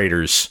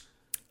perpetrators.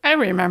 I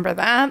remember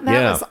that.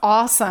 That was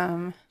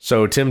awesome.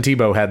 So Tim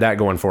Tebow had that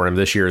going for him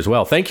this year as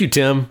well. Thank you,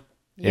 Tim.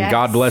 Yes. And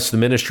God bless the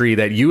ministry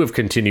that you have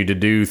continued to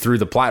do through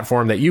the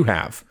platform that you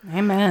have.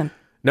 Amen.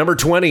 Number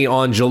 20,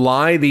 on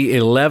July the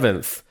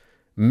 11th,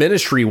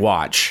 Ministry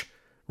Watch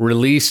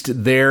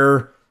released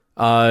their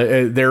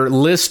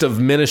list of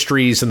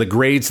ministries and the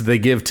grades that they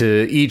give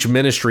to each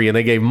ministry, and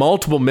they gave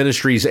multiple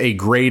ministries a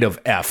grade of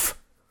F.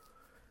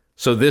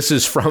 So this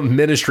is from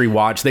Ministry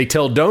Watch. They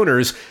tell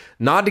donors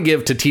not to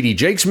give to T.D.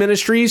 Jakes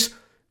Ministries,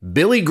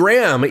 Billy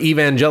Graham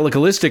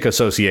Evangelicalistic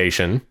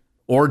Association,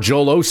 or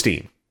Joel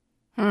Osteen.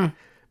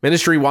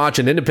 Ministry Watch,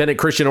 an independent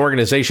Christian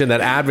organization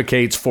that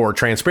advocates for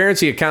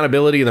transparency,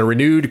 accountability, and the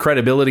renewed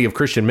credibility of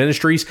Christian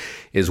ministries,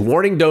 is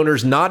warning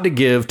donors not to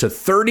give to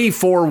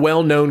 34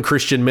 well-known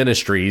Christian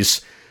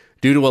ministries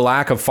due to a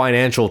lack of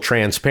financial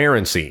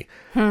transparency.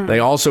 They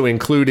also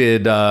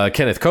included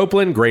Kenneth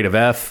Copeland, grade of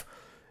F.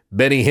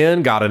 Benny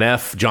Hinn got an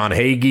F. John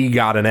Hagee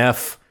got an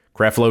F.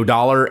 Creflo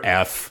Dollar,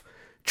 F.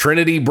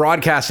 Trinity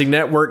Broadcasting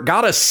Network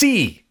got a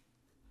C.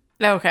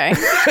 Okay.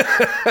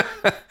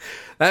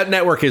 That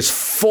network is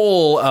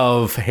full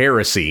of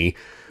heresy,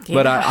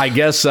 but I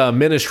guess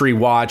Ministry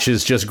Watch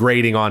is just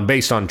grading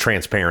based on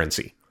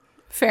transparency.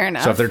 Fair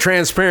enough. So if they're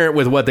transparent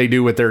with what they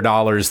do with their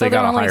dollars, they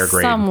got a higher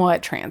grade.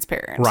 Somewhat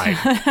transparent.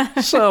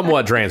 Right.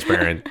 Somewhat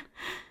transparent.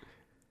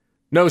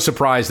 No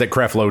surprise that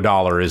Creflo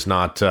Dollar is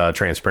not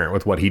transparent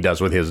with what he does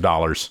with his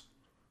dollars.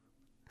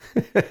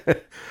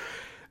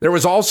 There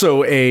was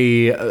also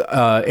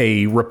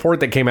a report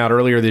that came out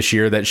earlier this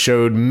year that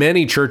showed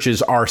many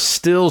churches are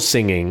still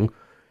singing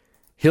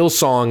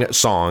Hillsong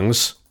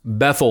songs,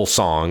 Bethel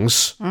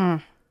songs,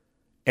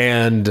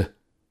 and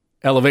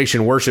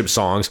elevation worship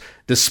songs,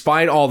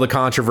 despite all the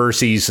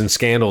controversies and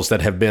scandals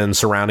that have been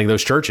surrounding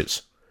those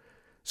churches.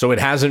 So it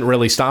hasn't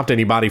really stopped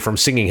anybody from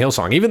singing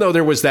Hillsong. Even though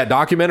there was that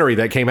documentary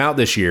that came out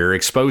this year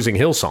exposing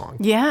Hillsong.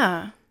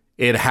 Yeah.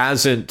 It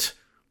hasn't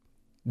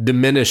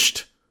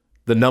diminished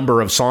the number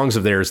of songs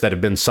of theirs that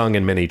have been sung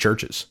in many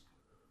churches.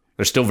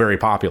 They're still very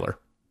popular.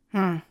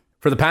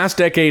 For the past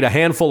decade, a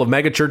handful of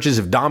megachurches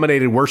have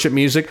dominated worship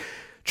music,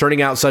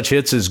 churning out such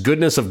hits as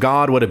Goodness of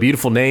God, What a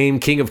Beautiful Name,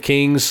 King of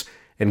Kings,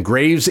 and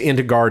Graves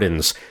into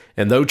Gardens.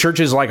 And though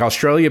churches like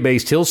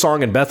Australia-based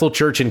Hillsong and Bethel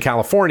Church in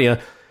California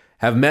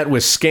have met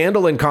with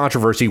scandal and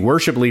controversy,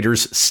 worship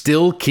leaders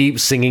still keep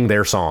singing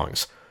their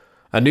songs.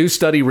 A new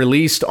study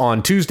released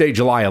on Tuesday,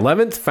 July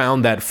 11th,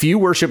 found that few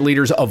worship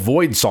leaders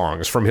avoid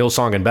songs from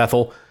Hillsong and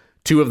Bethel,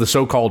 two of the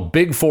so-called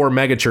Big Four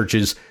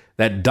megachurches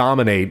that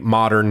dominate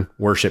modern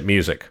worship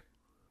music.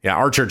 Yeah,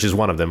 our church is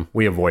one of them.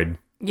 We avoid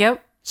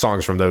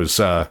songs from those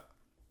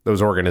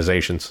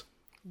organizations.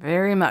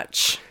 Very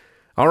much.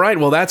 All right,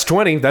 well, that's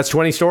 20. That's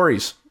 20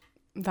 stories.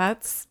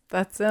 That's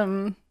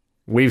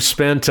We've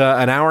spent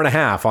an hour and a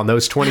half on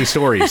those 20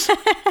 stories.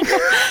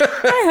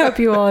 I hope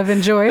you all have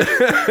enjoyed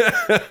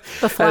the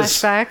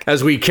flashback.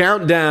 As we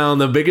count down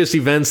the biggest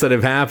events that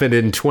have happened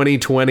in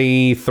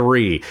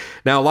 2023.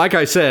 Now, like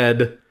I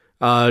said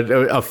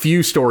a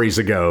few stories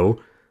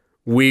ago,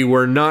 we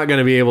were not going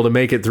to be able to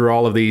make it through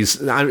all of these.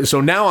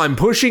 So now I'm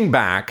pushing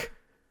back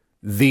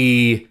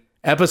the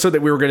episode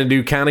that we were going to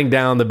do counting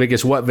down the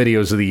biggest what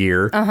videos of the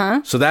year.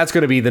 So that's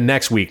going to be the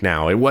next week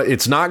now.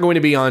 It's not going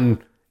to be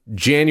on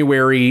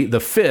January the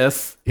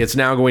 5th. It's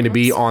now going to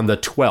be on the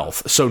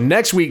 12th. So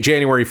next week,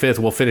 January 5th,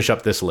 we'll finish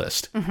up this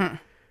list.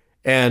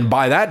 And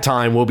by that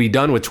time, we'll be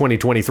done with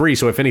 2023.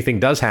 So if anything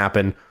does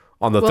happen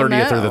on the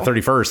 30th or the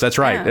 31st, that's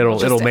right. Yeah,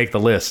 it'll make the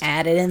list.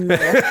 Add it in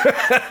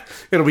there.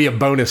 It'll be a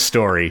bonus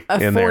story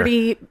in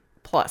 40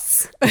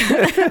 plus.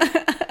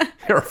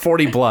 Or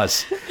 40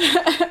 plus.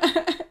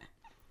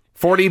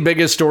 40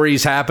 biggest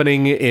stories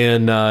happening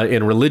in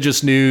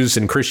religious news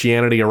and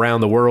Christianity around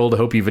the world. I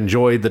hope you've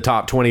enjoyed the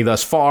top 20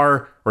 thus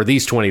far, or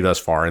these 20 thus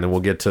far, and then we'll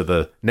get to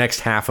the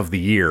next half of the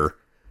year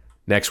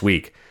next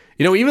week.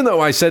 You know, even though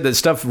I said that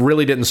stuff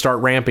really didn't start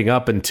ramping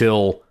up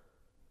until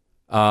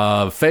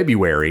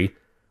February,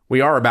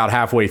 we are about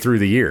halfway through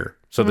the year.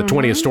 So the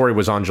 20th story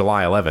was on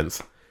July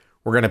 11th.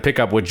 We're going to pick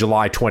up with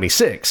July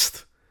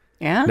 26th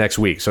next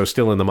week, so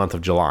still in the month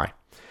of July.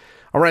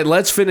 All right,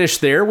 let's finish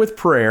there with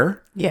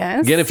prayer.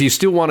 Yes. Again, if you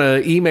still want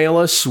to email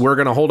us, we're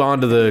going to hold on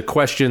to the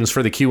questions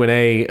for the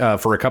Q&A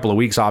for a couple of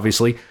weeks,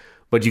 obviously.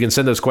 But you can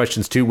send those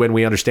questions to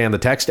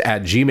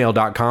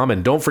whenweunderstandthetext@gmail.com.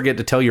 And don't forget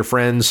to tell your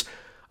friends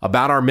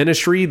about our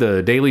ministry,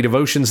 the daily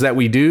devotions that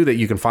we do that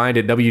you can find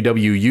at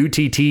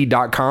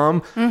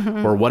WWUTT.com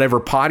or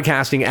whatever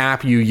podcasting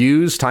app you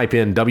use. Type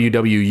in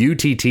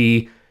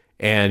WWUTT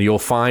and you'll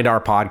find our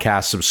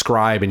podcast.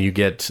 Subscribe and you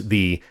get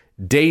the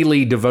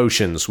daily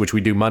devotions, which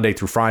we do Monday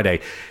through Friday.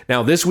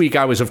 Now, this week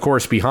I was, of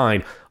course,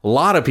 behind. A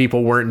lot of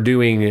people weren't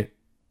doing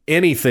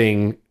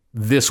anything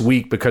this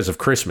week because of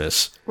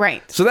Christmas.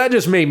 Right. So that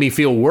just made me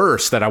feel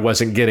worse that I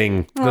wasn't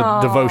getting the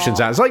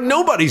devotions out. It's like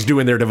nobody's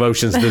doing their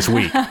devotions this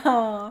week.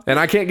 And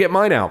I can't get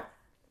mine out.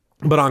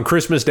 But on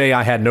Christmas Day,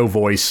 I had no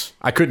voice.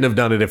 I couldn't have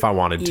done it if I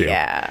wanted to.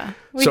 Yeah.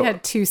 We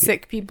had 2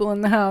 sick people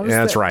in the house.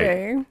 That's right.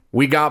 Day.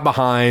 We got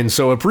behind.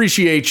 So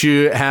appreciate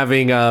you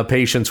having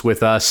patience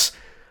with us.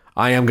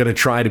 I am going to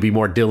try to be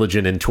more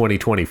diligent in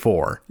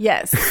 2024.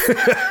 Yes.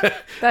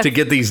 To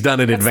get these done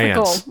in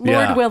advance. The goal.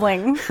 Lord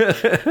willing.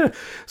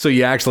 So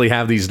you actually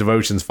have these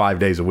devotions 5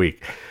 days a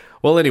week.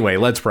 Well, anyway,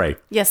 let's pray.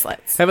 Yes,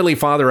 let's. Heavenly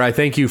Father, I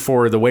thank you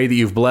for the way that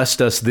you've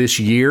blessed us this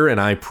year, and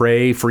I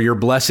pray for your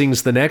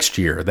blessings the next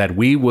year, that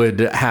we would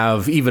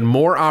have even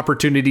more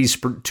opportunities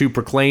to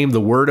proclaim the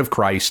word of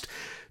Christ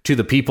to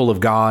the people of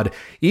God,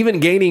 even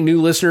gaining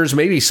new listeners.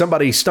 Maybe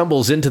somebody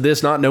stumbles into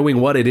this not knowing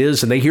what it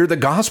is, and they hear the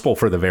gospel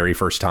for the very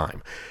first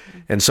time.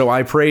 And so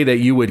I pray that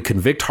you would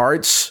convict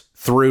hearts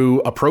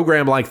through a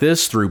program like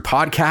this, through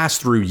podcasts,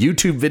 through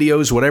YouTube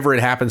videos, whatever it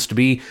happens to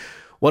be.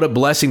 What a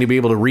blessing to be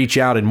able to reach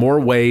out in more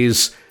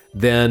ways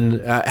than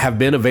have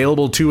been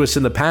available to us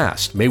in the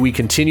past. May we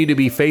continue to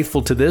be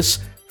faithful to this,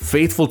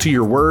 faithful to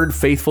your word,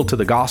 faithful to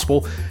the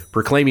gospel,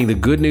 proclaiming the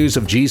good news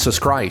of Jesus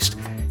Christ.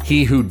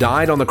 He who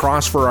died on the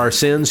cross for our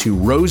sins, who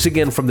rose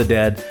again from the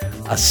dead,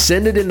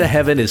 ascended into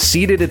heaven, is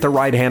seated at the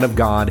right hand of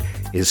God,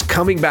 is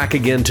coming back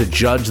again to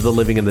judge the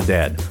living and the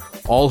dead.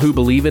 All who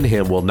believe in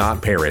him will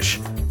not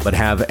perish, but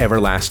have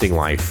everlasting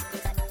life.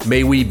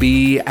 May we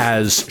be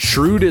as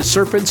shrewd as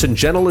serpents and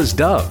gentle as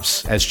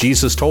doves, as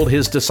Jesus told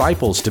his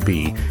disciples to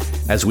be,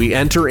 as we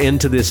enter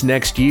into this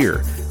next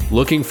year,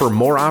 looking for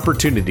more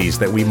opportunities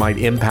that we might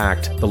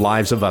impact the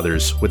lives of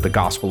others with the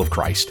gospel of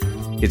Christ.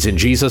 It's in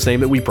Jesus'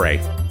 name that we pray.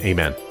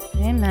 Amen.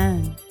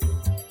 Amen.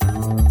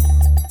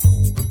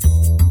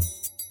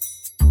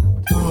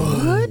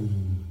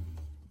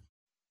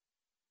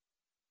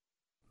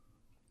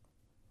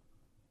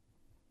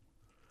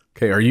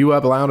 Okay, are you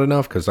up loud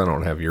enough? Because I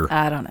don't have your...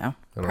 I don't know.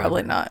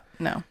 Probably not.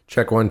 No.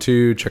 Check 1,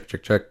 2. Check.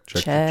 Check.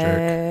 Is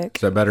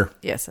that better?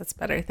 Yes, that's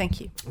better.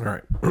 Thank you. All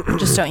right.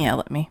 Just don't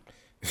yell at me.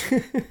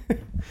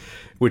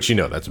 Which,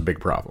 that's a big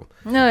problem.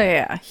 Oh,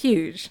 yeah.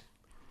 Huge.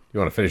 You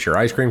want to finish your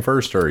ice cream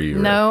first, or are you...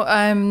 No,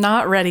 I'm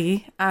not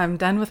ready. I'm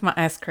done with my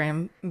ice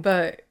cream,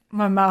 but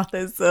my mouth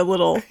is a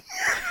little...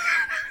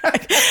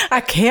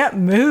 I can't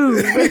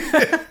move.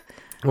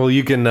 Well,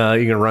 you can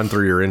run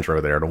through your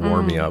intro there to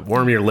warm me up.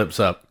 Warm your lips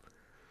up.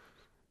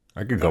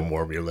 I could go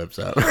warm your lips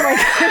up.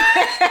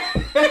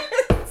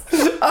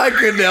 I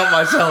couldn't help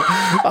myself.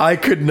 I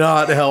could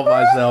not help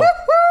myself.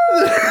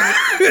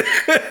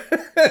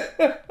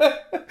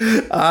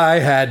 I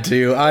had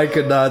to. I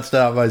could not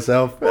stop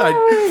myself.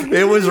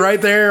 It was right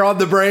there on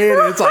the brain.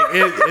 It's like,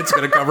 it's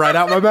going to come right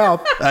out my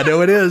mouth. I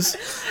know it is.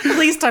 At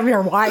least I'm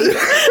your wife.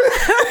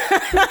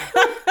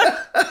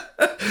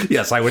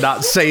 Yes, I would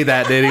not say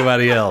that to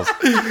anybody else.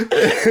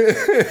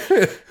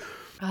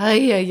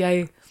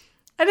 Ay.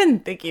 I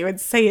didn't think you would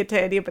say it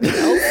to anybody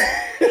else.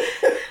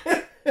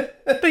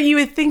 But you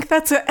would think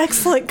that's an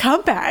excellent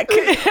comeback.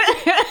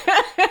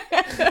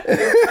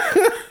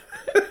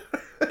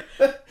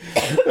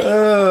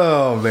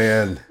 Oh,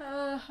 man.